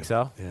City You game. think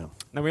so? Yeah.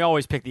 Then we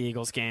always pick the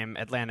Eagles game,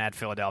 Atlanta at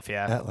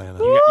Philadelphia. Atlanta.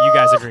 You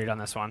guys agreed on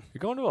this one. You're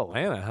going to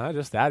Atlanta, huh?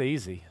 Just that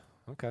easy?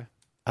 Okay.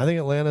 I think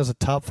Atlanta's a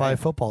top 5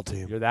 football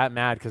team. You're that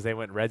mad because they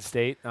went red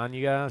state on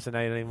you guys, and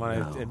now you don't even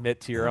want to admit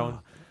to your own.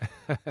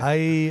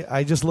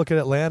 I just look at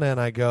Atlanta and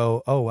I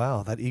go, oh,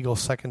 wow, that Eagles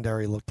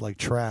secondary looked like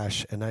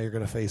trash, and now you're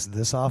going to face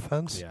this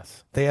offense?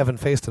 Yes. They haven't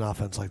faced an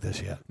offense like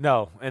this yet.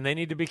 No, and they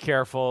need to be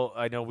careful.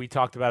 I know we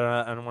talked about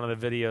it on one of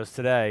the videos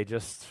today.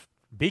 Just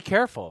be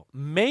careful.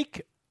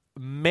 Make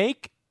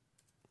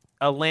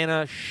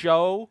Atlanta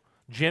show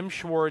Jim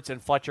Schwartz and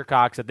Fletcher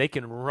Cox that they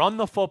can run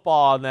the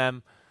football on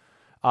them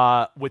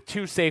with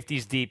 2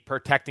 safeties deep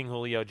protecting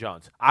Julio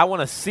Jones. I want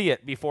to see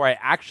it before I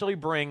actually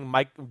bring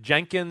Mike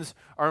Jenkins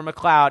or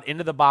McLeod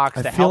into the box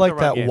to help I feel like the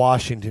run that game.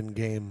 Washington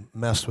game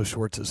messed with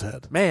Schwartz's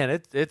head. Man,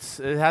 it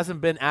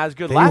hasn't been as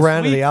good. They last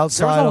ran to week, the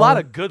outside there was a lot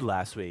on- of good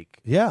last week.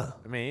 Yeah.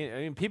 I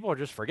mean, people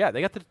just forget. They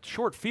got the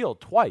short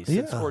field twice and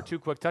Yeah. scored 2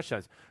 quick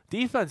touchdowns.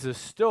 Defense is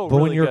still But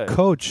really when your good.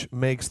 coach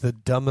makes the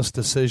dumbest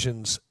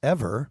decisions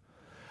ever,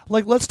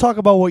 like let's talk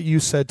about what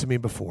you said to me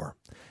before.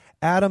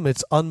 Adam,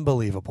 it's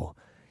unbelievable.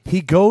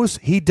 He goes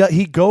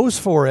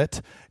for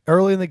it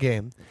early in the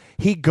game.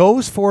 He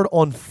goes for it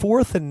on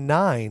 4th and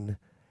 9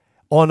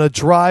 on a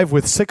drive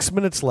with 6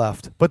 minutes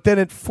left. But then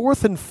at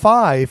 4th and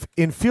 5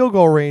 in field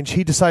goal range,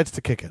 he decides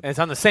to kick it. and it's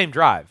on the same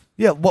drive.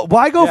 Yeah,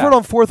 why go Yeah. for it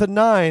on 4th and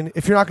 9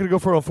 if you're not going to go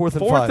for it on 4th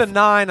and 5? 4th and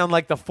 9 on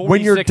like the 46-yard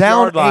When you're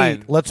down line.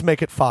 8, let's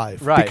make it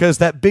 5. Right. Because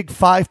that big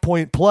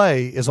 5-point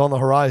play is on the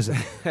horizon.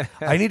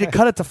 I need to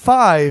cut it to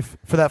 5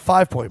 for that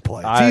 5-point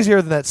play. It's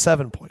easier than that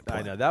 7-point play.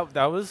 I know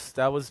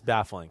that was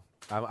baffling.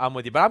 I'm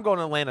with you, but I'm going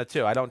to Atlanta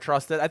too. I don't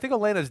trust it. I think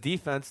Atlanta's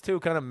defense too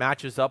kind of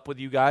matches up with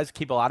you guys.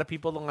 Keep a lot of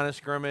people at the line of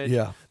scrimmage.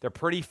 Yeah. They're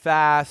pretty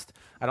fast.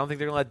 I don't think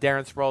they're going to let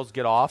Darren Sproles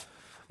get off.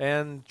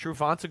 And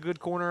Trufant's a good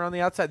corner on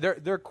the outside.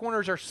 Their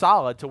corners are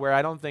solid to where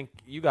I don't think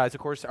you guys, of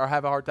course,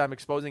 have a hard time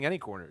exposing any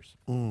corners.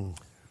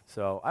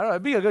 So I don't know.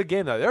 It'd be a good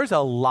game though. There's a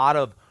lot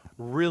of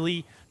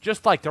really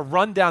just like to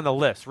run down the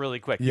list really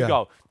quick. Yeah. You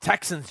go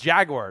Texans,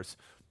 Jaguars.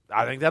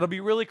 I think that'll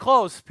be really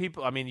close.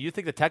 People, I mean, you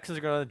think the Texans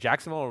are going to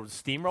Jacksonville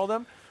steamroll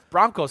them?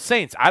 Broncos,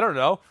 Saints. I don't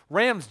know.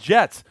 Rams,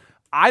 Jets.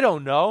 I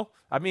don't know.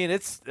 I mean,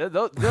 it's. I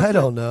don't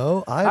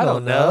know. I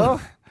don't know.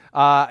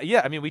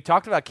 Yeah, I mean, we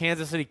talked about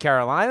Kansas City,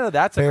 Carolina.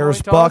 That's a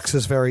Bears coin toss. Bucks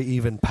is very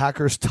even.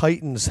 Packers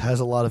Titans has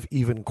a lot of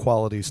even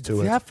qualities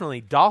to it.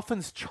 Definitely.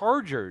 Dolphins,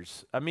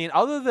 Chargers. I mean,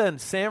 other than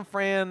San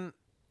Fran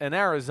and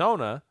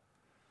Arizona,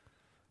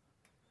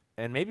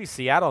 and maybe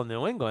Seattle,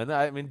 New England.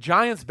 I mean,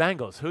 Giants,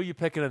 Bengals. Who are you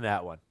picking in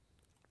that one?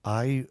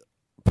 I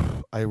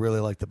really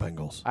like the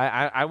Bengals.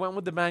 I went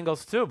with the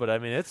Bengals too, but I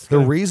mean, it's The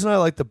good. reason I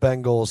like the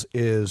Bengals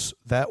is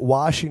that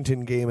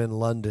Washington game in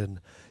London,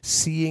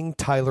 seeing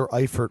Tyler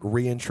Eifert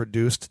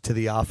reintroduced to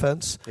the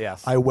offense,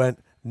 Yes. I went,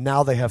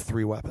 now they have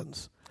 3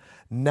 weapons.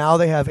 Now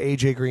they have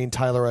A.J. Green,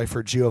 Tyler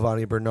Eifert,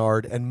 Giovanni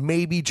Bernard, and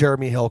maybe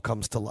Jeremy Hill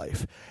comes to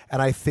life.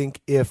 And I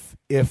think if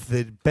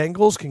the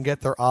Bengals can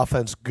get their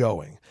offense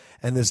going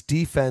and this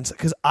defense,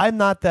 because I'm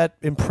not that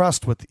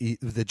impressed with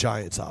the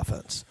Giants'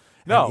 offense.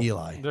 No, and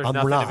Eli. there's I'm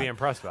nothing not. to be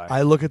impressed by.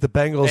 I look at the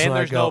Bengals and I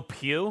there's go, no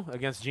Pugh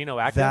against Geno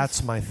Atkins.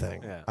 that's my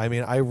thing. Yeah. I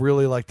mean, I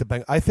really like the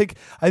Bengals. I think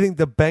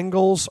the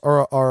Bengals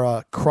are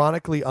a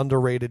chronically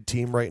underrated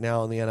team right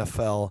now in the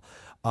NFL.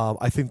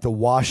 I think the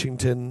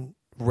Washington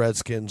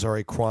Redskins are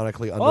a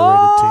chronically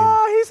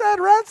underrated he said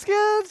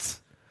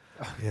Redskins.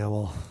 team. Yeah,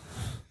 well,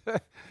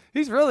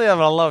 He's really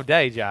having a low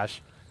day,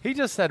 Josh. He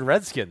just said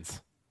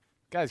Redskins.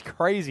 Guy's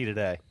crazy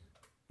today.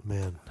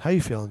 man, how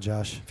you feeling,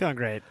 Josh? Feeling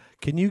great.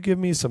 Can you give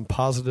me some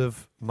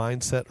positive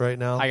mindset right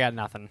now? I got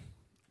nothing.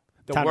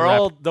 The Time to wrap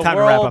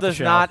world up the is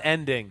show. not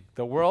ending.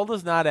 The world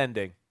is not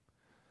ending.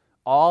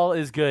 All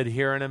is good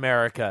here in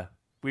America.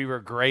 We were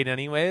great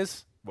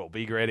anyways. We'll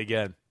be great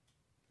again.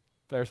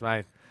 There's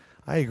my.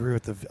 I agree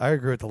with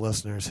the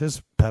listeners.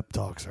 His pep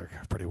talks are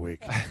pretty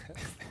weak.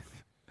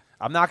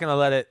 I'm not going to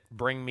let it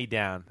bring me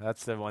down.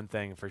 That's the one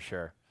thing for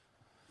sure.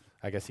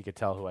 I guess you could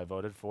tell who I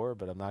voted for,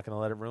 but I'm not going to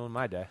let it ruin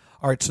my day.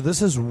 All right, so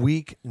this is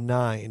week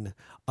 9.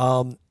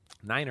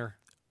 Niner.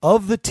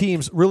 Of the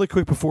teams, really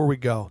quick before we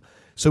go.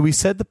 So we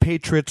said the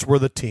Patriots were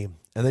the team,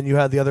 and then you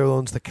had the other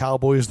ones, the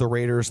Cowboys, the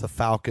Raiders, the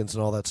Falcons,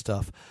 and all that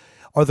stuff.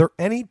 Are there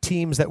any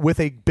teams that with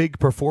a big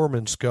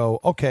performance go,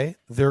 okay,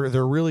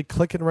 they're really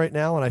clicking right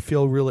now and I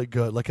feel really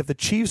good? Like if the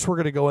Chiefs were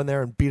going to go in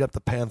there and beat up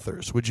the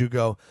Panthers, would you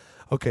go,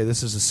 okay,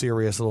 this is a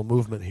serious little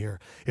movement here?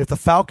 If the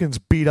Falcons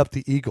beat up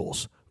the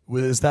Eagles,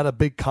 is that a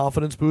big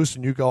confidence boost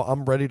and you go,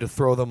 I'm ready to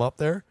throw them up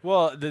there?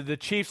 Well, the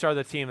Chiefs are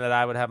the team that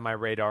I would have my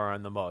radar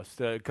on the most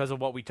because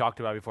of what we talked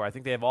about before. I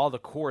think they have all the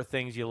core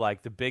things you like.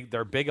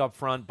 They're big up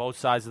front, both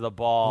sides of the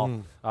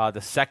ball.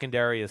 The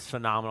secondary is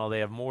phenomenal. They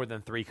have more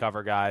than 3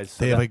 cover guys.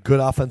 So They have a good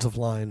offensive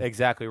line.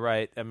 Exactly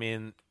right. I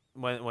mean,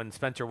 when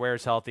Spencer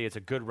Ware's healthy, it's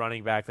a good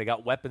running back. They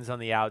got weapons on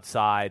the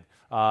outside.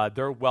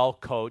 They're well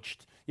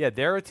coached. Yeah,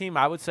 they're a team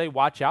I would say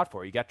watch out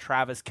for. You got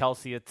Travis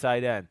Kelce at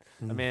tight end.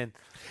 I mean,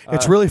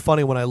 it's really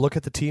funny when I look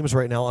at the teams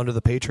right now under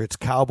the Patriots.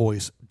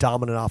 Cowboys,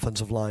 dominant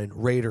offensive line.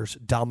 Raiders,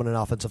 dominant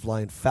offensive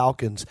line.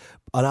 Falcons,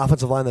 an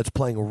offensive line that's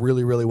playing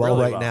really, really well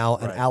right now.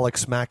 And right.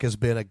 Alex Mack has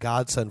been a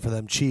godsend for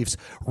them. Chiefs,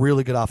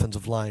 really good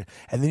offensive line.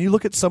 And then you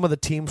look at some of the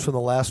teams from the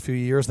last few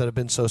years that have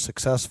been so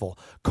successful.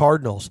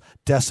 Cardinals,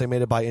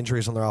 decimated by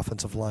injuries on their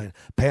offensive line.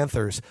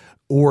 Panthers,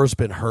 Orr's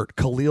been hurt.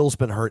 Khalil's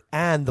been hurt.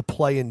 And the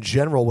play in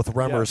general with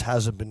Remmers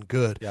hasn't been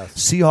good. Yes.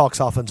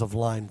 Seahawks offensive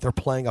line, they're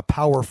playing a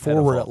power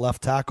forward at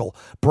left tackle.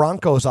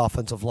 Broncos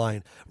offensive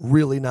line,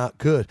 really not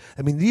good.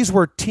 I mean, these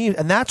were teams,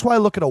 and that's why I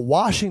look at a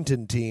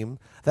Washington team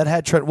that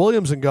had Trent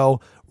Williams and go,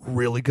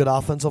 really good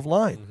offensive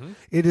line. Mm-hmm.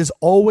 It has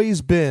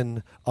always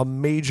been a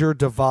major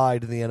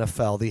divide in the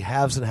NFL, the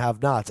haves and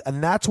have-nots.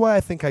 And that's why I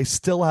think I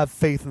still have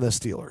faith in the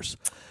Steelers,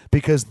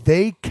 because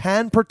they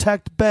can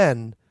protect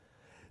Ben.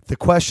 The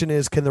question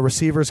is, can the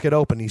receivers get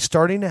open? He's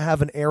starting to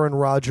have an Aaron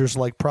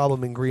Rodgers-like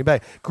problem in Green Bay.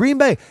 Green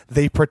Bay,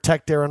 they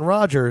protect Aaron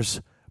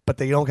Rodgers, but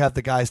they don't have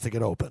the guys to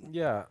get open.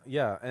 Yeah,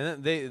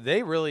 and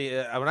they really.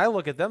 When I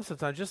look at them,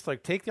 sometimes just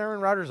like take the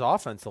Aaron Rodgers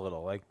offense a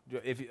little. Like,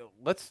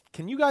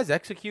 can you guys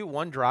execute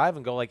one drive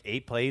and go like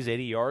 8 plays,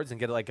 80 yards, and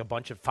get like a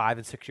bunch of 5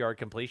 and 6 yard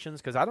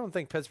completions? Because I don't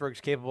think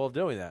Pittsburgh's capable of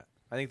doing that.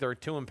 I think they're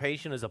too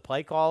impatient as a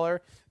play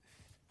caller.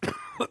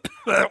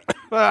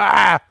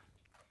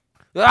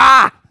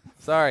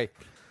 Sorry.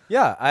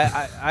 Yeah,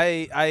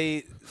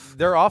 I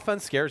their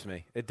offense scares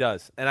me. It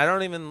does, and I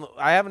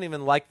haven't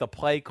even liked the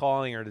play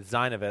calling or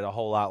design of it a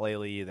whole lot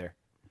lately either.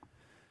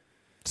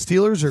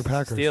 Steelers or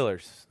Packers?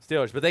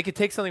 Steelers, but they could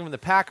take something from the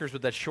Packers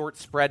with that short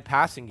spread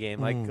passing game.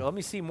 Like, let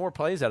me see more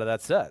plays out of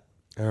that set.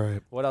 All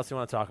right. What else do you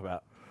want to talk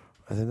about?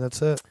 I think that's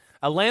it.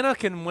 Atlanta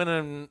can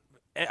win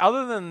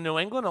other than New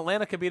England,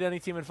 Atlanta could beat any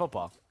team in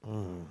football.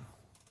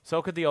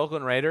 So could the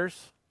Oakland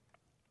Raiders.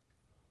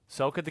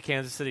 So could the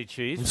Kansas City I'm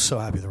Chiefs. so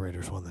happy the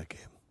Raiders won that game.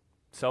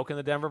 So can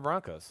the Denver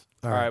Broncos.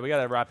 All right. right, we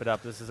got to wrap it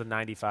up. This is a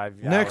 95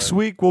 Next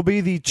week will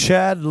be the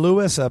Chad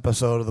Lewis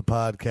episode of the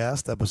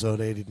podcast, episode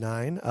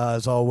 89.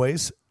 As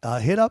always,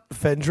 hit up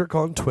Fendrick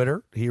on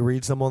Twitter. He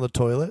reads them on the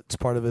toilet. It's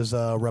part of his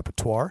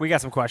repertoire. We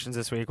got some questions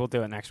this week. We'll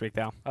do it next week,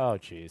 though. Oh,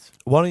 jeez.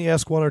 Why don't you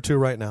ask one or two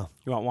right now?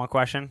 You want one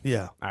question?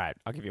 Yeah. All right,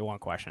 I'll give you one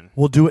question.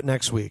 We'll do it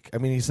next week. I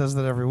mean, he says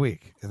that every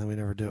week, and then we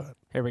never do it.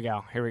 Here we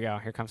go.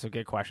 Here comes some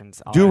good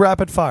questions. Do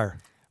rapid fire.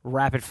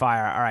 Rapid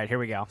fire. All right, here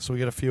we go. So we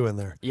get a few in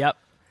there. Yep.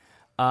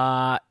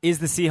 Is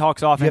the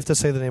Seahawks You have offense to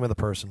say the name of the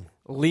person.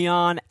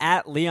 Leon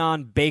at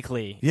Leon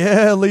Bakley?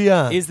 Yeah,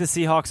 Leon. Is the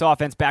Seahawks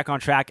offense back on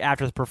track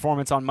after the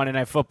performance on Monday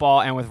Night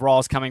Football and with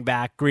Rawls coming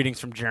back? Greetings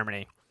from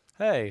Germany.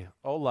 Hey,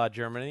 hola,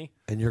 Germany.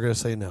 And you're going to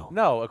say no.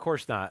 No, of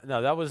course not.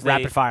 No, that was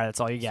Rapid fire, that's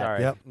all you get.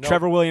 Sorry. Yep. Nope.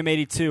 Trevor William,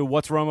 82.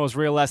 What's Romo's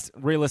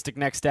realistic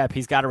next step?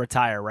 He's got to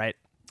retire, right?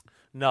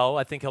 No,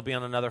 I think he'll be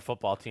on another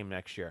football team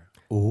next year.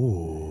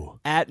 Ooh.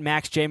 At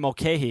Max J.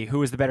 Mulcahy,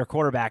 who is the better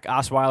quarterback,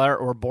 Osweiler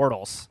or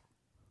Bortles?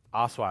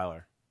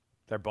 Osweiler.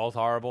 They're both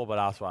horrible, but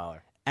Osweiler.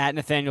 At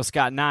Nathaniel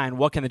Scott 9,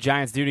 what can the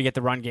Giants do to get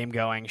the run game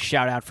going?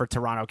 Shout out for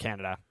Toronto,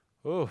 Canada.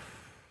 Oof.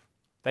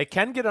 They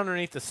can get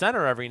underneath the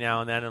center every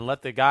now and then and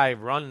let the guy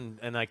run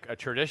in like a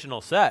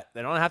traditional set.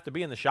 They don't have to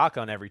be in the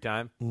shotgun every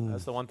time.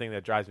 That's the one thing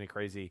that drives me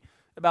crazy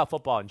about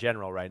football in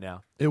general right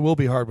now. It will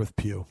be hard with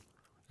Pugh.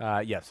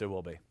 Yes, it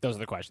will be. Those are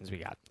the questions we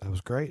got. That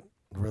was great.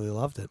 Really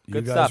loved it.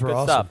 Good you guys stuff, were good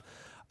awesome. stuff.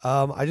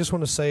 I just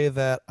want to say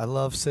that I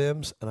love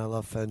Sims and I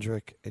love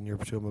Fendrick, and you're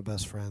two of my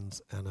best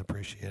friends, and I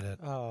appreciate it.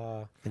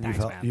 And Thanks,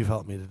 man. you've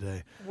helped me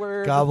today.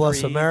 We're God the bless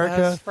three America.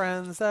 best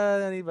friends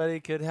that anybody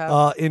could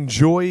have.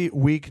 Enjoy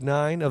Week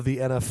 9 of the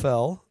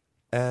NFL,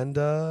 and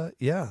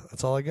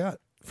that's all I got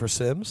for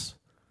Sims.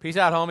 Peace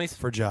out, homies.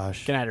 For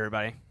Josh, Good night,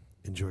 everybody.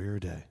 enjoy your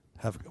day.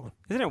 Have a good one.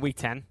 Isn't it week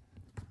 10?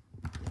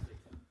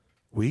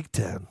 Week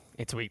 10.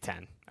 It's week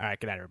 10. All right,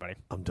 good night, everybody.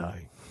 I'm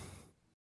dying.